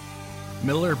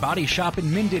 Miller Body Shop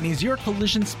in Minden is your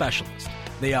collision specialist.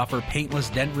 They offer paintless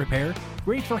dent repair,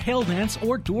 great for hail dents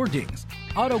or door dings,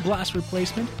 auto glass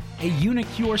replacement, a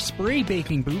Unicure spray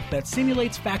baking booth that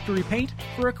simulates factory paint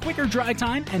for a quicker dry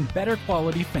time and better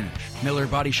quality finish. Miller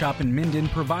Body Shop in Minden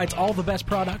provides all the best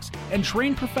products and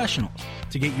trained professionals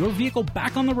to get your vehicle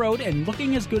back on the road and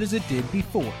looking as good as it did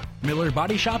before. Miller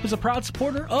Body Shop is a proud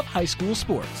supporter of high school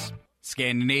sports.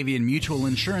 Scandinavian Mutual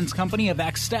Insurance Company of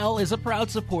Axtell is a proud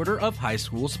supporter of high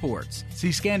school sports.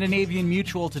 See Scandinavian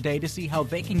Mutual today to see how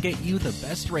they can get you the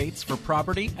best rates for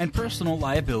property and personal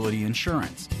liability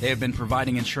insurance. They have been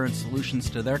providing insurance solutions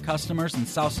to their customers in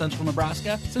South Central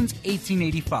Nebraska since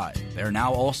 1885. They are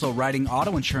now also writing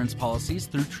auto insurance policies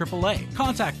through AAA.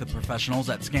 Contact the professionals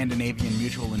at Scandinavian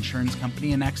Mutual Insurance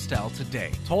Company in Axtell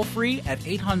today. Toll free at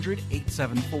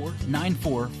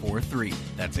 800-874-9443.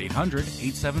 That's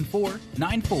 800-874-9443.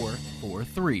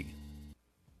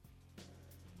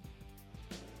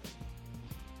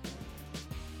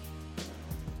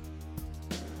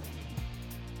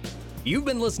 You've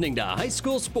been listening to High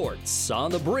School Sports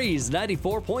on the Breeze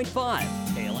 94.5.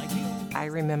 KLIQ. I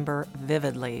remember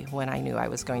vividly when I knew I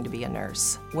was going to be a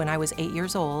nurse. When I was 8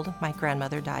 years old, my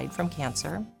grandmother died from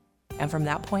cancer. And from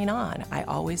that point on, I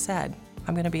always said,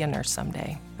 I'm going to be a nurse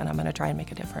someday, and I'm going to try and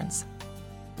make a difference.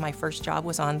 My first job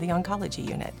was on the oncology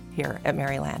unit here at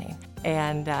Mary Lanning.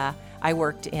 And I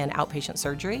worked in outpatient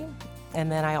surgery,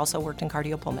 and then I also worked in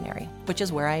cardiopulmonary, which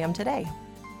is where I am today.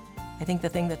 I think the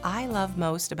thing that I love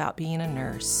most about being a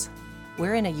nurse,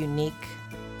 we're in a unique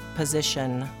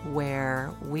position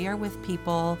where we are with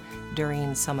people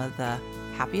during some of the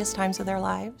happiest times of their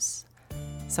lives,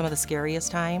 some of the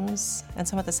scariest times, and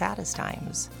some of the saddest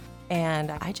times. And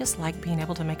I just like being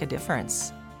able to make a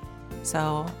difference.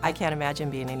 So I can't imagine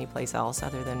being anyplace else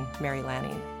other than Mary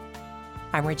Lanning.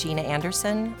 I'm Regina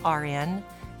Anderson, RN,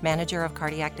 Manager of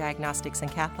Cardiac Diagnostics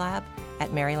and Cath Lab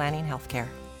at Mary Lanning Healthcare.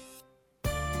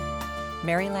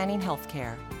 Mary Lanning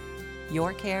Healthcare.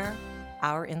 Your care,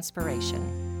 our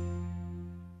inspiration.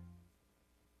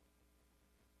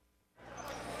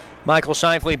 Michael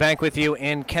Shifley back with you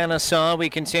in Kenesaw. We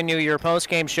continue your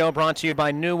post-game show brought to you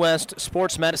by New West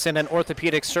Sports Medicine and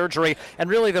Orthopedic Surgery,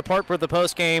 and really the part where the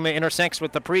post-game intersects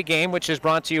with the pregame, which is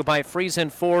brought to you by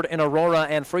Friesen Ford in Aurora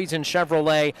and Friesen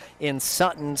Chevrolet in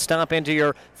Sutton. Stop into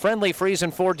your friendly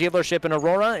Friesen Ford dealership in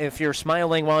Aurora if you're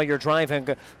smiling while you're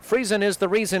driving. Friesen is the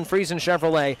reason. Friesen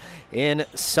Chevrolet in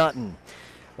Sutton.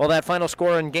 Well, that final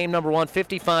score in game number 1,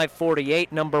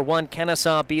 55-48. Number 1,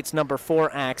 Kenesaw beats number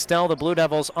 4, Axtell. The Blue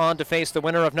Devils on to face the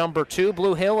winner of number 2,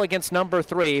 Blue Hill, against number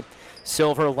 3,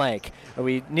 Silver Lake.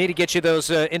 We need to get you those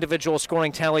individual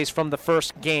scoring tallies from the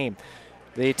first game.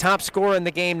 The top scorer in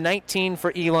the game, 19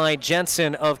 for Eli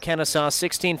Jensen of Kenesaw,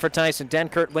 16 for Tyson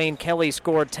Denkert. Lane Kelly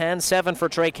scored 10, 7 for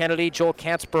Trey Kennedy. Joel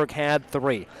Katzberg had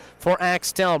 3. For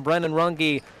Axtell, Brennan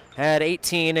Runge had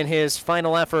 18 in his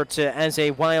final effort as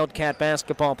a Wildcat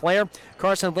basketball player.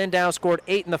 Carson Lindau scored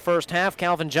 8 in the first half.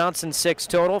 Calvin Johnson, 6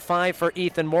 total. 5 for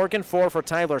Ethan Morgan, 4 for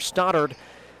Tyler Stoddard,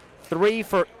 3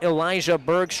 for Elijah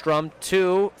Bergstrom,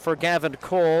 2 for Gavin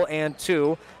Cole, and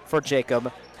 2 for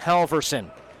Jacob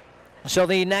Halverson. So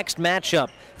the next matchup,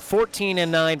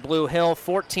 14-9 Blue Hill,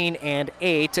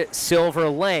 14-8 Silver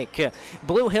Lake.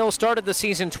 Blue Hill started the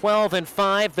season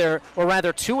 12-5, or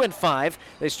rather 2-5.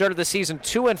 They started the season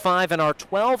 2-5 and are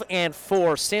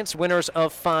 12-4 since winners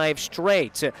of 5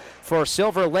 straight. For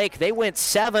Silver Lake, they went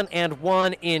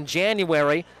 7-1 in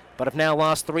January, but have now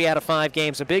lost 3 out of 5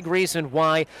 games. A big reason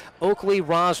why Oakley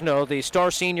Rosno, the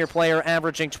star senior player,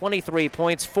 averaging 23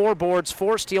 points, 4 boards,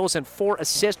 4 steals, and 4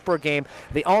 assists per game,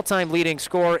 the all-time leading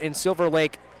scorer in Silver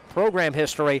Lake program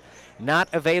history, not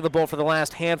available for the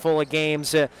last handful of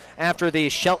games after the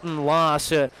Shelton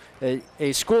loss. A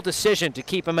school decision to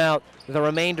keep him out the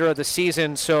remainder of the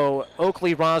season. So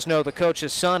Oakley Rosno, the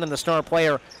coach's son and the star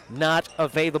player, not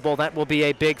available. That will be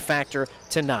a big factor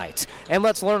tonight. And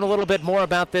let's learn a little bit more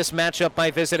about this matchup by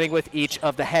visiting with each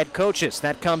of the head coaches.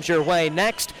 That comes your way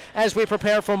next as we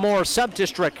prepare for more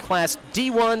sub-district Class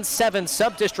D1 7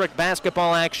 sub-district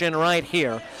basketball action right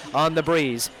here on The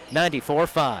Breeze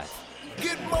 94.5.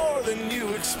 Get more than you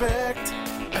expect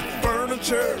at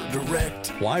Furniture Direct.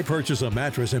 Why purchase a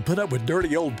mattress and put up with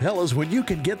dirty old pillows when you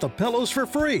can get the pillows for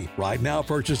free? Right now,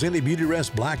 purchase any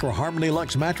Beautyrest Black or Harmony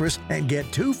Luxe mattress and get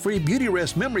 2 free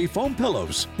Beautyrest memory foam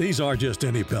pillows. These aren't just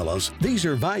any pillows. These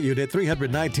are valued at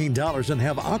 $319 and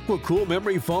have Aqua Cool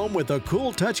memory foam with a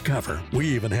cool touch cover. We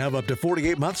even have up to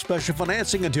 48-month special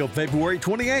financing until February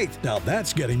 28th. Now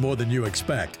that's getting more than you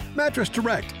expect. Mattress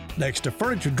Direct, next to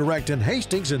Furniture Direct in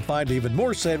Hastings, and find even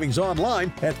more savings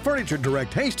online at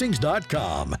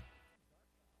FurnitureDirectHastings.com.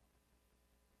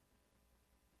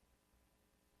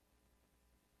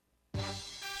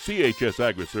 CHS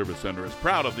Agri-Service Center is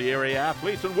proud of the area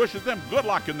athletes and wishes them good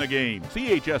luck in the game.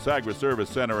 CHS Agri-Service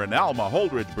Center in Alma,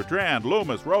 Holdridge, Bertrand,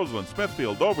 Loomis, Roseland,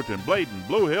 Smithfield, Overton, Bladen,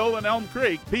 Blue Hill, and Elm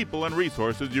Creek. People and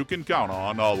resources you can count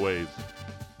on always.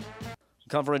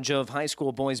 Coverage of high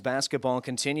school boys basketball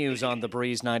continues on the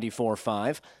Breeze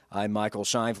 94.5. I'm Michael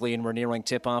Shively, and we're nearing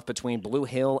tip-off between Blue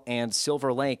Hill and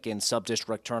Silver Lake in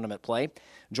sub-district tournament play.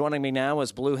 Joining me now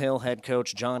is Blue Hill head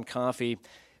coach John Coffey.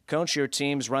 Coach, your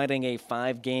team's riding a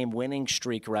 5-game winning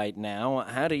streak right now.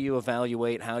 How do you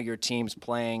evaluate how your team's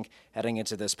playing heading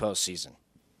into this postseason?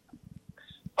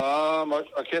 Our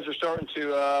kids are starting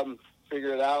to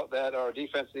figure it out that our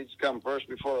defense needs to come first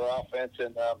before our offense,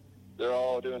 and they're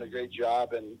all doing a great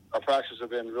job, and our practices have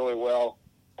been really well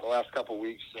the last couple of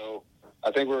weeks. So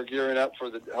I think we're gearing up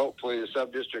for hopefully the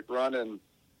sub-district run, and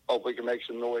hope we can make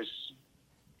some noise.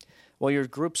 Well, your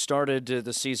group started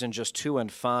the season just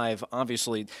 2-5.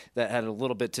 Obviously, that had a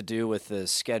little bit to do with the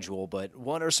schedule, but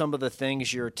what are some of the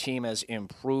things your team has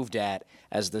improved at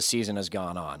as the season has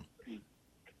gone on?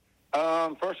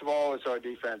 First of all, it's our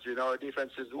defense. You know, our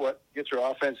defense is what gets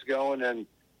our offense going, and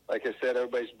like I said,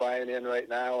 everybody's buying in right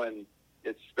now, and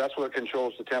that's what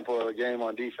controls the tempo of the game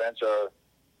on defense.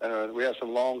 We have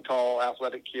some long, tall,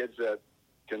 athletic kids that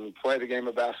can play the game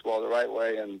of basketball the right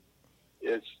way, and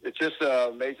it's just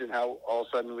amazing how all of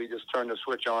a sudden we just turn the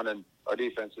switch on, and our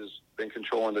defense has been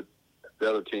controlling the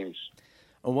other teams.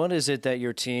 What is it that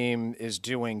your team is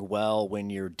doing well when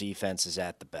your defense is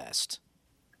at the best?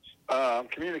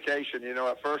 Communication. You know,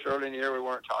 at first, early in the year, we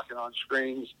weren't talking on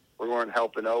screens. We weren't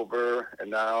helping over, and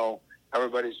now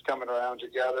everybody's coming around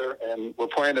together, and we're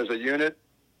playing as a unit,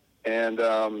 and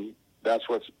that's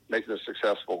what's making us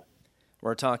successful.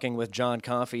 We're talking with John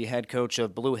Coffey, head coach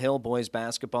of Blue Hill boys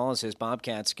basketball, as his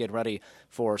Bobcats get ready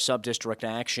for sub-district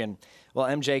action. Well,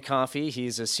 MJ Coffey,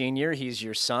 he's a senior, he's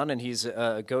your son, and he's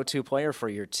a go-to player for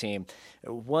your team.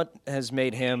 What has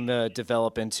made him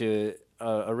develop into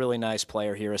a really nice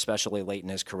player here, especially late in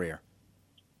his career?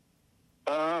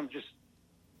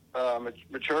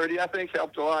 Maturity, I think,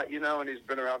 helped a lot, you know, and he's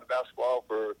been around the basketball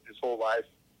for his whole life.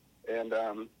 And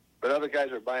but other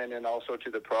guys are buying in also to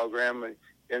the program.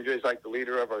 MJ's like the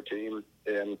leader of our team,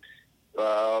 and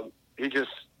he just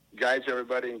guides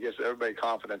everybody and gives everybody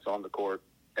confidence on the court.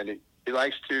 And he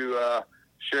likes to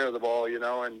share the ball, you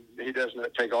know, and he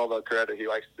doesn't take all the credit. He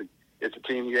likes to. It's a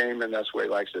team game, and that's the way he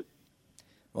likes it.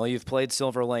 Well, you've played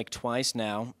Silver Lake twice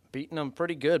now, beating them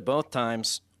pretty good both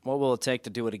times. What will it take to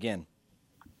do it again?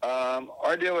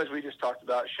 Our deal is we just talked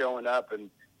about showing up and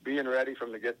being ready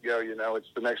from the get-go. You know, it's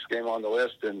the next game on the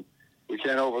list, and we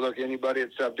can't overlook anybody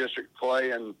at sub-district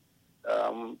play. And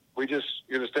we just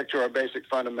going to stick to our basic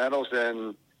fundamentals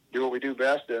and do what we do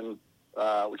best. And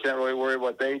we can't really worry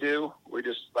what they do. We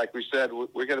just, like we said,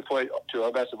 we're going to play to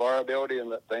our best of our ability and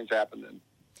let things happen then.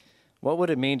 What would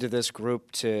it mean to this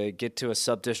group to get to a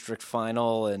sub-district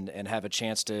final and have a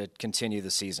chance to continue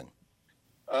the season?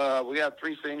 We have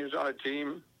 3 seniors on a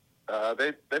team.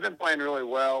 They've been playing really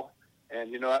well,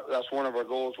 and, you know, that's one of our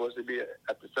goals was to be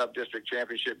at the sub-district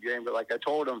championship game. But like I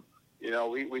told them, you know,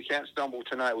 we can't stumble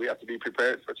tonight. We have to be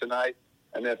prepared for tonight,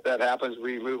 and if that happens,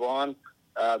 we move on.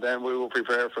 Then we will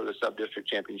prepare for the sub-district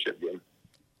championship game.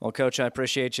 Well, Coach, I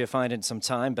appreciate you finding some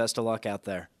time. Best of luck out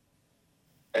there.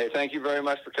 Hey, thank you very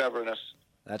much for covering us.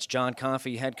 That's John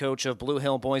Coffey, head coach of Blue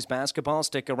Hill boys basketball.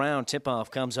 Stick around. Tip-off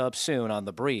comes up soon on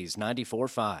The Breeze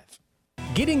 94.5.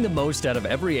 Getting the most out of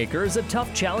every acre is a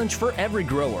tough challenge for every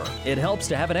grower. It helps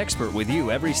to have an expert with you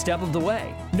every step of the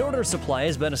way. Northern Supply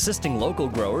has been assisting local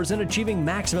growers in achieving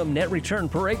maximum net return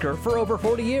per acre for over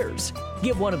 40 years.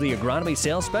 Give one of the agronomy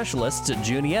sales specialists at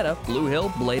Juniata, Blue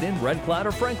Hill, Bladen, Red Cloud,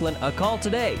 or Franklin a call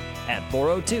today at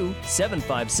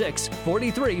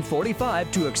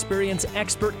 402-756-4345 to experience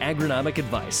expert agronomic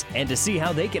advice and to see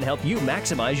how they can help you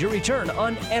maximize your return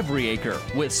on every acre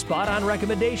with spot-on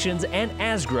recommendations and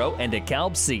Asgrow and DeKalb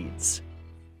seeds.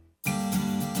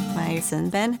 My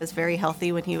son Ben was very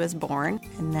healthy when he was born,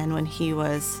 and then when he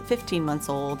was 15 months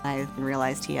old, I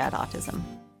realized he had autism.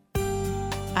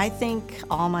 I think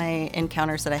all my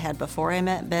encounters that I had before I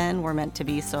met Ben were meant to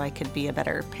be so I could be a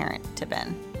better parent to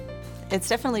Ben. It's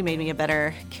definitely made me a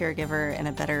better caregiver and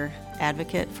a better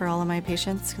advocate for all of my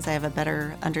patients because I have a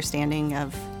better understanding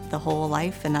of the whole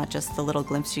life and not just the little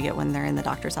glimpse you get when they're in the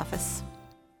doctor's office.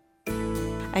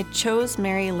 I chose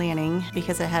Mary Lanning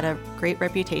because it had a great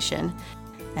reputation,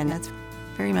 and that's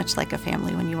very much like a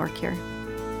family when you work here.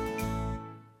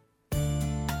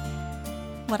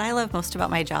 What I love most about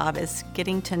my job is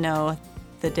getting to know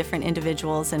the different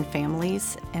individuals and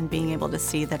families and being able to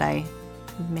see that I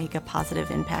make a positive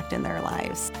impact in their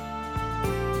lives.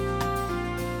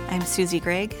 I I'm Susie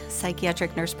Gregg,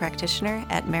 psychiatric nurse practitioner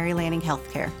at Mary Lanning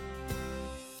Healthcare.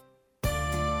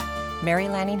 Mary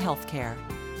Lanning Healthcare.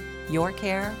 Your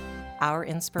care, our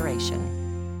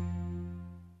inspiration.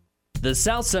 The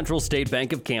South Central State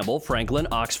Bank of Campbell, Franklin,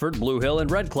 Oxford, Blue Hill,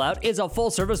 and Red Cloud is a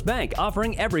full-service bank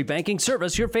offering every banking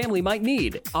service your family might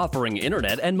need, offering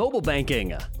internet and mobile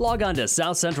banking. Log on to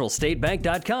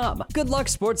southcentralstatebank.com. Good luck,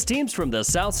 sports teams from the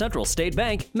South Central State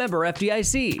Bank, member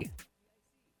FDIC.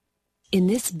 In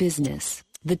this business,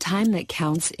 the time that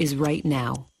counts is right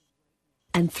now.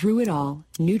 And through it all,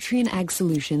 Nutrien Ag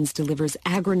Solutions delivers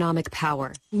agronomic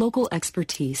power, local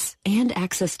expertise, and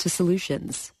access to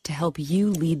solutions to help you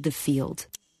lead the field.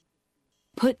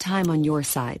 Put time on your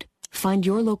side. Find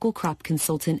your local crop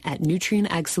consultant at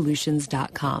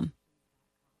nutrienagsolutions.com.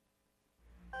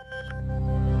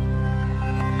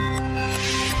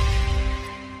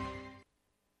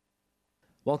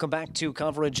 Welcome back to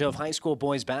coverage of high school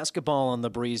boys basketball on the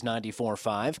Breeze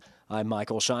 94.5. I'm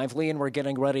Michael Shively, and we're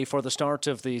getting ready for the start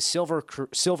of the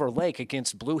Silver Lake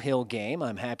against Blue Hill game.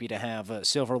 I'm happy to have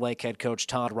Silver Lake head coach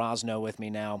Todd Rosno with me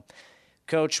now.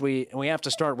 Coach, we have to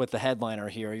start with the headliner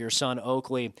here. Your son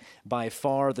Oakley, by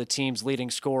far the team's leading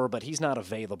scorer, but he's not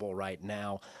available right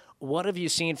now. What have you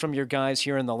seen from your guys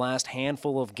here in the last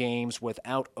handful of games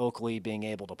without Oakley being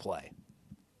able to play?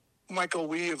 Michael,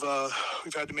 we've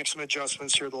had to make some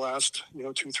adjustments here the last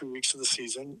 2-3 weeks of the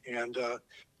season, and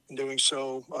in doing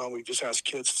so, we've just asked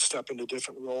kids to step into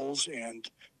different roles, and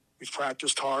we've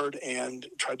practiced hard and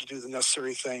tried to do the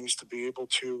necessary things to be able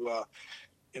to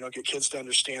get kids to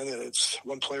understand that it's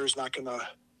one player's not going to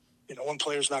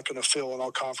fill an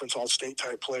all-conference, all-state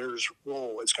type player's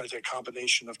role. It's going to take a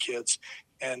combination of kids,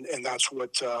 and that's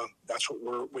what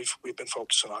we've been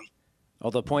focusing on. Well,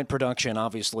 the point production,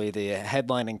 obviously, the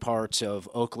headlining parts of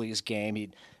Oakley's game, he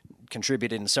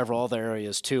contributed in several other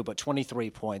areas too, but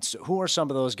 23 points. Who are some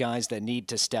of those guys that need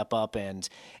to step up and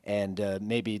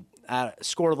maybe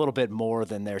score a little bit more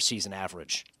than their season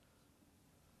average?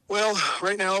 Well,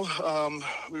 right now,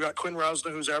 we've got Quinn Rousna,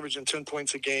 who's averaging 10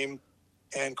 points a game,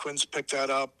 and Quinn's picked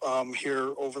that up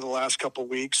here over the last couple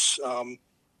weeks,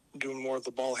 doing more of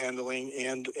the ball handling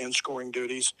and scoring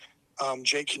duties.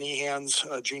 Jake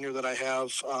Kneehands, a junior that I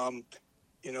have,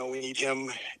 we need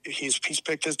him. He's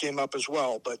picked his game up as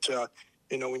well, but,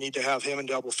 we need to have him in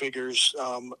double figures,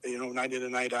 night in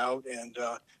and night out. And,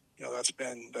 that's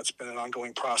been an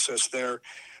ongoing process there.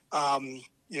 The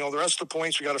rest of the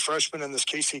points, we got a freshman in this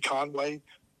Casey Conway,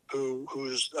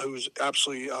 who's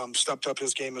absolutely stepped up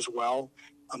his game as well.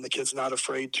 The kid's not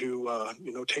afraid to,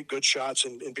 take good shots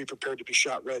and be prepared to be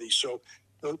shot ready. So,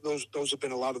 those have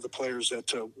been a lot of the players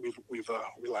that we've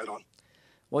relied on.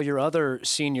 Well, your other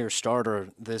senior starter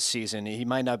this season, he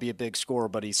might not be a big scorer,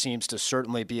 but he seems to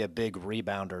certainly be a big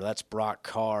rebounder. That's Brock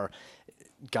Carr,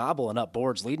 gobbling up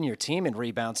boards, leading your team in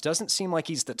rebounds. Doesn't seem like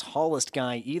he's the tallest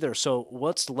guy either. So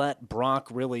what's let Brock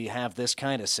really have this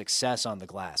kind of success on the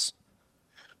glass?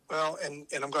 Well, and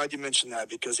I'm glad you mentioned that,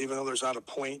 because even though there's not a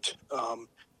point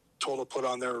total put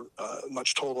on there,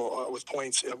 much total with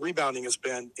points, rebounding has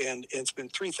been, and it's been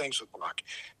three things with Brock.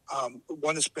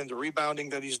 One has been the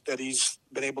rebounding that he's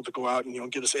been able to go out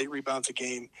and get us 8 rebounds a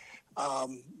game.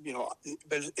 But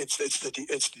it's the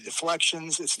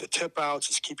deflections, it's the tip outs,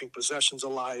 it's keeping possessions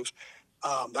alive.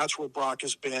 That's where Brock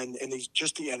has been, and he's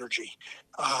just the energy.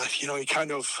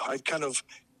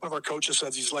 One of our coaches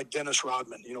says he's like Dennis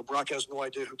Rodman. Brock has no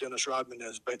idea who Dennis Rodman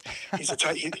is, but he's the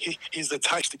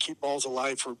type to keep balls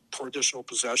alive for additional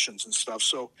possessions and stuff.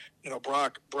 So,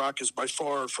 Brock is by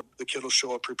far, the kid will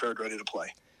show up prepared, ready to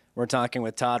play. We're talking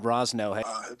with Todd Rosno.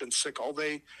 Had been sick all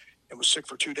day and was sick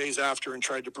for 2 days after and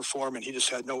tried to perform, and he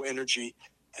just had no energy.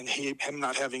 And him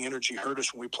not having energy hurt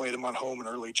us when we played him at home in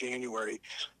early January.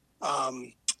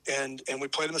 And we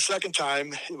played him a second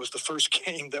time. It was the first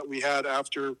game that we had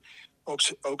after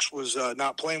Oaks was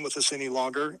not playing with us any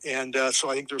longer, and so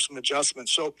I think there's some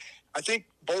adjustments. So I think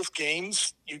both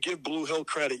games, you give Blue Hill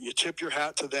credit. You tip your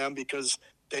hat to them because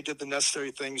they did the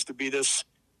necessary things to beat us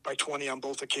by 20 on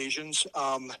both occasions.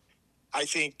 I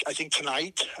think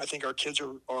tonight, I think our kids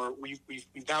we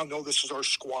now know this is our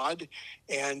squad,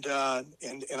 and I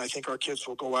think our kids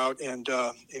will go out and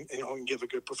give a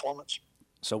good performance.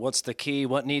 So what's the key?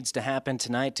 What needs to happen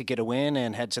tonight to get a win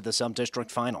and head to the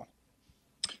sub-district final?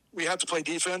 We have to play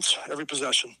defense every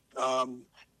possession.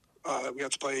 We have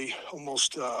to play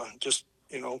almost I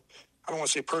don't want to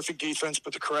say perfect defense,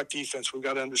 but the correct defense. We've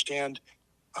got to understand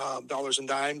dollars and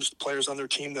dimes, the players on their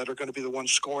team that are going to be the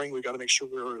ones scoring. We've got to make sure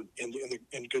we're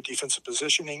in good defensive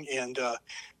positioning.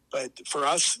 But for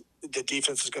us, the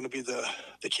defense is going to be the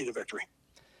key to victory.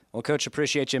 Well, Coach,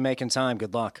 appreciate you making time.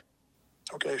 Good luck.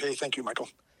 Okay. Hey, thank you, Michael.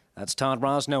 That's Todd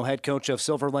Rosno, head coach of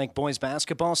Silver Lake boys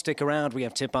basketball. Stick around. We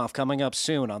have tip-off coming up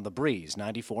soon on The Breeze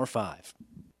 94.5.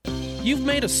 You've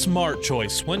made a smart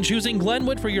choice when choosing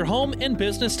Glenwood for your home and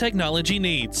business technology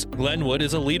needs. Glenwood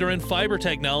is a leader in fiber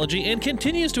technology and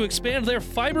continues to expand their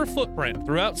fiber footprint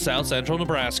throughout South Central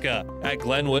Nebraska. At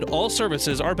Glenwood, all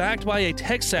services are backed by a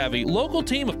tech-savvy local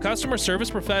team of customer service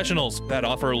professionals that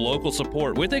offer local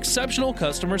support with exceptional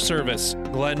customer service.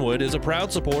 Glenwood is a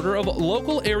proud supporter of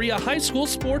local area high school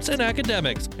sports and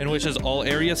academics and wishes all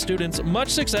area students much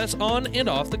success on and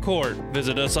off the court.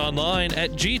 Visit us online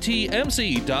at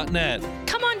gtmc.net.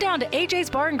 Come on down to AJ's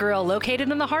Bar and Grill,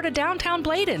 located in the heart of downtown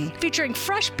Bladen, featuring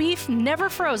fresh beef, never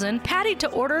frozen, patty to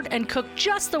order, and cooked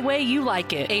just the way you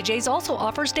like it. AJ's also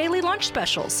offers daily lunch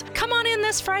specials. Come on in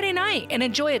this Friday night and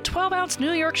enjoy a 12-ounce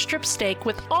New York strip steak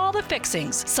with all the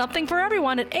fixings. Something for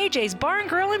everyone at AJ's Bar and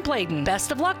Grill in Bladen.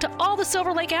 Best of luck to all the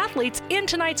Silver Lake athletes in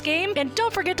tonight's game, and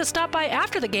don't forget to stop by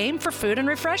after the game for food and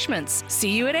refreshments.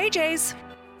 See you at AJ's.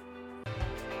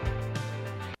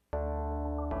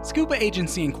 Scuba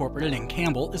Agency Incorporated in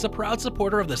Campbell is a proud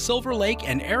supporter of the Silver Lake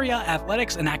and area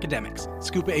athletics and academics.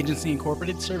 Scuba Agency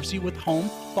Incorporated serves you with home,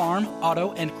 farm,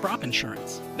 auto, and crop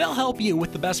insurance. They'll help you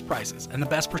with the best prices and the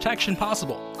best protection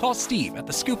possible. Call Steve at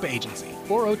the Scuba Agency,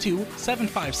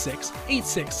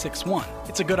 402-756-8661.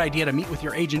 It's a good idea to meet with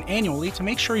your agent annually to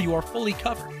make sure you are fully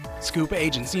covered. Scuba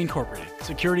Agency Incorporated.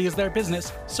 Security is their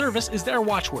business. Service is their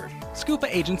watchword. Scuba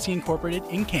Agency Incorporated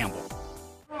in Campbell.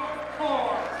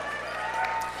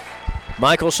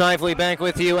 Michael Shively back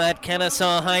with you at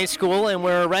Kenesaw High School, and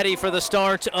we're ready for the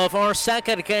start of our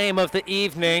second game of the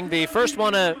evening. The first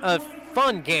one, a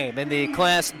fun game in the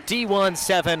Class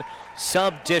D17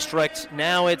 sub-district.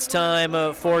 Now it's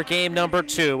time for game number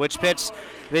 2, which pits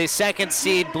the second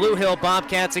seed Blue Hill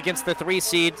Bobcats against the 3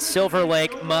 seed Silver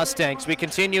Lake Mustangs. We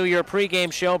continue your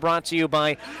pregame show brought to you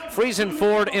by Friesen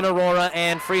Ford in Aurora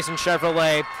and Friesen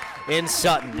Chevrolet in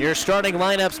Sutton. Your starting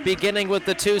lineups beginning with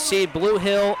the 2 seed Blue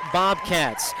Hill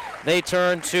Bobcats. They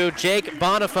turn to Jake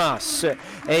Boniface,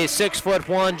 a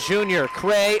 6'1" junior.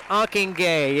 Cray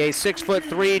Ockingay, a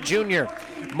 6'3" junior.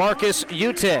 Marcus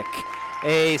Utic,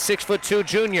 a 6'2"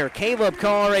 junior. Caleb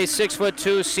Carr, a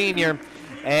 6'2" senior.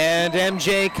 And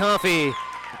MJ Coffey,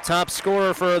 top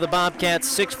scorer for the Bobcats,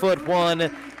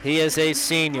 6'1". He is a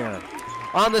senior.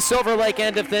 On the Silver Lake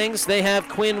end of things, they have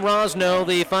Quinn Rosno,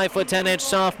 the 5'10"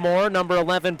 sophomore. Number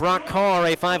 11, Brock Carr,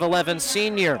 a 5'11"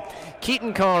 senior.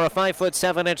 Keaton Carr, a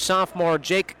 5'7" sophomore.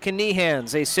 Jake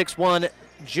Knehans, a 6'1"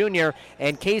 junior.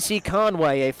 And Casey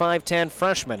Conway, a 5'10"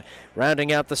 freshman.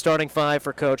 Rounding out the starting 5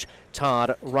 for Coach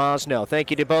Todd Rosno.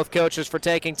 Thank you to both coaches for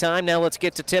taking time. Now let's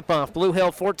get to tip-off. Blue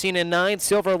Hill 14-9,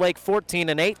 Silver Lake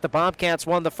 14-8. The Bobcats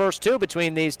won the first 2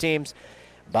 between these teams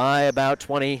by about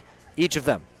 20 each of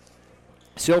them.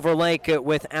 Silver Lake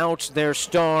without their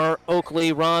star,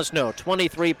 Oakley Rosno,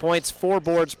 23 points, 4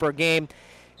 boards per game.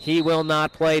 He will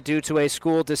not play due to a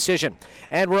school decision.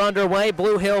 And we're underway.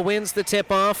 Blue Hill wins the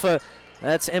tip-off.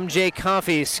 That's MJ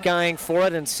Coffey skying for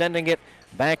it and sending it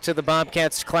back to the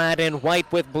Bobcats, clad in white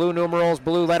with blue numerals,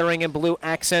 blue lettering, and blue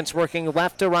accents, working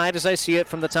left to right as I see it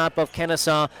from the top of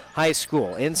Kenesaw High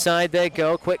School. Inside they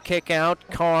go. Quick kick out.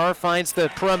 Carr finds the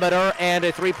perimeter, and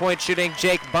a 3-point shooting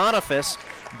Jake Boniface.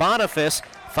 Boniface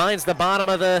finds the bottom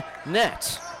of the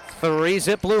net.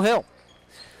 3-zip Blue Hill.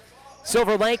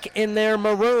 Silver Lake in their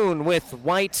maroon with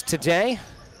white today.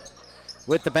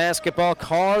 With the basketball,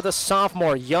 Carr, the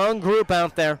sophomore. Young group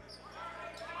out there.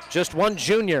 Just one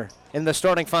junior in the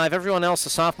starting 5. Everyone else a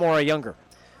sophomore or younger.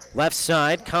 Left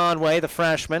side, Conway, the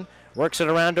freshman. Works it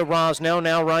around to Rosno,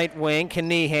 now right wing.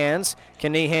 Knehans.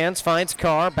 Knehans finds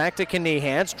Carr. Back to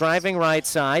Knehans. Driving right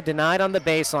side. Denied on the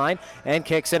baseline and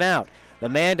kicks it out. The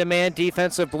man-to-man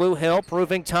defense of Blue Hill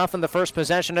proving tough in the first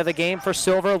possession of the game for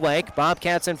Silver Lake.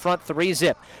 Bobcats in front,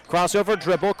 3-zip. Crossover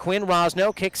dribble. Quinn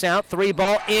Rosno kicks out.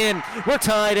 3-ball in. We're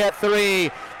tied at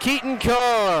 3. Keaton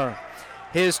Carr,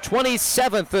 his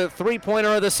 27th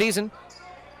three-pointer of the season.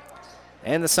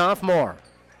 And the sophomore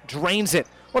drains it.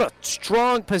 What a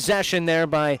strong possession there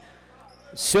by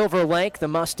Silver Lake, the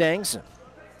Mustangs.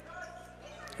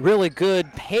 Really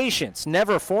good patience,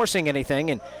 never forcing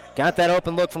anything, and got that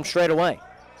open look from straight away.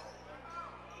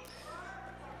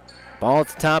 Ball at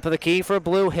the top of the key for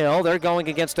Blue Hill. They're going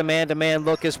against a man-to-man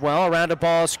look as well. Around a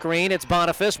ball screen, it's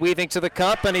Boniface weaving to the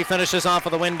cup, and he finishes off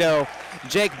of the window.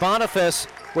 Jake Boniface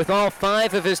with all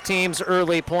 5 of his team's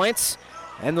early points,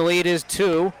 and the lead is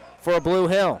 2 for Blue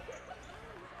Hill.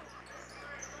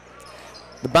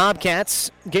 The Bobcats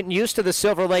getting used to the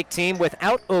Silver Lake team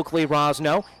without Oakley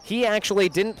Rosno. He actually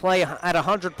didn't play at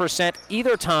 100%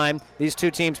 either time these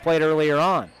two teams played earlier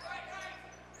on.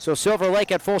 So Silver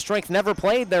Lake at full strength never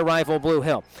played their rival Blue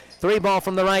Hill. 3 ball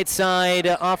from the right side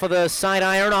off of the side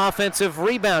iron. Offensive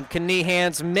rebound.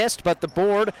 Kenesaw missed, but the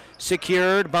board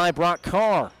secured by Brock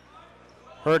Carr.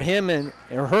 Heard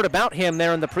about him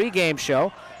there in the pregame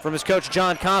show from his coach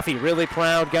John Coffey. Really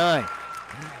proud guy.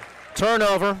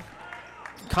 Turnover.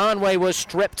 Conway was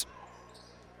stripped.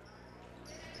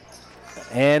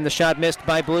 And the shot missed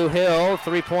by Blue Hill.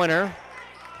 3-pointer.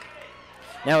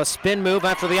 Now a spin move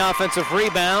after the offensive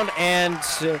rebound, and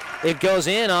it goes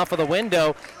in off of the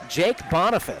window. Jake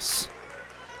Boniface.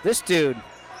 This dude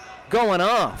going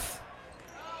off.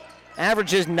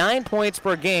 Averages 9 points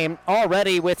per game,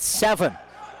 already with 7.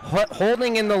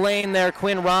 Holding in the lane there,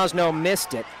 Quinn Rosno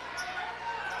missed it.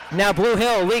 Now Blue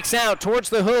Hill leaks out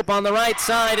towards the hoop on the right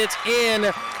side. It's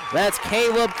in. That's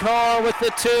Caleb Carr with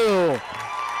the 2.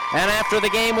 And after the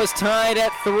game was tied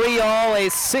at 3-all, a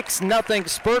 6-0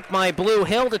 spurt by Blue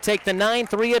Hill to take the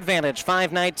 9-3 advantage.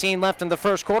 5:19 left in the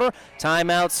first quarter.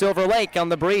 Timeout Silver Lake on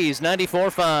the Breeze,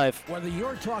 94-5. Whether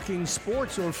you're talking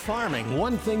sports or farming,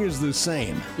 one thing is the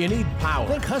same. You need power.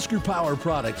 Think Husker Power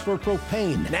products for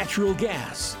propane, natural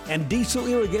gas, and diesel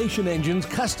irrigation engines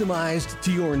customized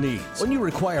to your needs. When you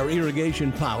require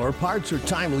irrigation power, parts, or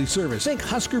timely service, think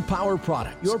Husker Power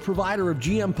products, your provider of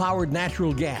GM-powered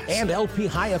natural gas and LP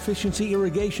high-efficiency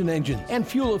irrigation engines and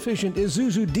fuel-efficient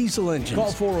Isuzu diesel engines.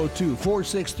 Call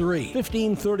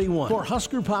 402-463-1531 for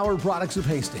Husker Power Products of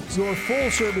Hastings, your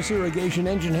full-service irrigation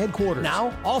engine headquarters,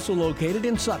 now also located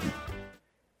in Sutton.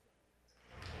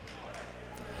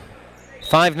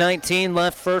 5:19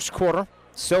 left first quarter.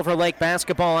 Silver Lake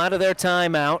basketball out of their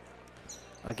timeout.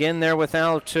 Again, they're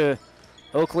without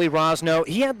Oakley Rosno.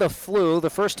 He had the flu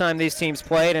the first time these teams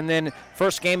played, and then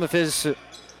first game of his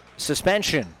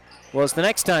suspension was the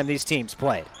next time these teams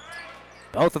played.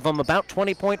 Both of them about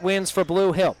 20-point wins for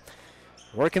Blue Hill.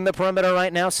 Working the perimeter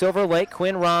right now, Silver Lake,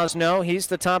 Quinn Rosno. He's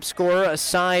the top scorer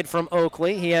aside from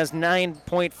Oakley. He has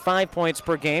 9.5 points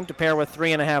per game to pair with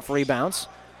 3.5 rebounds.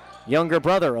 Younger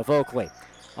brother of Oakley.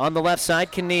 On the left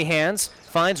side, Kenesaw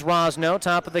finds Rosno,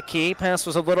 top of the key. Pass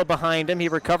was a little behind him. He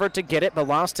recovered to get it, but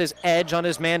lost his edge on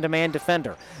his man-to-man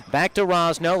defender. Back to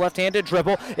Rosno, left-handed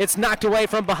dribble. It's knocked away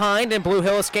from behind, and Blue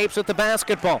Hill escapes with the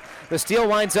basketball. The steal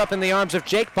winds up in the arms of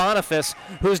Jake Boniface,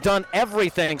 who's done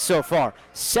everything so far.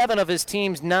 7 of his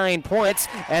team's 9 points,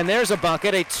 and there's a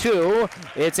bucket, a 2.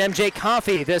 It's MJ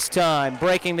Coffey this time,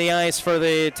 breaking the ice for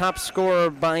the top scorer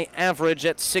by average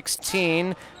at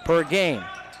 16 per game.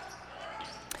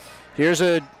 Here's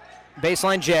a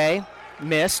baseline J,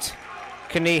 missed.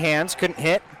 Kenesaw couldn't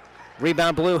hit.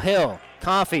 Rebound Blue Hill.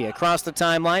 Coffey across the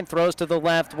timeline, throws to the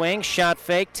left wing. Shot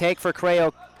fake, take for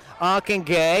Creo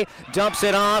Akingay. Dumps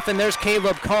it off, and there's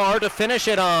Caleb Carr to finish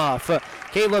it off.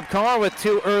 Caleb Carr with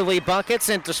 2 early buckets,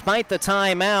 and despite the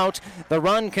timeout, the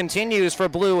run continues for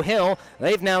Blue Hill.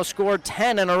 They've now scored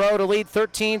 10 in a row to lead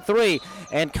 13-3.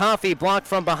 And Coffey blocked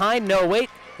from behind. No, wait,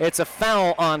 it's a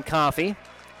foul on Coffey.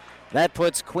 That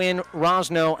puts Quinn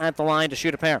Rosno at the line to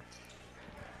shoot a pair.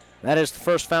 That is the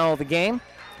first foul of the game.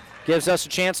 Gives us a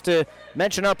chance to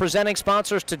mention our presenting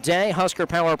sponsors today. Husker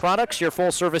Power Products, your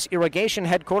full-service irrigation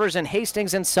headquarters in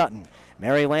Hastings and Sutton.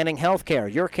 Mary Lanning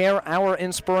Healthcare, your care, our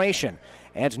inspiration.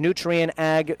 And Nutrien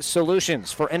Ag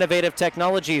Solutions for innovative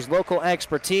technologies, local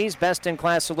expertise,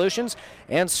 best-in-class solutions,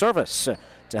 and service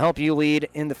to help you lead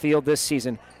in the field this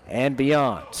season and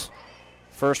beyond.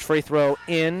 First free throw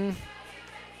in.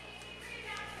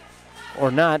 Or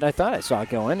not, I thought I saw it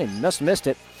go in, and he must have missed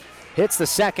it. Hits the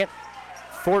second,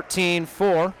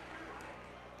 14-4.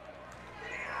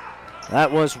 That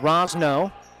was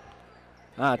Rosno.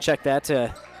 Check that.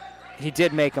 He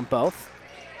did make them both.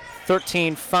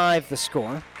 13-5 the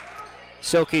score.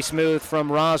 Silky smooth from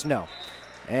Rosno.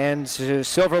 And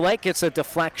Silver Lake gets a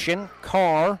deflection.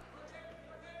 Carr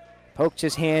poked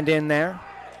his hand in there.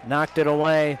 Knocked it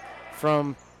away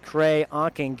from Creo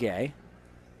Akingay,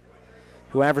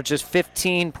 who averages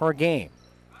 15 per game.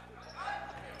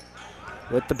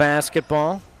 With the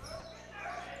basketball,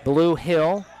 Blue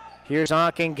Hill. Here's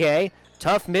Akingay.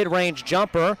 Tough mid-range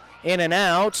jumper, in and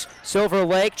out. Silver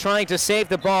Lake trying to save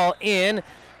the ball in,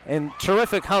 and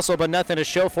terrific hustle, but nothing to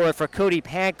show for it for Cody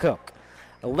Padcock.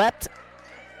 Leapt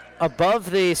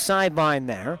above the sideline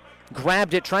there,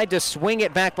 grabbed it, tried to swing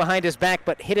it back behind his back,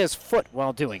 but hit his foot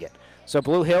while doing it. So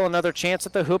Blue Hill, another chance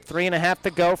at the hoop, 3.5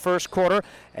 to go, first quarter,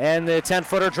 and the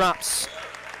 10-footer drops.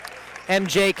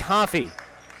 MJ Coffey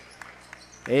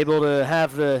able to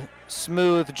have the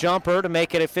smooth jumper to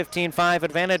make it a 15-5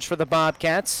 advantage for the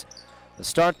Bobcats. The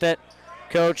start that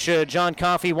Coach John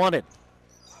Coffey wanted.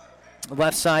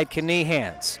 Left side,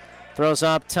 Kenesaw throws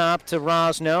up top to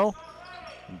Rosno.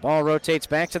 Ball rotates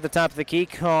back to the top of the key.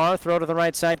 Carr, throw to the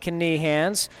right side,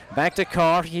 Kenesaw. Back to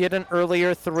Carr. He hit an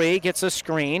earlier three, gets a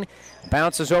screen.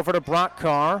 Bounces over to Brock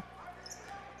Carr.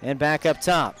 And back up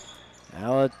top.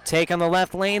 Now a take on the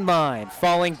left lane line.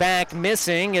 Falling back,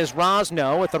 missing is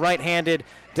Rosno with the right-handed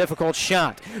difficult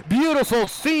shot. Beautiful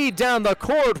feed down the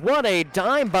court. What a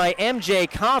dime by MJ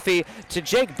Coffey to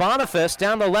Jake Boniface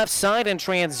down the left side in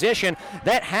transition.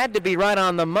 That had to be right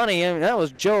on the money. And that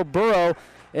was Joe Burrow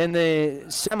in the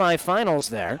semifinals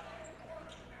there.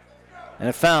 And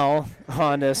a foul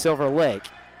on Silver Lake.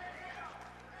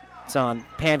 It's on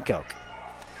Pancoke.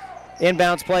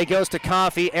 Inbounds play goes to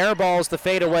Coffey. Airballs the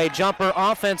fadeaway jumper.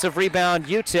 Offensive rebound,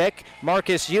 Utic.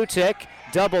 Marcus Utic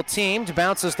double teamed.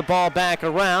 Bounces the ball back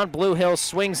around. Blue Hill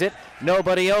swings it.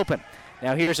 Nobody open.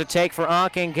 Now here's a take for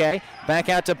Akingay. Back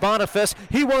out to Boniface.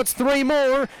 He wants three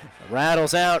more.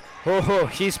 Rattles out. Oh,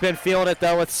 he's been feeling it,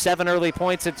 though, with 7 early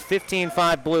points. It's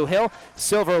 15-5 Blue Hill.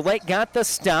 Silver Lake got the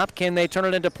stop. Can they turn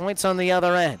it into points on the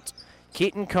other end?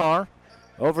 Keaton Carr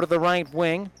over to the right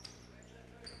wing.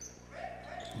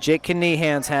 Jake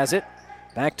Kenesaw has it.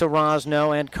 Back to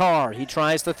Rosno and Carr. He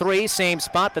tries the three. Same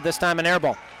spot, but this time an air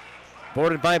ball.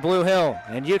 Boarded by Blue Hill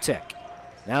and Utic.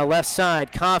 Now left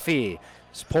side, Coffey.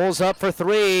 Pulls up for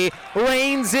three,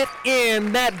 rains it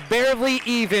in. That barely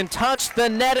even touched the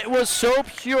net. It was so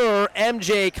pure.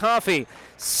 MJ Coffey,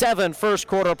 7 first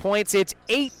quarter points. It's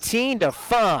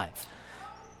 18-5.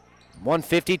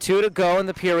 1:52 to go in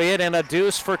the period, and a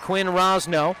deuce for Quinn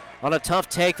Rosno on a tough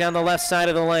take down the left side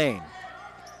of the lane.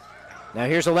 Now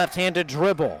here's a left-handed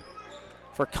dribble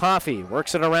for Coffey.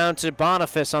 Works it around to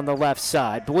Boniface on the left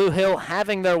side. Blue Hill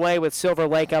having their way with Silver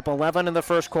Lake up 11 in the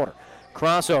first quarter.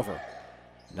 Crossover.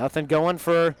 Nothing going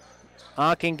for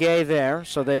Akingay there,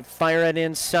 so they fire it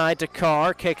inside to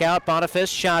Carr. Kick out, Boniface,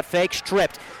 shot fake,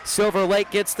 stripped. Silver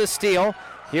Lake gets the steal.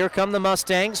 Here come the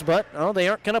Mustangs, but they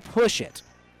aren't going to push it.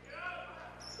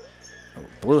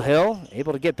 Blue Hill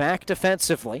able to get back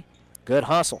defensively. Good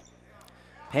hustle.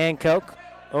 Hancock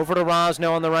over to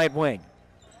Rosno on the right wing.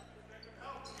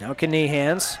 Now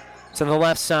Kenesaw to the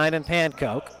left side and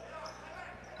Pancoke.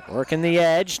 Working the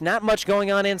edge. Not much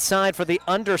going on inside for the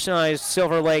undersized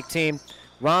Silver Lake team.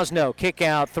 Rosno kick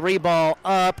out, 3-ball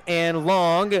up and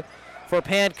long for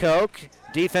Pancoke.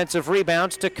 Defensive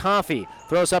rebounds to Coffey.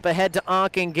 Throws up ahead to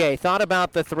Akingay. Thought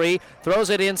about the three. Throws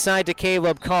it inside to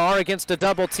Caleb Carr. Against a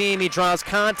double team, he draws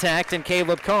contact, and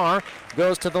Caleb Carr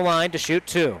goes to the line to shoot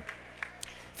two.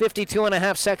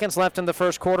 52.5 seconds left in the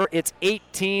first quarter. It's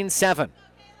 18-7.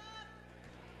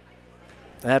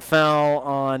 That foul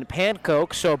on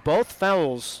Pancoke, so both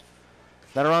fouls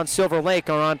that are on Silver Lake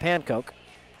are on Pancoke.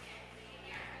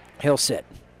 He'll sit.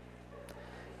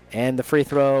 And the free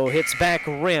throw hits back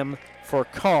rim for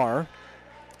Carr,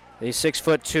 the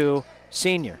 6'2"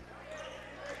 senior.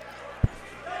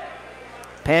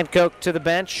 Pancoke to the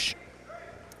bench.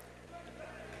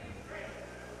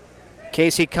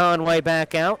 Casey Conway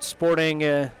back out, sporting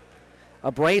a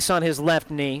brace on his left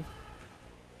knee.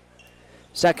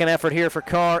 Second effort here for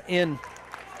Carr in.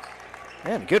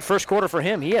 Man, good first quarter for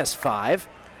him. He has 5.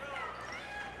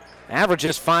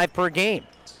 Averages 5 per game.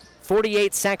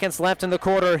 48 seconds left in the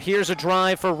quarter. Here's a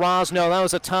drive for Rosno. That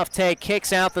was a tough take.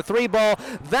 Kicks out the 3-ball.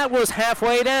 That was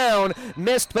halfway down.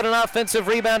 Missed, but an offensive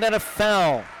rebound and a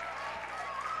foul.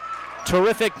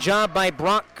 Terrific job by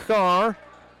Brock Carr.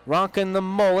 Rocking the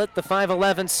mullet. The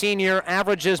 5'11" senior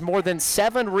averages more than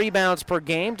 7 rebounds per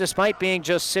game, despite being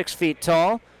just 6 feet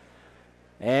tall.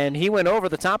 And he went over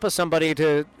the top of somebody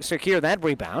to secure that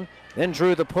rebound. Then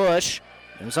drew the push.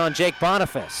 It was on Jake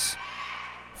Boniface.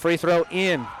 Free throw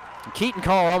in. Keaton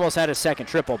Carr almost had his second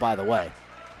triple, by the way.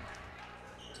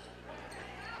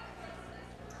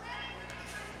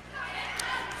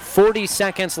 .40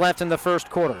 seconds left in the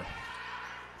first quarter.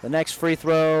 The next free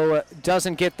throw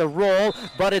doesn't get the roll,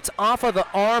 but it's off of the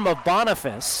arm of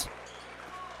Boniface.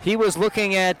 He was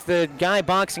looking at the guy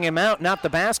boxing him out, not the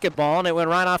basketball, and it went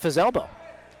right off his elbow.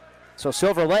 So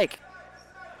Silver Lake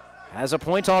has a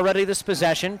point already this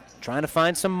possession, trying to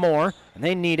find some more, and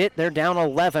they need it. They're down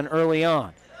 11 early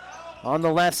on. On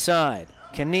the left side,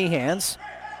 Kenesaw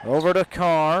over to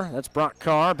Carr. That's Brock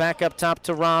Carr. Back up top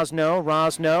to Rosno.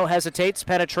 Rosno hesitates,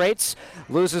 penetrates,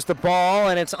 loses the ball,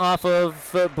 and it's off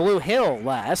of Blue Hill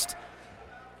last.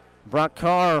 Brock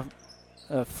Carr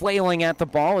flailing at the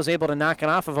ball, was able to knock it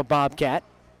off of a Bobcat.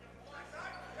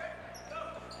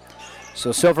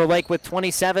 So Silver Lake with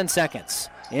 27 seconds.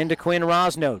 Into Quinn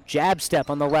Rosno. Jab step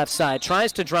on the left side.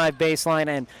 Tries to drive baseline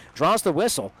and draws the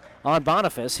whistle on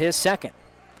Boniface, his second.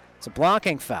 It's a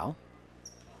blocking foul.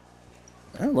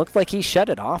 It looked like he shut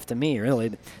it off to me,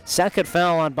 really. Second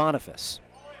foul on Boniface.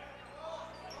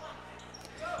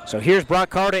 So here's Brock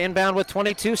Carr to inbound with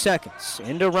 22 seconds.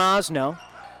 Into Rosno.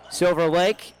 Silver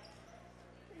Lake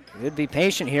could be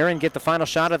patient here and get the final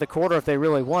shot of the quarter if they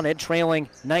really wanted, trailing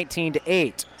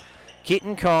 19-8.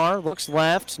 Keaton Carr looks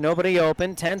left, nobody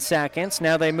open, 10 seconds.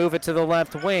 Now they move it to the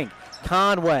left wing.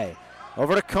 Conway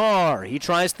over to Carr. He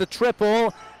tries the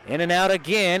triple, in and out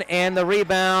again, and the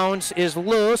rebound is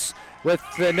loose with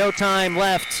no time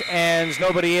left and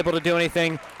nobody able to do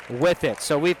anything with it.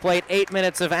 So we've played 8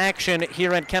 minutes of action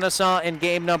here in Kenesaw in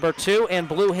game number 2, and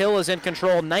Blue Hill is in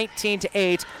control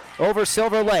 19-8 over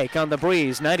Silver Lake on the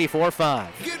Breeze 94.5.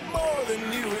 Get more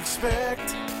than you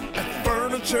expect at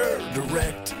Furniture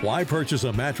Direct. Why purchase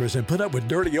a mattress and put up with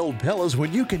dirty old pillows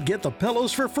when you can get the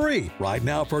pillows for free? Right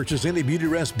now, purchase any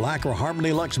Beautyrest Black or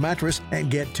Harmony Luxe mattress and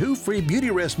get 2 free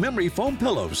Beautyrest memory foam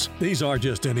pillows. These aren't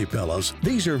just any pillows.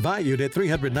 These are valued at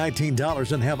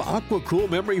 $319 and have Aqua Cool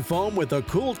memory foam with a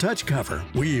cool touch cover.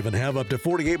 We even have up to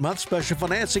 48-month special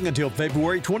financing until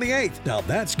February 28th. Now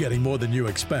that's getting more than you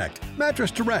expect.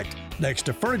 Mattress Direct, next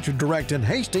to Furniture Direct in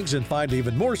Hastings, and find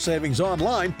even more savings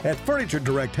online at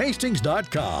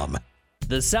FurnitureDirectHastings.com.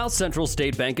 The South Central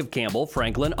State Bank of Campbell,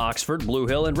 Franklin, Oxford, Blue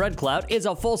Hill, and Red Cloud is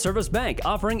a full-service bank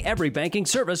offering every banking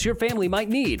service your family might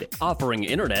need, offering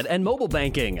internet and mobile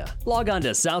banking. Log on to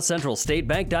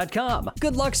southcentralstatebank.com.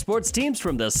 Good luck, sports teams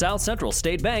from the South Central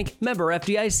State Bank, member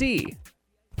FDIC.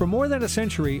 For more than a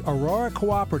century, Aurora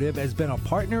Cooperative has been a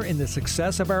partner in the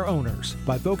success of our owners.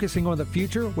 By focusing on the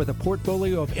future with a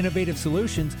portfolio of innovative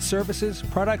solutions, services,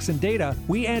 products, and data,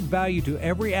 we add value to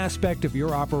every aspect of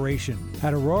your operation.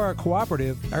 At Aurora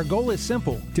Cooperative, our goal is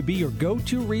simple: to be your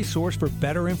go-to resource for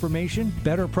better information,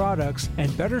 better products,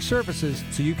 and better services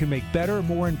so you can make better,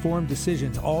 more informed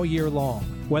decisions all year long.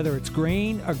 Whether it's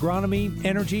grain, agronomy,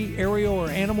 energy, aerial, or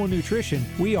animal nutrition,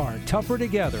 we are tougher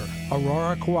together.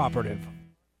 Aurora Cooperative.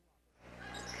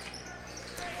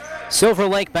 Silver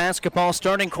Lake basketball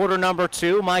starting quarter number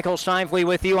 2. Michael Shively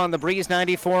with you on the Breeze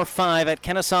 94.5 at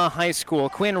Kenesaw High School.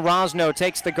 Quinn Rosno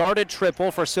takes the guarded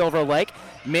triple for Silver Lake.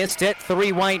 Missed it.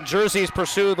 3 white jerseys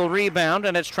pursue the rebound,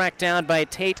 and it's tracked down by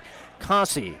Tate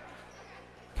Cossey.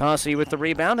 Cossey with the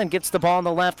rebound and gets the ball in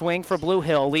the left wing for Blue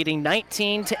Hill, leading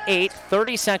 19-8,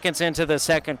 30 seconds into the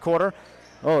second quarter.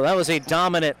 Oh, that was a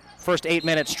dominant first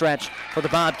 8-minute stretch for the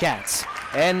Bobcats.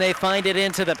 And they find it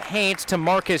into the paint to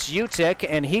Marcus Utic,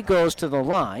 and he goes to the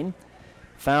line.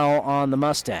 Foul on the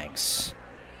Mustangs.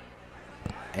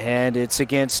 And it's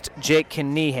against Jake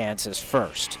Knehans, his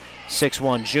first.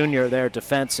 6'1" junior there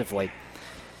defensively.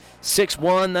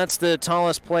 6'1", that's the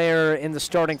tallest player in the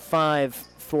starting 5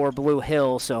 for Blue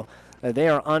Hill. So they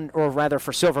are, or rather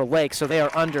for Silver Lake, so they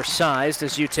are undersized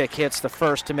as Utic hits the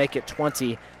first to make it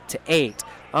 20-8.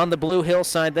 On the Blue Hill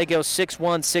side, they go 6'1",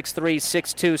 6'3",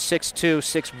 6'2", 6'2",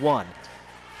 6'1"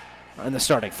 in the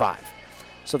starting 5.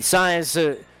 So the size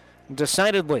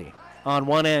decidedly on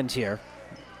one end here.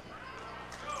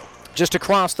 Just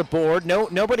across the board,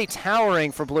 nobody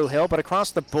towering for Blue Hill, but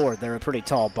across the board, they're a pretty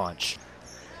tall bunch.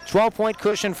 12-point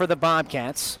cushion for the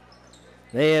Bobcats.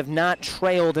 They have not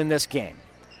trailed in this game.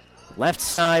 Left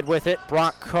side with it,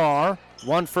 Brock Carr.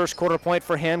 1 first quarter point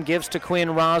for him, gives to Quinn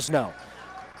Rosno.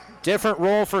 Different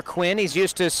role for Quinn. He's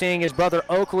used to seeing his brother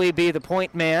Oakley be the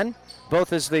point man,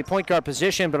 both as the point guard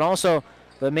position, but also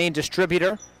the main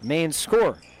distributor, main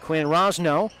scorer. Quinn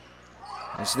Rosno,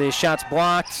 as the shot's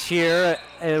blocked here,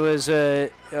 it was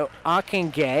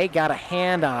Akingay got a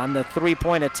hand on the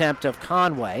 3-point attempt of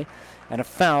Conway, and a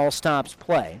foul stops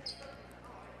play.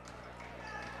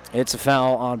 It's a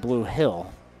foul on Blue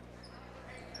Hill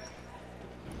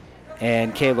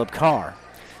and Caleb Carr.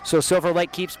 So Silver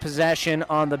Lake keeps possession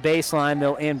on the baseline.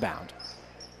 They'll inbound.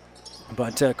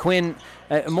 But Quinn,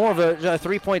 more of a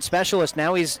 3-point specialist.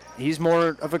 Now he's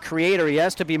more of a creator. He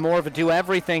has to be more of a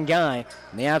do-everything guy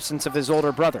in the absence of his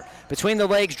older brother. Between the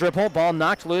legs dribble, ball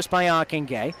knocked loose by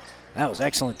Akingay. That was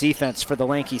excellent defense for the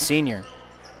lanky senior.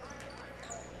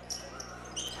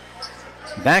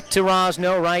 Back to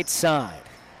Rosno, right side.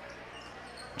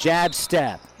 Jab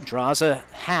step, draws a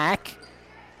hack.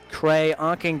 Cray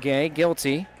Akingay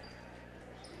guilty.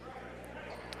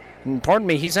 And pardon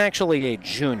me, he's actually a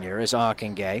junior, is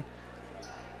Akingay.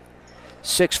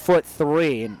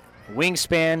 6'3", and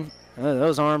wingspan,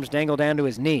 those arms dangle down to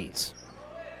his knees.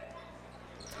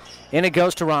 And it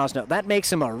goes to Rosno. That makes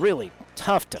him a really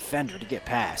tough defender to get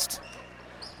past.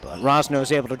 But Rosno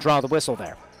is able to draw the whistle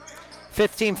there.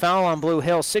 15 foul on Blue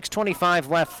Hill, 6:25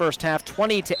 left first half,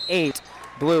 20-8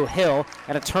 Blue Hill,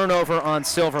 and a turnover on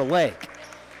Silver Lake.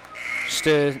 Just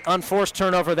an unforced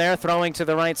turnover there, throwing to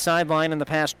the right sideline, and the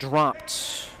pass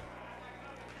dropped.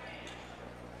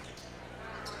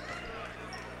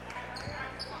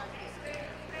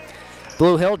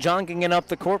 Blue Hill jogging it up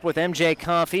the court with MJ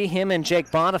Coffey, him and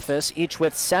Jake Boniface, each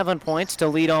with 7 points to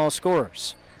lead all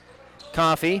scorers.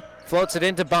 Coffey floats it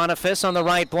into Boniface on the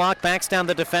right block, backs down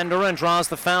the defender and draws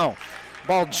the foul.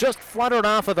 Ball just fluttered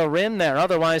off of the rim there,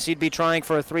 otherwise he'd be trying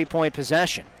for a 3-point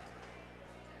possession.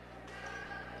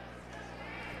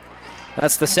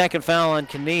 That's the second foul on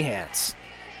Kenehans.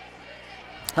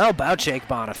 How about Jake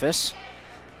Boniface?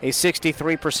 A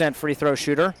 63% free throw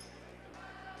shooter.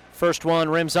 First one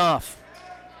rims off.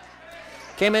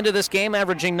 Came into this game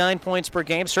averaging 9 points per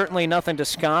game. Certainly nothing to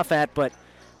scoff at, but,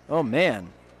 oh man,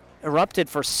 erupted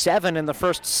for 7 in the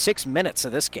first 6 minutes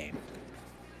of this game.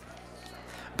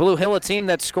 Blue Hill, a team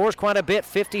that scores quite a bit,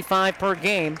 55 per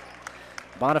game.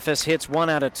 Boniface hits 1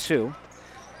 out of 2.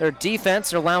 Their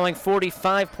defense are allowing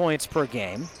 45 points per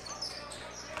game.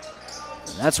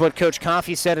 And that's what Coach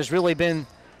Coffey said has really been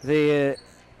the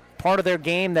part of their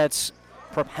game that's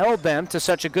propelled them to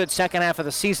such a good second half of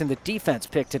the season. The defense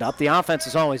picked it up. The offense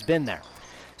has always been there.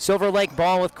 Silver Lake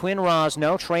ball with Quinn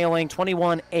Rosno, trailing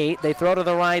 21-8. They throw to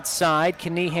the right side.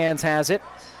 Kenehans has it.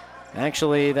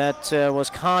 Actually, that was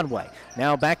Conway.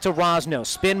 Now back to Rosno.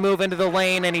 Spin move into the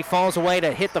lane, and he falls away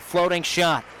to hit the floating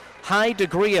shot. High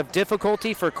degree of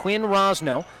difficulty for Quinn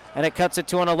Rosno, and it cuts it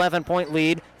to an 11-point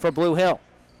lead for Blue Hill.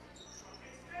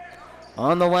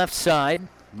 On the left side,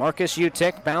 Marcus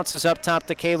Utic bounces up top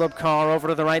to Caleb Carr, over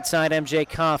to the right side, MJ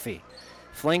Coffey.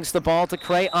 Flings the ball to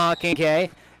Cray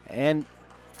Ockingay, and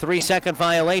 3-second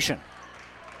violation.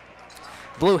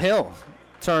 Blue Hill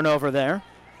turnover there.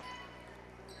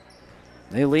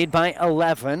 They lead by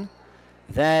 11.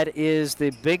 That is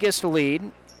the biggest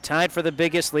lead. Tied for the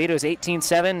biggest lead. It was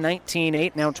 18-7,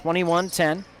 19-8, now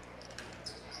 21-10.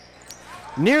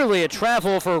 Nearly a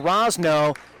travel for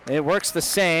Rosno. It works the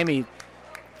same. He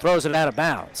throws it out of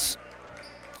bounds.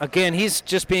 Again, he's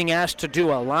just being asked to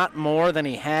do a lot more than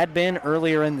he had been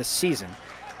earlier in the season.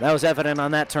 That was evident on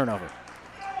that turnover.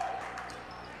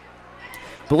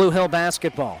 Blue Hill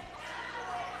basketball.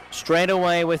 Straight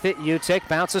away with it, Utic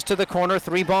bounces to the corner,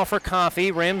 3-ball for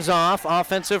Coffey, rims off,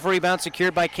 offensive rebound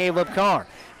secured by Caleb Carr.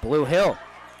 Blue Hill,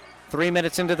 3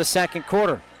 minutes into the second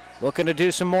quarter, looking to do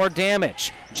some more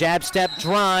damage. Jab step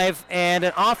drive and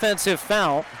an offensive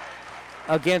foul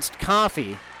against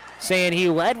Coffey, saying he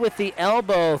led with the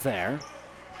elbow there.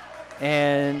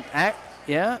 And,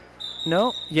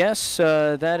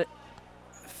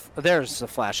 there's the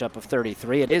flash up of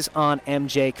 33. It is on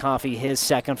MJ Coffey, his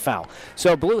second foul.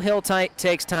 So Blue Hill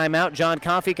takes timeout. John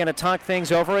Coffey going to talk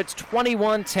things over. It's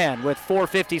 21-10 with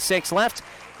 4:56 left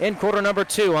in quarter number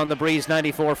 2 on the Breeze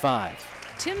 94.5.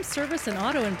 Tim's Service and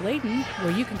Auto in Bladen,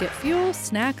 where you can get fuel,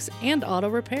 snacks, and auto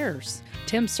repairs.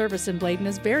 Tim's Service in Bladen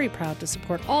is very proud to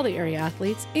support all the area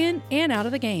athletes in and out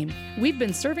of the game. We've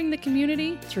been serving the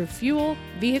community through fuel,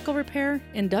 vehicle repair,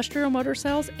 industrial motor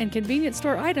sales, and convenience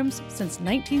store items since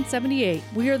 1978.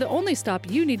 We are the only stop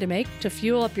you need to make to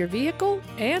fuel up your vehicle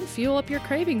and fuel up your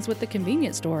cravings with the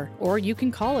convenience store. Or you can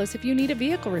call us if you need a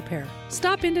vehicle repair.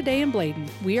 Stop in today in Bladen.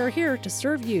 We are here to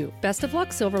serve you. Best of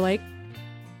luck, Silver Lake.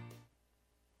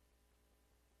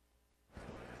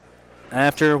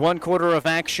 After one quarter of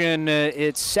action,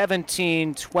 it's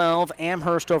 17-12.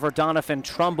 Amherst over Donovan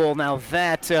Trumbull. Now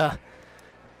that's a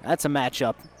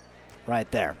matchup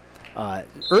right there.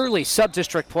 Early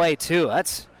sub-district play, too.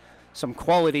 That's some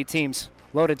quality teams.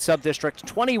 Loaded sub-district.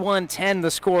 21-10 the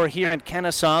score here in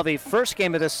Kenesaw. The first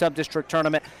game of this sub-district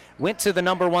tournament went to the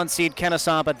number 1 seed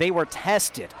Kenesaw, but they were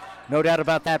tested. No doubt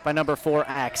about that by number 4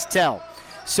 Axtell.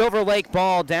 Silver Lake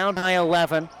ball down by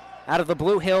 11. Out of the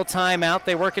Blue Hill timeout,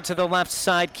 they work it to the left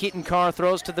side. Keaton Carr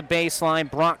throws to the baseline.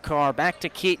 Brock Carr back to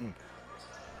Keaton.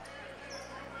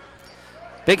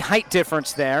 Big height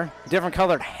difference there. Different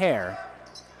colored hair.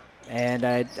 And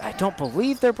I don't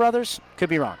believe they're brothers. Could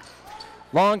be wrong.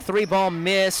 Long 3-ball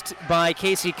missed by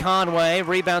Casey Conway.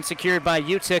 Rebound secured by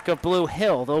Utic of Blue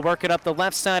Hill. They'll work it up the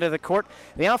left side of the court.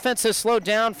 The offense has slowed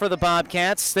down for the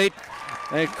Bobcats. They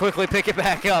quickly pick it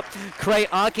back up. Cray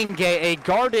Ockingay, a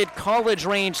guarded college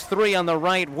range 3 on the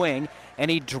right wing,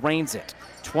 and he drains it.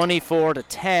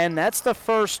 24-10. That's the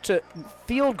first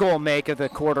field goal make of the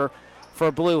quarter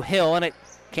for Blue Hill, and it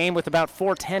came with about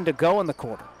 4:10 to go in the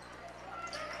quarter.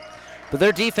 But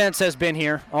their defense has been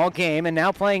here all game, and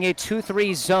now playing a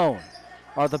 2-3 zone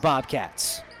are the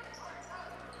Bobcats.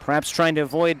 Perhaps trying to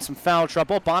avoid some foul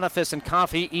trouble. Boniface and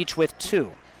Coffey each with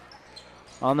 2.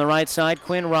 On the right side,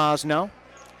 Quinn Rosno.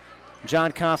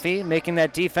 John Coffey making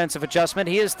that defensive adjustment.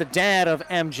 He is the dad of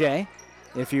MJ,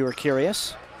 if you were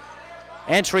curious.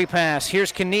 Entry pass.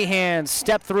 Here's Kenehans.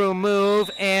 Step through move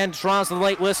and draws the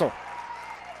late whistle.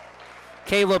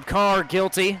 Caleb Carr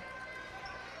guilty.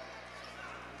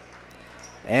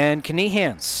 And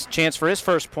Kenehan's chance for his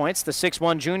first points. The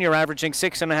 6'1 junior averaging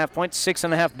 6.5 points,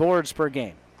 6.5 boards per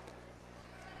game.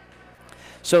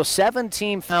 So 7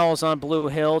 team fouls on Blue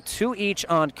Hill, 2 each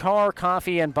on Carr,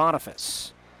 Coffey, and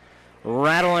Boniface.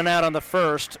 Rattling out on the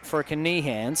first for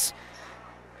Kenehan's.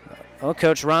 Well,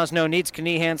 Coach Rosno needs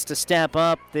Kenehan's to step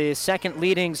up. The second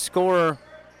leading scorer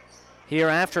here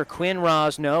after Quinn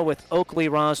Rosno, with Oakley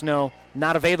Rosno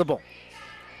not available.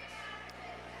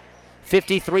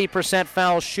 53%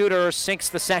 foul shooter, sinks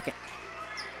the second.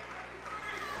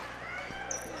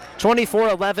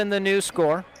 24-11 the new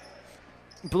score.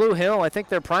 Blue Hill, I think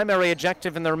their primary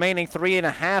objective in the remaining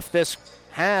 3.5 this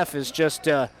half is just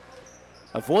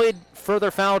avoid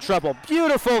further foul trouble.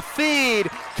 Beautiful feed.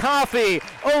 Coffey,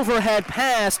 overhead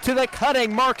pass to the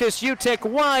cutting Marcus Utic,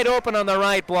 wide open on the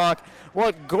right block.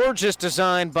 What gorgeous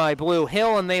design by Blue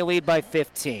Hill, and they lead by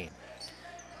 15.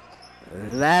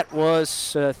 That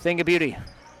was a thing of beauty.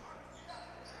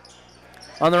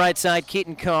 On the right side,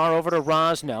 Keaton Carr over to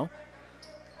Rosno.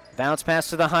 Bounce pass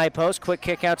to the high post. Quick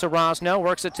kick out to Rosno.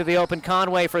 Works it to the open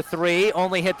Conway for 3.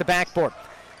 Only hit the backboard.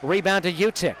 Rebound to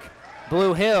Utic.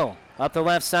 Blue Hill up the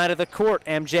left side of the court.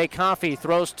 MJ Coffey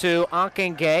throws to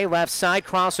Akingay. Left side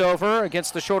crossover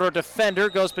against the shorter defender.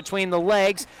 Goes between the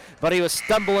legs, but he was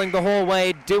stumbling the whole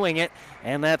way doing it,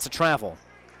 and that's a travel.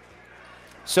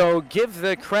 So give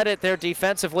the credit there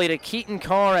defensively to Keaton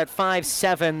Carr at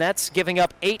 5'7". That's giving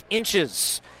up 8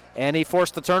 inches, and he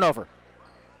forced the turnover.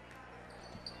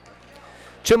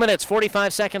 2 minutes,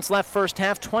 45 seconds left first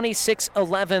half,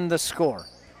 26-11 the score.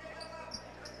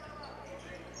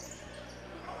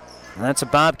 And that's a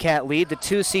Bobcat lead, the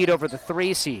 2 seed over the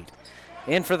 3 seed.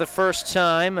 In for the first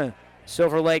time,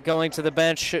 Silver Lake going to the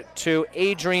bench to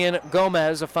Adrian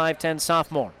Gomez, a 5'10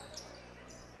 sophomore.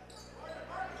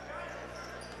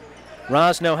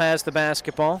 Rosno has the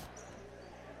basketball.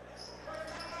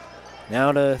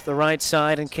 Now to the right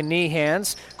side, and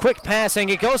Kenehan's quick passing.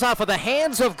 It goes off of the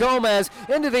hands of Gomez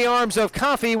into the arms of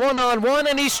Coffey, one-on-one,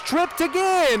 and he's stripped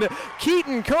again.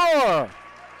 Keaton Carr.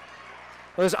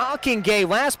 It was Akingay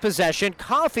last possession,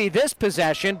 Coffey this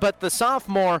possession, but the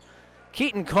sophomore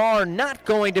Keaton Carr not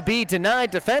going to be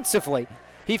denied defensively.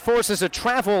 He forces a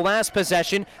travel last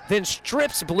possession, then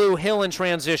strips Blue Hill in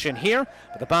transition here.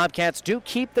 But the Bobcats do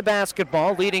keep the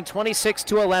basketball, leading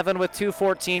 26-11 with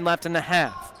 2:14 left in the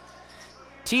half.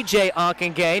 TJ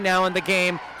Akingay now in the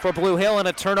game for Blue Hill, and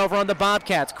a turnover on the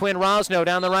Bobcats. Quinn Rosno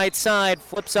down the right side,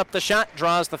 flips up the shot,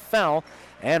 draws the foul,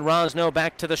 and Rosno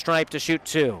back to the stripe to shoot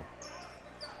 2.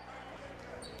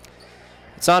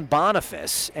 It's on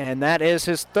Boniface, and that is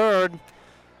his third.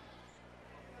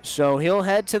 So he'll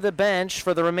head to the bench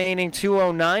for the remaining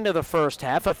 2:09 of the first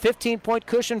half. A 15-point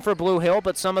cushion for Blue Hill,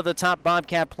 but some of the top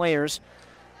Bobcat players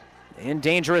in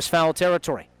dangerous foul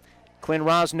territory. Quinn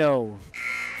Rosno,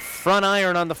 front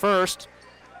iron on the first.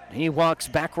 He walks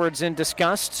backwards in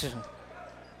disgust,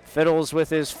 fiddles with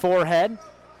his forehead,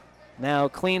 now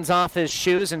cleans off his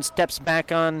shoes and steps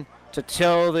back on to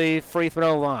toe the free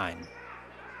throw line.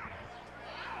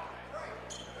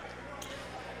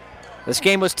 This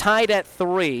game was tied at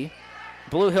 3.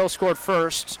 Blue Hill scored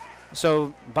first,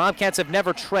 so Bobcats have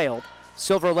never trailed.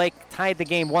 Silver Lake tied the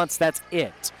game once, that's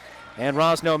it. And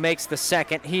Rosno makes the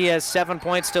second. He has 7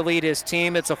 points to lead his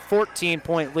team. It's a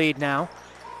 14-point lead now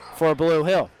for Blue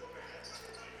Hill.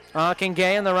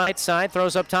 Akingay on the right side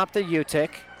throws up top to Utic.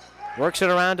 Works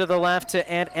it around to the left to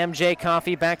MJ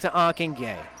Coffey, back to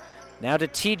Akingay. Now to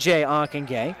TJ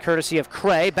Akingay, courtesy of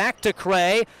Cray. Back to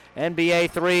Cray.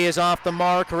 NBA 3 is off the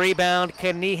mark. Rebound,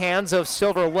 Kenehan's of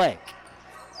Silver Lake.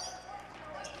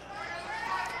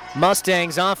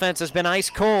 Mustangs offense has been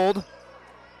ice cold.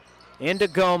 Into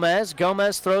Gomez.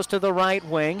 Gomez throws to the right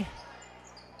wing.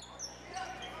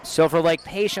 Silver Lake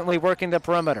patiently working the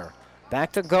perimeter.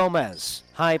 Back to Gomez.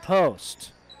 High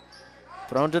post.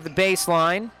 Thrown to the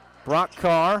baseline. Brock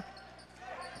Carr.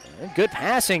 Good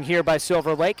passing here by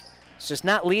Silver Lake. It's just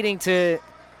not leading to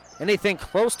anything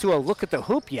close to a look at the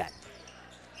hoop yet.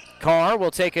 Carr will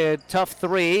take a tough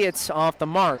 3. It's off the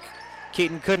mark.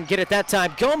 Keaton couldn't get it that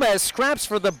time. Gomez scraps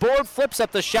for the board, flips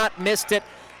up the shot, missed it.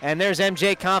 And there's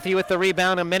MJ Coffey with the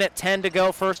rebound. 1:10 to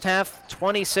go first half.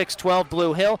 26-12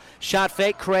 Blue Hill. Shot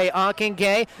fake. Cray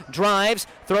Akingay drives,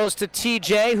 throws to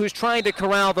TJ, who's trying to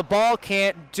corral the ball.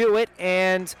 Can't do it,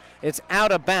 and it's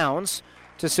out of bounds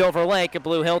to Silver Lake. A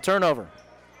Blue Hill turnover.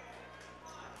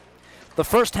 The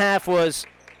first half was,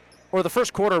 or the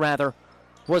first quarter rather,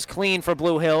 was clean for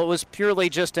Blue Hill. It was purely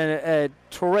just a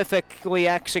terrifically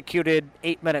executed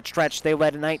 8-minute stretch. They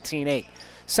led 19-8.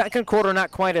 Second quarter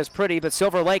not quite as pretty, but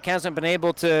Silver Lake hasn't been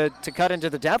able to cut into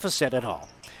the deficit at all.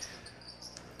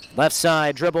 Left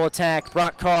side, dribble attack,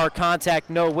 Brock Carr, contact,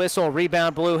 no whistle,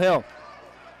 rebound, Blue Hill.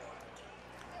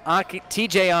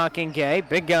 TJ Ockingay,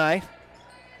 big guy,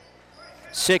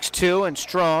 6'2" and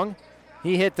strong.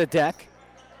 He hit the deck.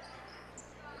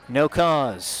 No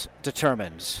cause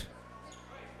determined.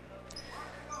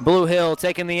 Blue Hill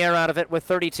taking the air out of it with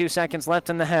 32 seconds left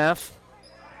in the half.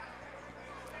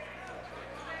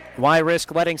 Why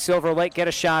risk letting Silver Lake get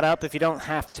a shot up if you don't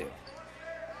have to?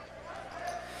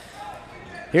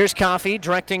 Here's Coffey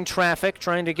directing traffic,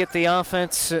 trying to get the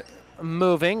offense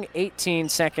moving. 18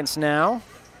 seconds now.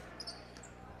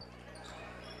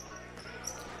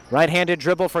 Right-handed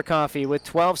dribble for Coffey with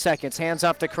 12 seconds. Hands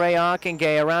off to Cray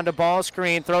Ockingay around a ball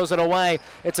screen, throws it away.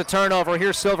 It's a turnover.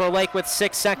 Here's Silver Lake with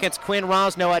 6 seconds. Quinn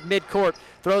Rosno at midcourt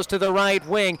throws to the right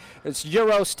wing. It's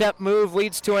Euro step move,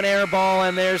 leads to an air ball,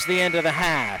 and there's the end of the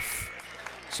half.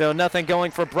 So nothing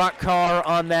going for Brock Carr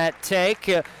on that take.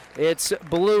 It's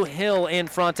Blue Hill in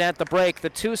front at the break. The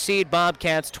 2-seed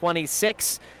Bobcats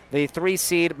 26, the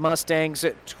 3-seed Mustangs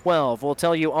 12. We'll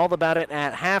tell you all about it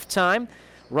at halftime.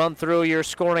 Run through your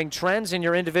scoring trends and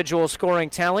your individual scoring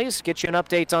tallies. Get you an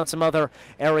update on some other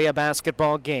area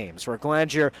basketball games. We're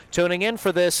glad you're tuning in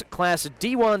for this Class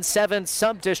D1-7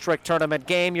 Sub-District Tournament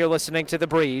game. You're listening to The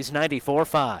Breeze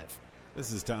 94.5.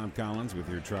 This is Tom Collins with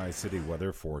your Tri-City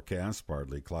weather forecast.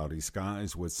 Partly cloudy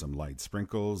skies with some light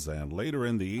sprinkles, and later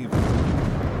in the evening,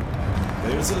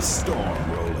 there's a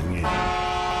storm rolling in.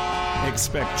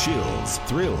 Expect chills,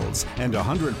 thrills, and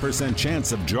 100%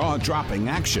 chance of jaw-dropping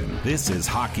action. This is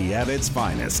hockey at its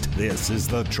finest. This is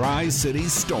the Tri-City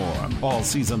Storm. All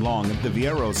season long at the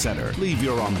Viero Center. Leave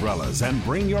your umbrellas and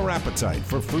bring your appetite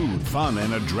for food, fun,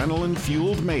 and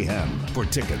adrenaline-fueled mayhem. For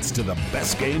tickets to the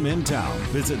best game in town,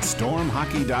 visit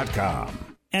stormhockey.com.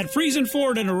 At Friesen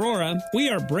Ford in Aurora, we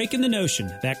are breaking the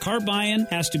notion that car buying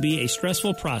has to be a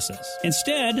stressful process.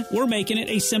 Instead, we're making it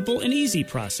a simple and easy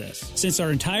process, since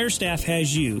our entire staff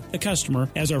has you, the customer,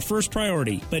 as our first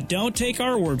priority. But don't take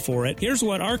our word for it. Here's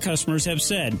what our customers have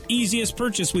said. Easiest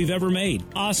purchase we've ever made.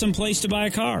 Awesome place to buy a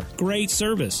car. Great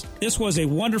service. This was a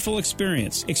wonderful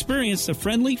experience. Experience the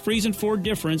friendly Friesen Ford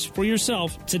difference for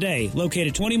yourself today.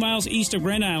 Located 20 miles east of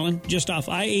Grand Island, just off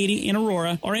I-80 in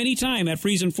Aurora, or anytime at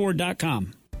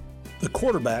FriesenFord.com. The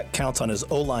quarterback counts on his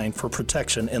O-line for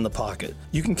protection in the pocket.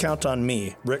 You can count on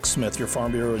me, Rick Smith, your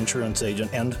Farm Bureau insurance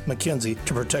agent, and McKinsey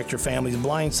to protect your family's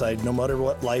blind side no matter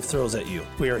what life throws at you.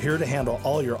 We are here to handle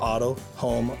all your auto,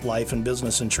 home, life, and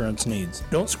business insurance needs.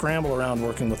 Don't scramble around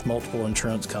working with multiple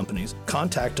insurance companies.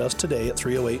 Contact us today at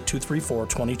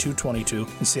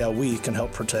 308-234-2222 and see how we can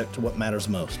help protect what matters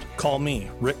most. Call me,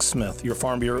 Rick Smith, your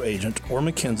Farm Bureau agent, or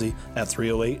McKinsey at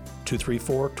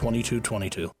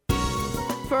 308-234-2222.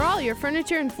 For all your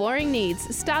furniture and flooring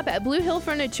needs, stop at Blue Hill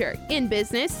Furniture. In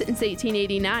business since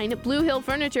 1889, Blue Hill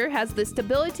Furniture has the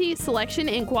stability, selection,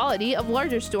 and quality of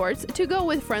larger stores to go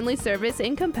with friendly service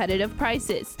and competitive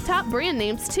prices. Top brand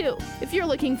names too. If you're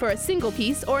looking for a single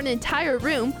piece or an entire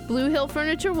room, Blue Hill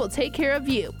Furniture will take care of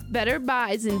you. Better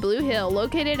Buys in Blue Hill,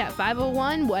 located at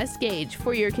 501 West Gage.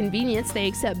 For your convenience, they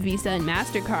accept Visa and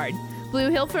MasterCard. Blue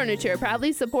Hill Furniture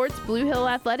proudly supports Blue Hill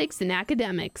athletics and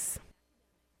academics.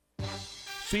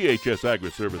 CHS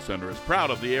Agri-Service Center is proud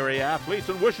of the area athletes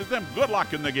and wishes them good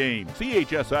luck in the game.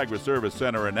 CHS Agri-Service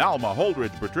Center in Alma,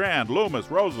 Holdridge, Bertrand, Loomis,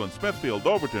 Roseland, Smithfield,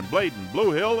 Overton, Bladen,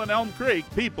 Blue Hill, and Elm Creek.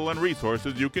 People and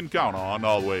resources you can count on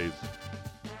always.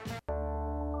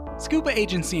 Scuba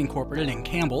Agency Incorporated in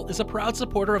Campbell is a proud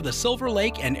supporter of the Silver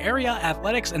Lake and area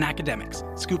athletics and academics.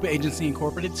 Scuba Agency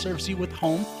Incorporated serves you with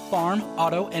home, farm,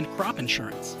 auto, and crop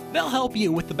insurance. They'll help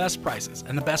you with the best prices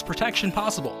and the best protection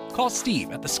possible. Call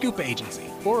Steve at the Scuba Agency,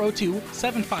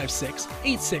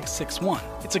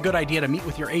 402-756-8661. It's a good idea to meet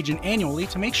with your agent annually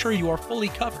to make sure you are fully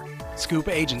covered.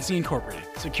 Scuba Agency Incorporated.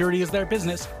 Security is their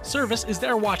business. Service is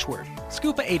their watchword.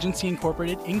 Scuba Agency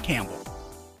Incorporated in Campbell.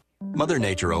 Mother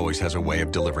Nature always has a way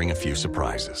of delivering a few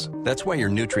surprises. That's why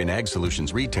your Nutrien Ag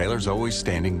Solutions retailer is always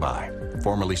standing by.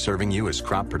 Formerly serving you as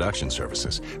Crop Production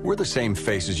Services, we're the same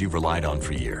faces you've relied on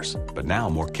for years, but now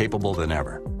more capable than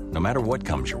ever, no matter what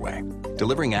comes your way.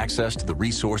 Delivering access to the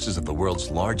resources of the world's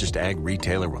largest ag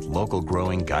retailer with local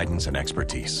growing guidance and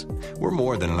expertise. We're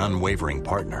more than an unwavering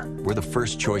partner. We're the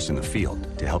first choice in the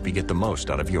field to help you get the most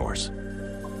out of yours.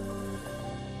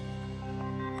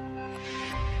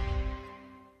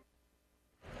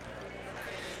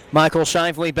 Michael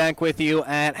Shively back with you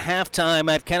at halftime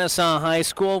at Kenesaw High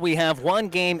School. We have one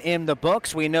game in the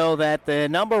books. We know that the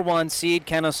number one seed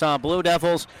Kenesaw Blue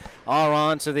Devils are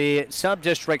on to the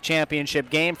sub-district championship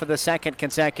game for the second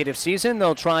consecutive season.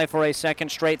 They'll try for a second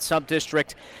straight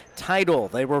sub-district title.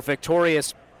 They were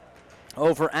victorious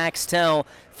over Axtell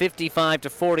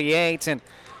 55-48, and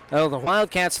Oh, the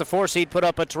Wildcats, the 4 seed, put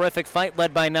up a terrific fight,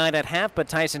 led by 9 at half, but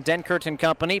Tyson Denkert and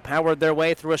company powered their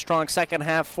way through a strong second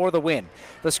half for the win.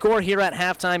 The score here at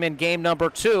halftime in game number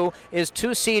 2 is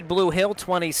 2 seed Blue Hill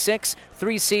 26,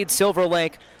 3 seed Silver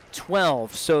Lake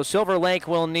 12. So Silver Lake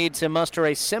will need to muster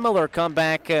a similar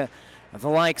comeback of the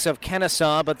likes of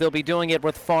Kenesaw, but they'll be doing it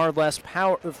with far less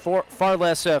firepower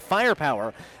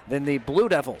than the Blue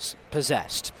Devils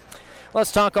possessed.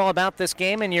 Let's talk all about this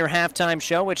game in your halftime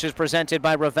show, which is presented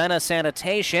by Ravenna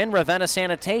Sanitation. Ravenna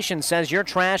Sanitation says your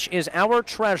trash is our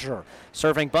treasure,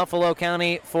 serving Buffalo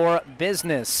County for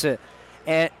business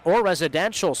or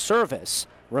residential service.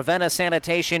 Ravenna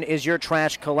Sanitation is your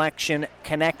trash collection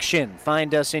connection.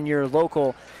 Find us in your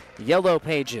local Yellow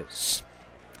Pages.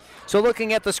 So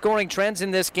looking at the scoring trends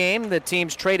in this game, the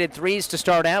teams traded threes to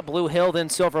start out, Blue Hill then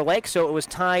Silver Lake, so it was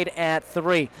tied at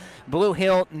 3. Blue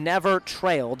Hill never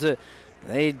trailed.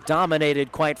 They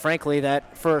dominated, quite frankly,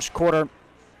 that first quarter.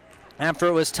 After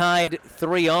it was tied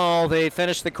 3-all, they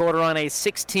finished the quarter on a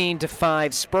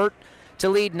 16-5 spurt to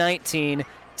lead 19-8.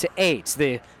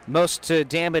 The most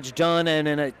damage done and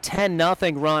in a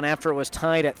 10-0 run after it was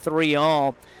tied at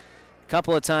 3-all.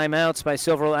 Couple of timeouts by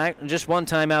Silver Lake, just one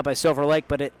timeout by Silver Lake,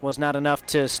 but it was not enough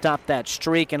to stop that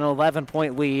streak, and an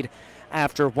 11-point lead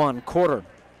after one quarter.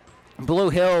 Blue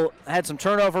Hill had some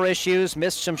turnover issues,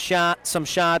 missed some shots,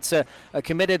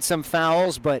 committed some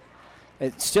fouls, but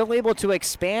still able to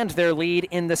expand their lead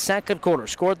in the second quarter.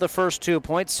 Scored the first 2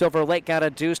 points. Silver Lake got a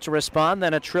deuce to respond,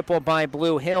 then a triple by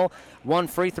Blue Hill, 1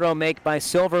 free throw make by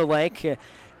Silver Lake,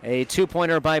 a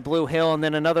 2-pointer by Blue Hill, and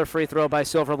then another free throw by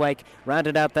Silver Lake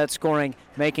rounded out that scoring,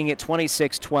 making it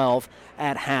 26-12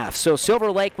 at half. So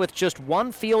Silver Lake with just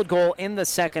 1 field goal in the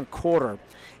second quarter,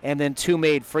 and then 2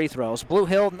 made free throws. Blue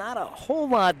Hill, not a whole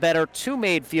lot better, 2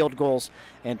 made field goals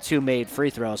and 2 made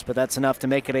free throws, but that's enough to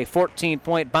make it a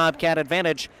 14-point Bobcat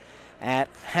advantage at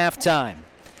halftime.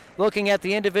 Looking at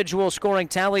the individual scoring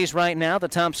tallies right now, the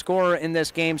top scorer in this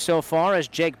game so far is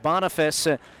Jake Boniface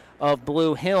of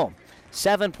Blue Hill.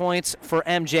 7 points for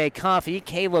MJ Coffey.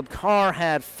 Caleb Carr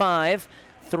had 5,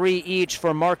 3 each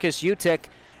for Marcus Utic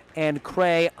and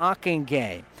Cray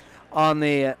Ockingay. On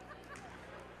the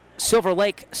Silver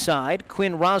Lake side,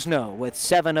 Quinn Rosno with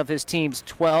 7 of his team's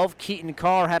 12. Keaton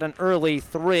Carr had an early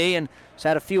 3 and has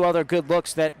had a few other good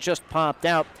looks that just popped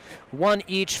out. 1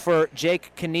 each for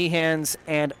Jake Knehans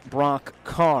and Brock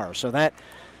Carr. So that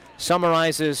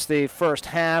summarizes the first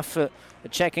half.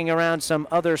 Checking around some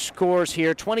other scores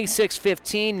here.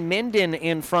 26-15, Minden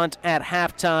in front at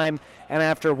halftime. And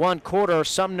after one quarter,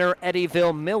 Sumner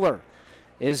Eddyville Miller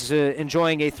is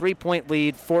enjoying a 3-point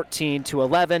lead,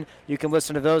 14-11. You can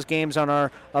listen to those games on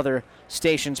our other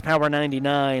stations, Power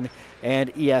 99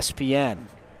 and ESPN.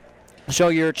 So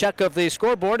your check of the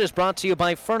scoreboard is brought to you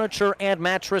by Furniture and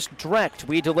Mattress Direct.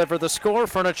 We deliver the score.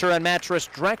 Furniture and Mattress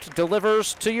Direct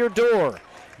delivers to your door.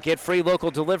 Get free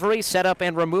local delivery, setup,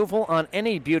 and removal on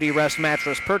any Beauty Rest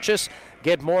mattress purchase.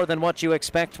 Get more than what you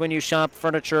expect when you shop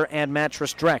Furniture and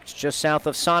Mattress Direct, just south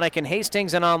of Sonic and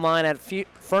Hastings, and online at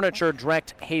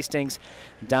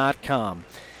FurnitureDirectHastings.com.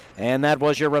 And that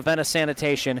was your Ravenna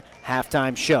Sanitation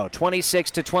halftime show.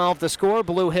 26-12 the score.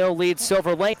 Blue Hill leads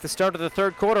Silver Lake. The start of the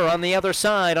third quarter on the other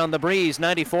side on the Breeze,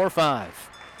 94-5.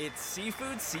 It's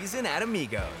seafood season at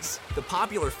Amigos. The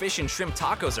popular fish and shrimp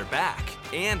tacos are back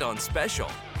and on special.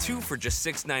 2 for just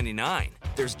 $6.99.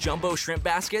 There's jumbo shrimp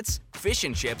baskets, fish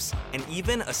and chips, and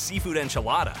even a seafood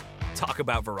enchilada. Talk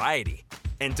about variety.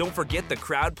 And don't forget the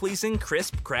crowd-pleasing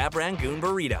crisp crab rangoon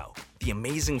burrito. The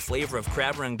amazing flavor of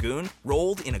crab rangoon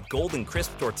rolled in a golden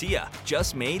crisp tortilla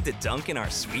just made to dunk in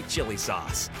our sweet chili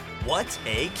sauce. What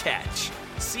a catch!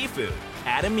 Seafood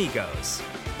at Amigos.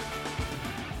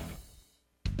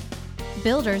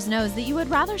 Builders knows that you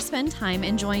would rather spend time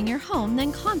enjoying your home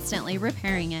than constantly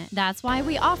repairing it. That's why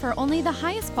we offer only the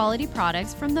highest quality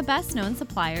products from the best known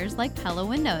suppliers like Pella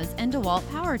Windows and DeWalt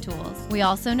Power Tools. We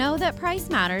also know that price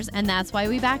matters, and that's why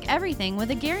we back everything with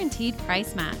a guaranteed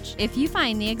price match. If you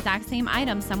find the exact same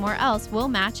item somewhere else, we'll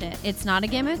match it. It's not a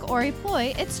gimmick or a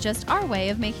ploy, it's just our way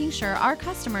of making sure our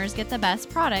customers get the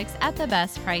best products at the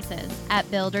best prices.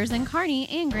 At Builders in Kearney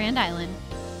and Grand Island.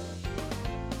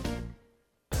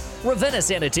 Ravenna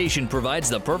Sanitation provides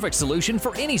the perfect solution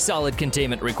for any solid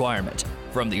containment requirement.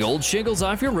 From the old shingles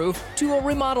off your roof to a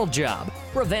remodel job,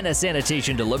 Ravenna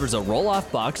Sanitation delivers a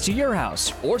roll-off box to your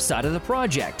house or side of the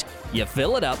project. You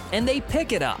fill it up and they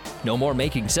pick it up. No more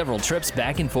making several trips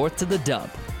back and forth to the dump.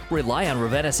 Rely on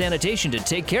Ravenna Sanitation to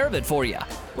take care of it for you.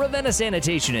 Ravenna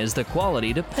Sanitation is the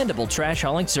quality, dependable trash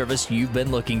hauling service you've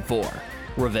been looking for.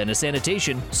 Ravenna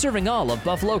Sanitation, serving all of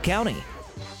Buffalo County.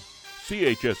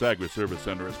 CHS Agri-Service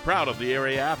Center is proud of the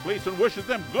area athletes and wishes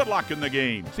them good luck in the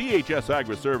game. CHS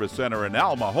Agri-Service Center in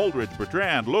Alma, Holdridge,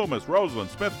 Bertrand, Loomis, Roseland,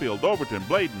 Smithfield, Overton,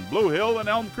 Bladen, Blue Hill, and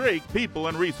Elm Creek. People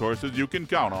and resources you can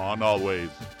count on always.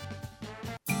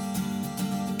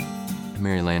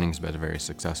 Mary Lanning's been a very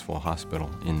successful hospital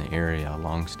in the area, a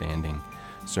long-standing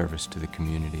service to the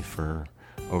community for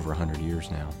over 100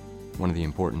 years now. One of the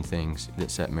important things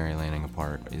that set Mary Lanning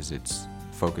apart is its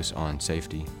focus on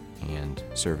safety and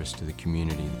service to the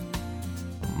community.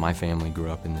 My family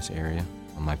grew up in this area.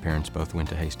 My parents both went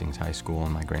to Hastings High School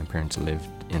and my grandparents lived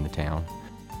in the town.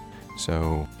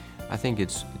 So I think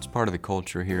it's part of the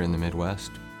culture here in the Midwest.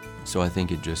 So I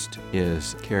think it just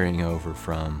is carrying over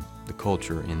from the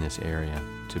culture in this area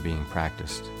to being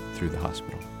practiced through the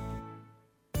hospital.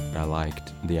 I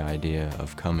liked the idea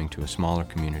of coming to a smaller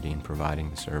community and providing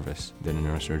the service that a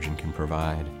neurosurgeon can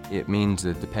provide. It means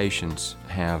that the patients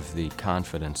have the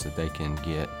confidence that they can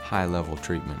get high-level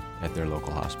treatment at their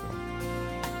local hospital.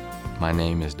 My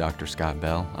name is Dr. Scott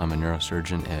Bell. I'm a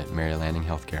neurosurgeon at Mary Lanning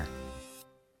Healthcare.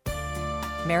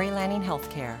 Mary Lanning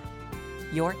Healthcare.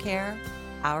 Your care,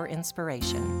 our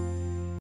inspiration.